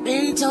times I've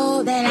been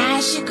told that I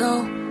should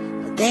go,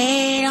 but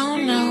they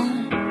don't know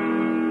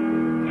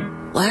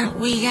what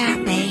we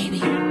got, baby.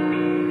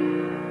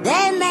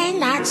 They may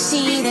not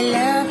see the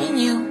love in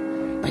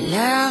you, but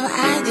love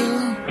I do.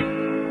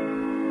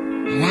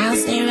 And I'll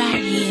stay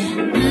right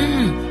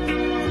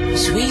here.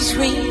 Sweet,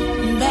 sweet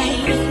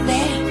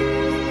baby.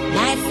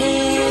 Life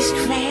is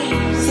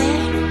crazy,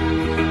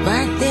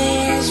 but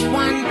there's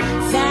one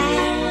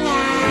thing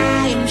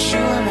I am sure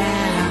of.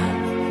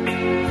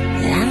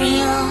 I'm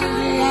your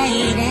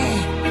lady,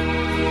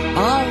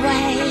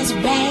 always,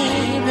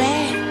 baby,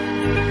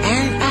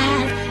 and I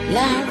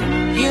love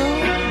you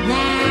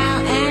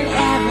now and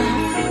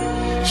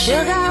ever.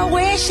 Sugar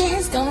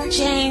wishes don't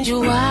change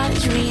what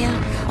is real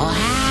or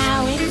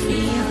how it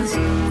feels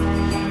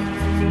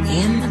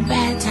in the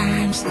bad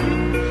times.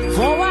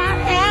 For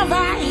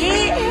whatever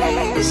he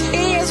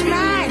is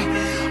mine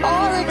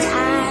all the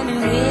time,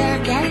 and we'll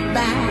get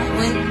by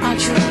with our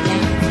true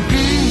love.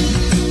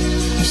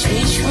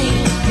 Sweet,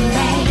 sweet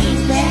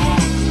baby,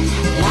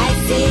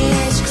 life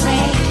is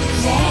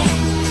crazy,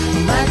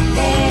 but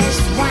there's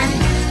one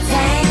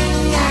thing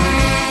I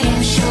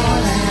am sure of.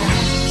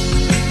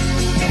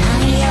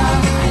 I'm your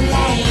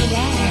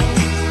lady,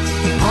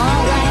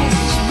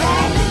 always,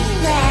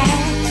 baby,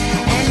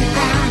 and I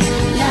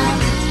love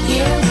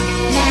you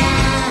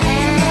now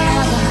and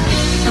ever.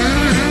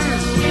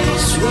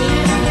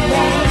 Sweet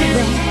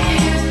baby,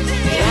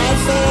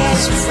 life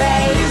is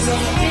crazy,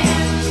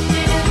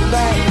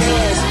 but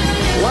there's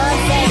one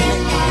thing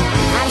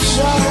I'm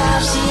sure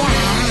of, see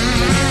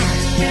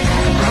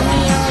I'm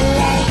your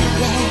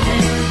lady,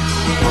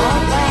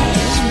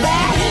 always,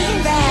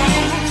 baby,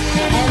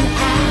 and I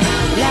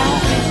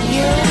love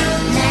you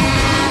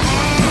now.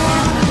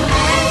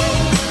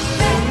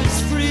 There is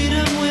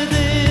freedom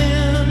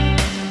within,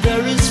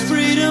 there is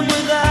freedom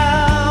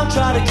without.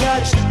 Try to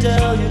catch the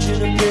deluge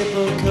in a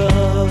paper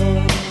cup.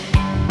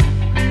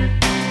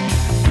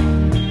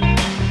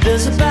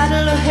 There's a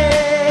battle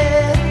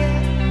ahead,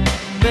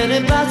 many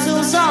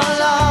battles are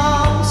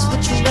lost,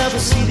 but you'll never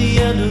see the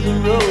end of the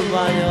road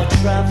while you're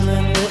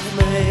traveling with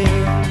me.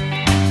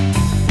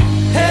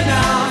 Hey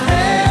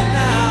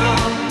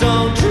now,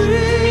 don't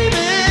dream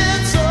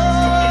it's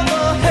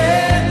over.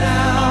 Hey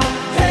now,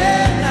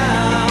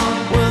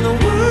 when the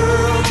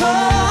world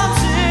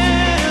comes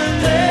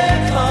in,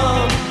 they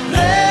come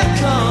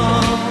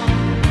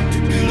to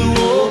build a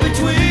wall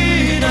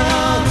between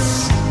us.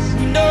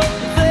 No,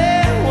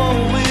 they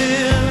won't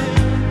win.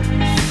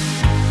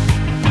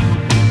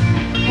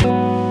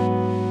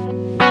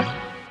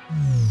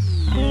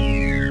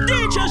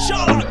 DJ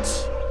Charlotte.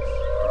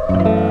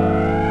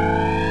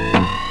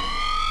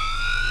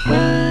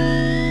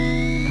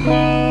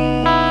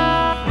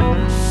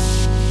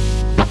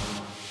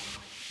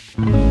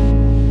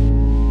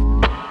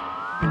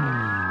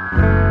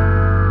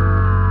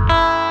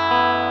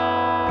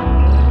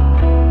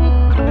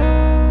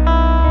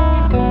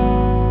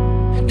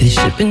 This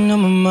shit been on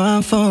my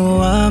mind for a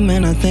while,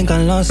 man. I think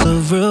I lost a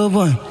real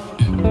one.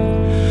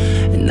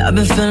 And I've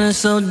been feeling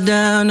so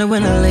down that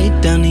when I lay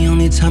down, the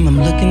only time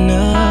I'm looking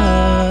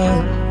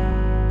up.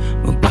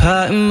 Well,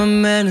 pardon my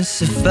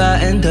madness if I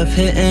end up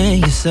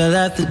hitting you cell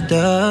after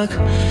dark.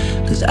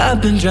 Cause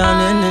I've been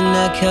drowning in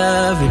that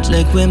coverage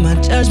lake where my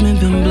judgment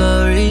been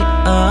blurry.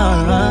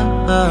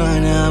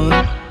 Now a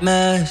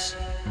mess.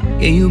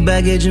 Get you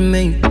baggage and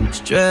make you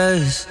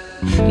stress.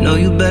 Know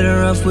you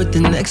better off with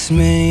the next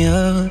man,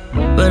 yeah.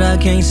 But I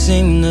can't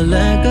seem to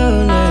let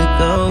go.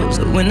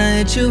 So when I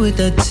hit you with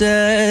that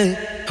tag,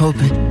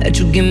 hoping that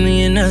you give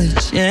me another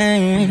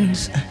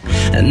chance.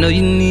 I know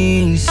you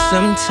need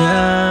some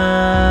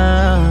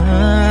time.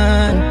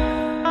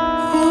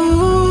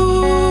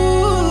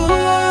 Ooh,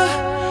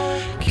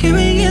 can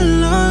we get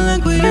along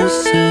like we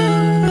used to?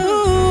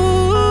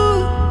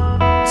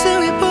 Say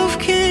we both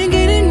can't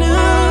get enough.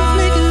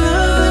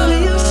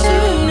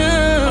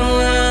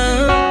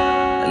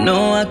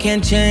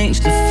 can't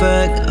change the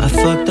fact I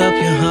fucked up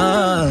your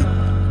heart.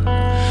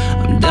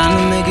 I'm down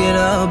to make it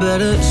all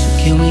better, so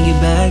can we get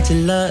back to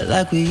love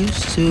like we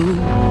used to?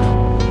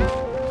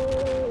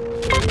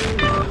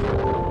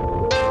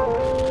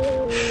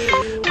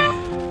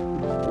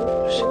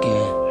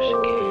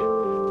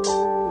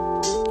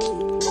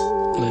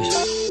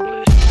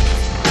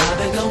 I've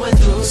been going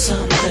through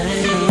some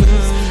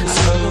things. I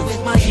struggle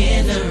with my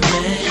inner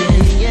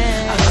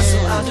man. I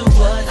hustle, I'll do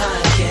what I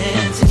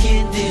can to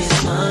get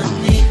this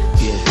money.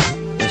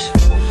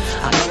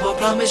 I know I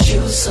promised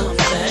you some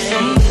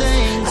things.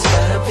 There's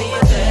gotta be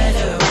a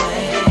better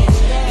way.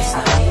 It's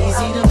not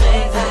easy to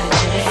make that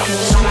change.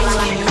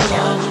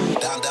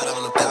 Down, down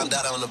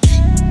on the beat.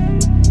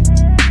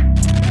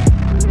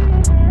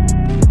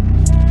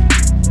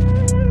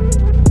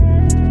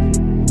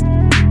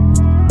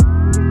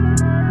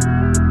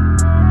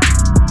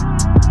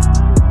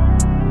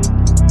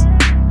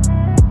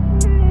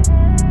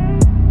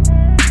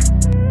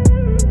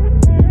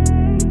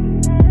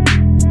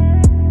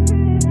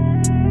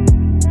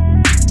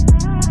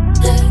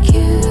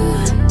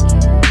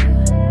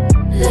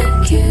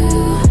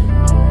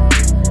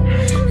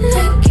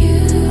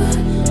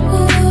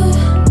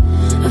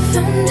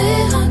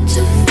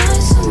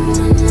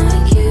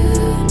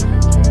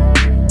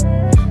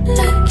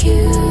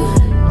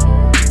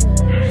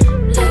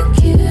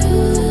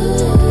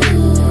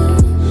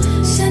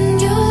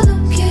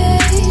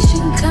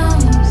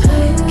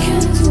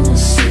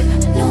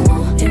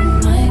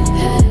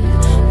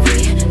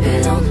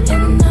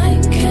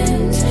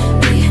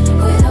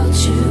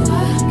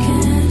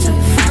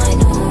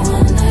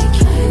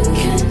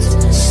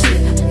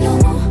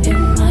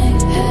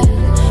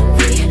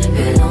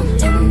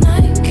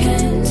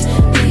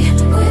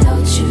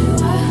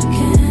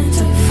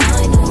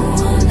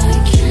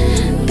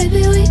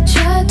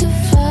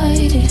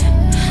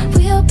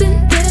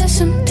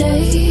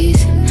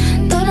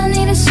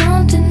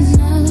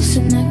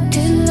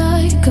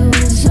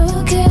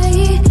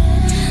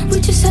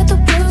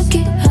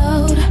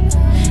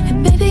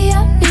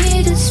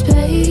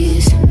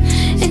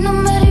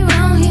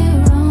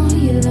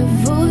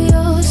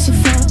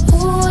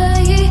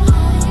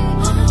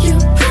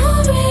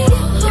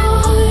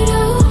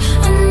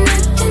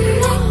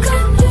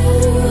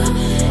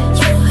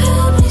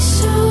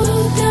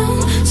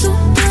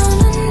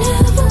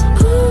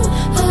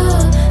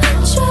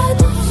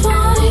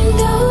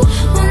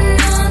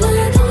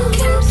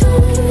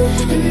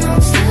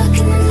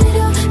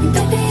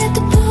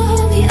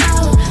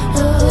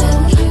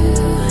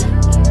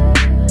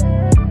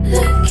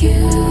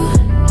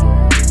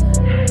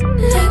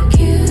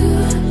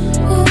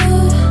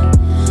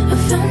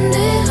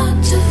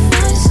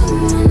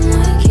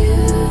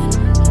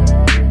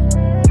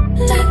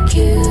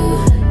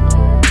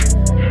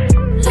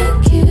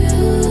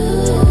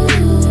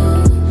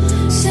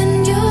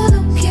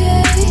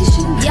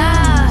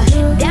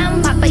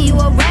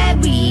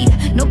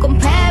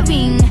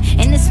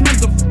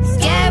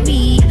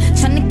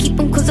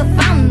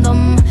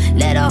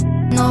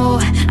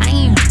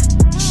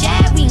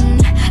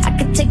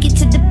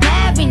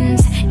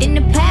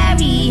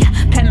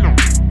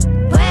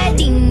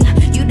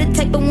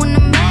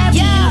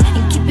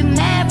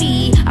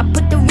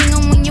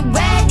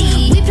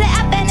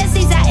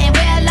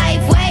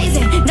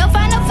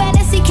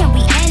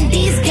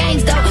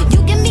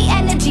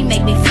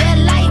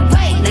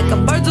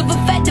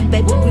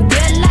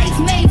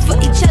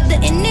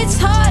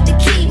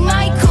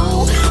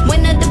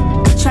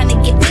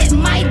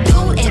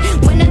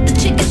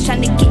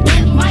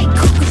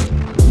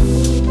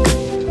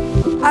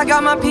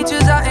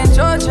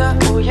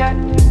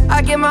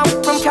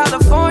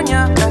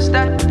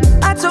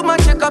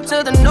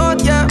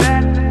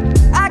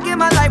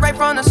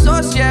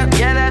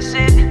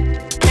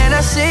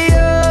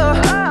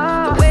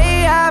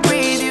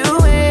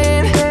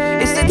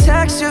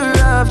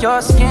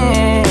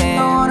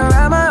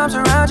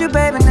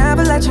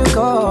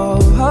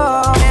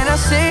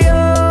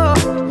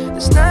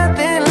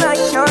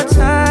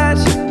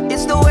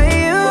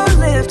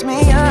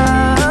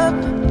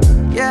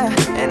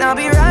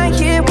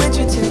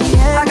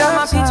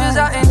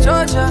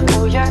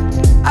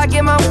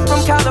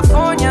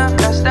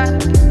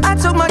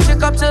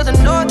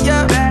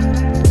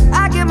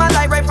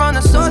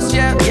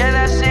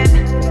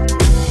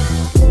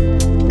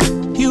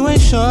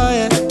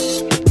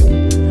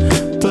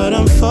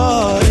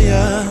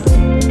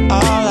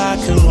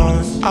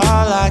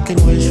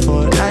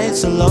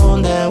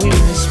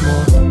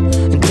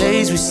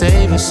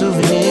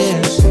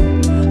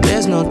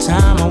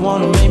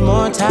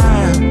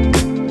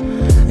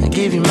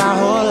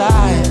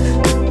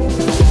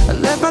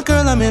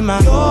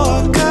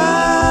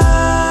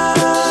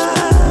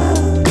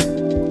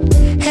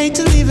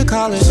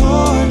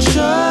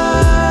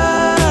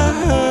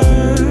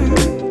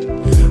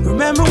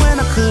 Remember when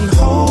I couldn't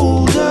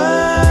hold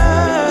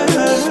her?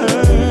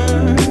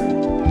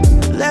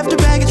 Left her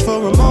baggage for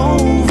a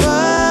mover.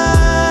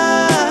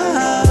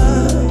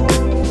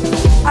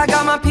 I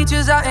got my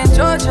peaches out in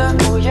Georgia.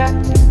 Oh yeah.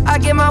 I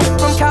get my weed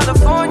from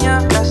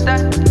California. That's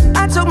that.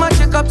 I took my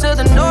chick up to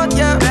the north,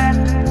 yeah.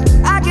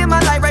 I get my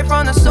light right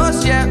from the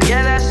source, yeah.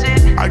 Yeah, that's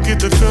it. I get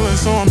the feeling,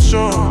 so I'm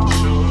sure.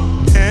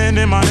 Hand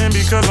in my hand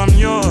because I'm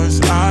yours.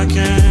 I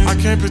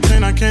can't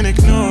pretend, I can't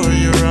ignore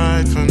you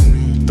right from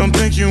me. Don't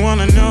think you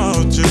wanna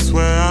know just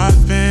where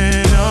I've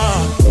been.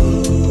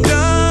 Oh,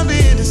 done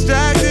being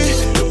distracted.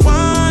 The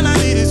one I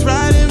need is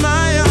right in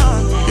my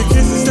arms. Your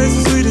kisses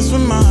taste the sweetest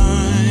with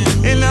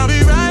mine, and I'll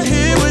be right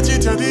here with you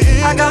till the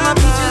end. I got my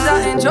peaches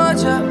out in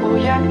Georgia. Oh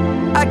yeah.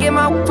 I get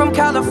my from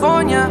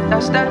California.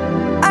 That's that.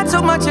 I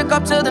took my chick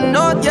up to the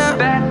north, yeah.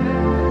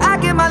 I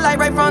get my light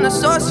right from the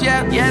source,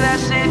 yeah. Yeah,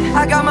 that's it.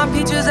 I got my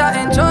peaches out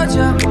in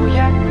Georgia. Oh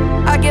yeah.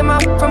 I get my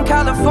from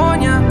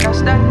California.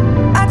 That's that.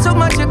 I took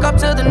my chick up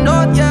to the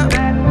north, yeah.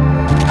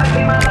 I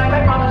get my light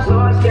right from the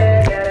source,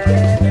 yeah.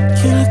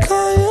 Can I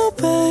call you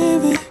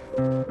baby?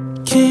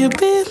 Can you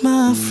be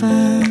my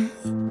friend?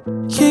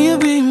 Can you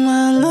be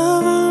my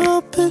lover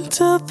up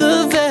until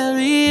the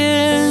very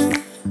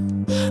end?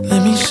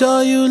 Let me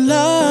show you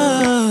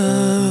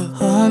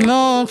love. I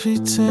don't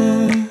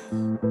pretend.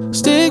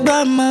 Stick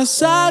by my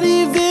side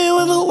even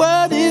when the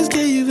world is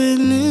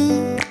giving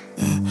in.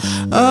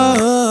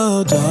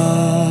 Oh,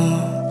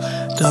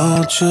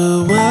 don't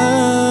you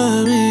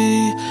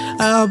worry.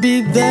 I'll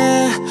be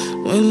there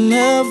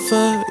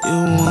whenever you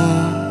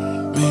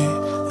want me.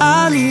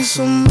 I need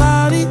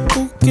somebody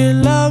who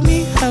can love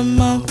me at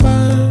my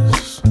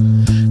worst.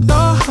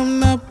 No, I'm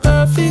not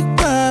perfect,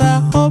 but I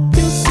hope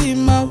you see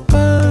my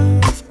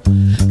worth.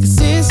 'Cause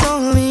it's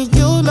only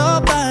you,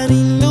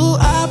 nobody knew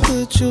I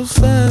put you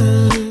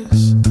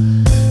first.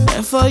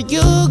 And for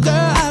you,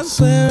 girl, I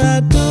swear I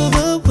do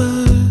the worst.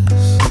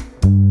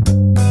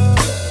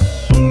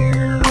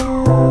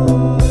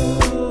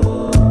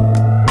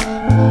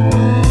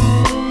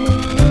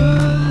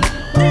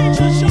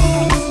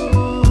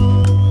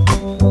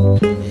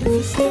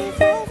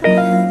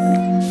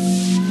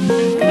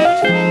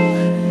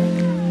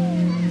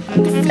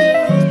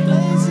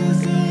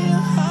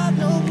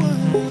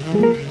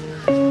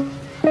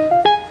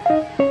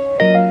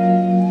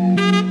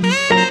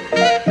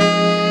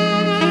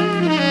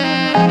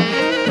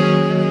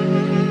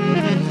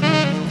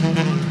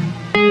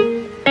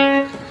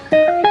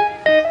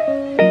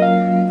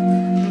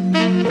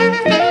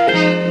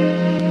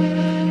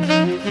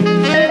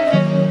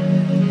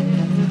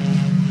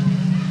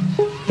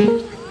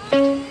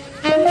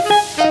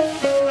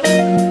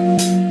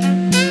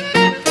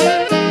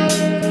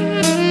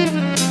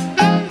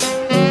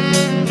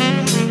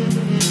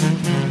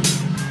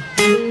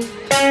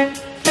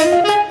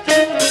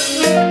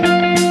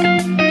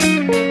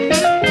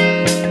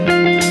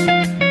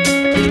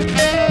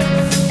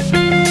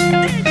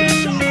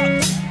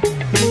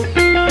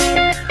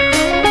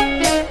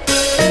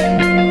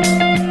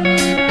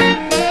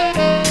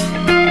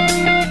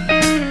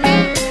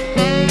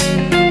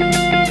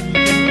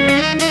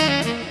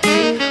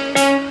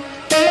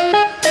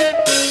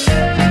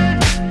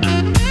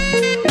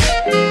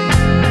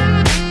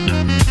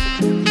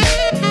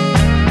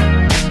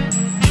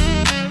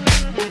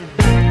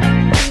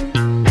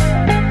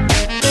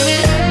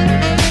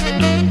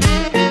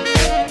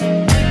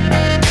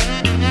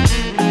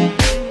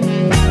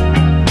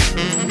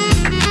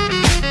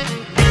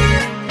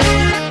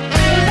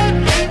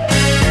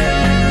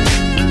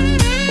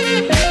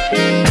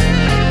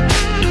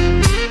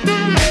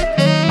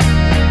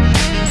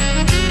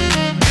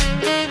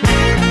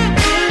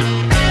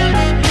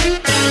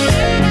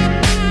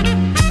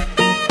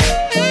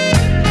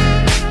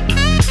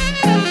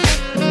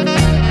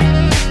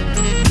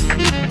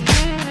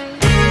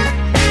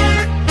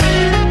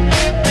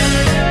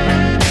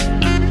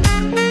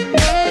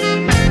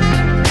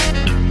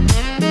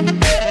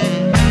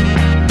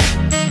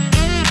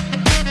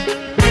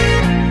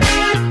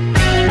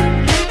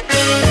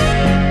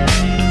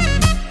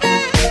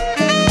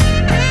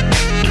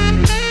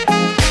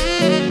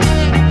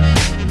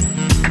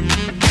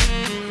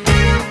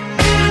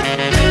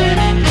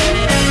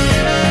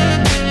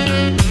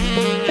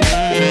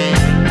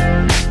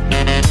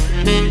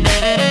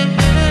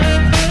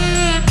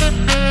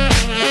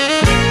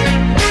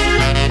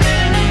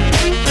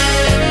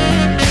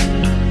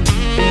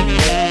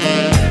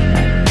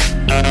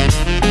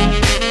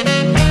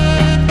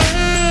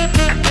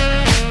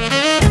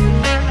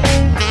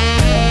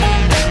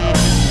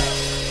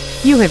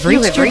 You have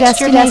reached your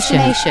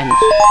destination.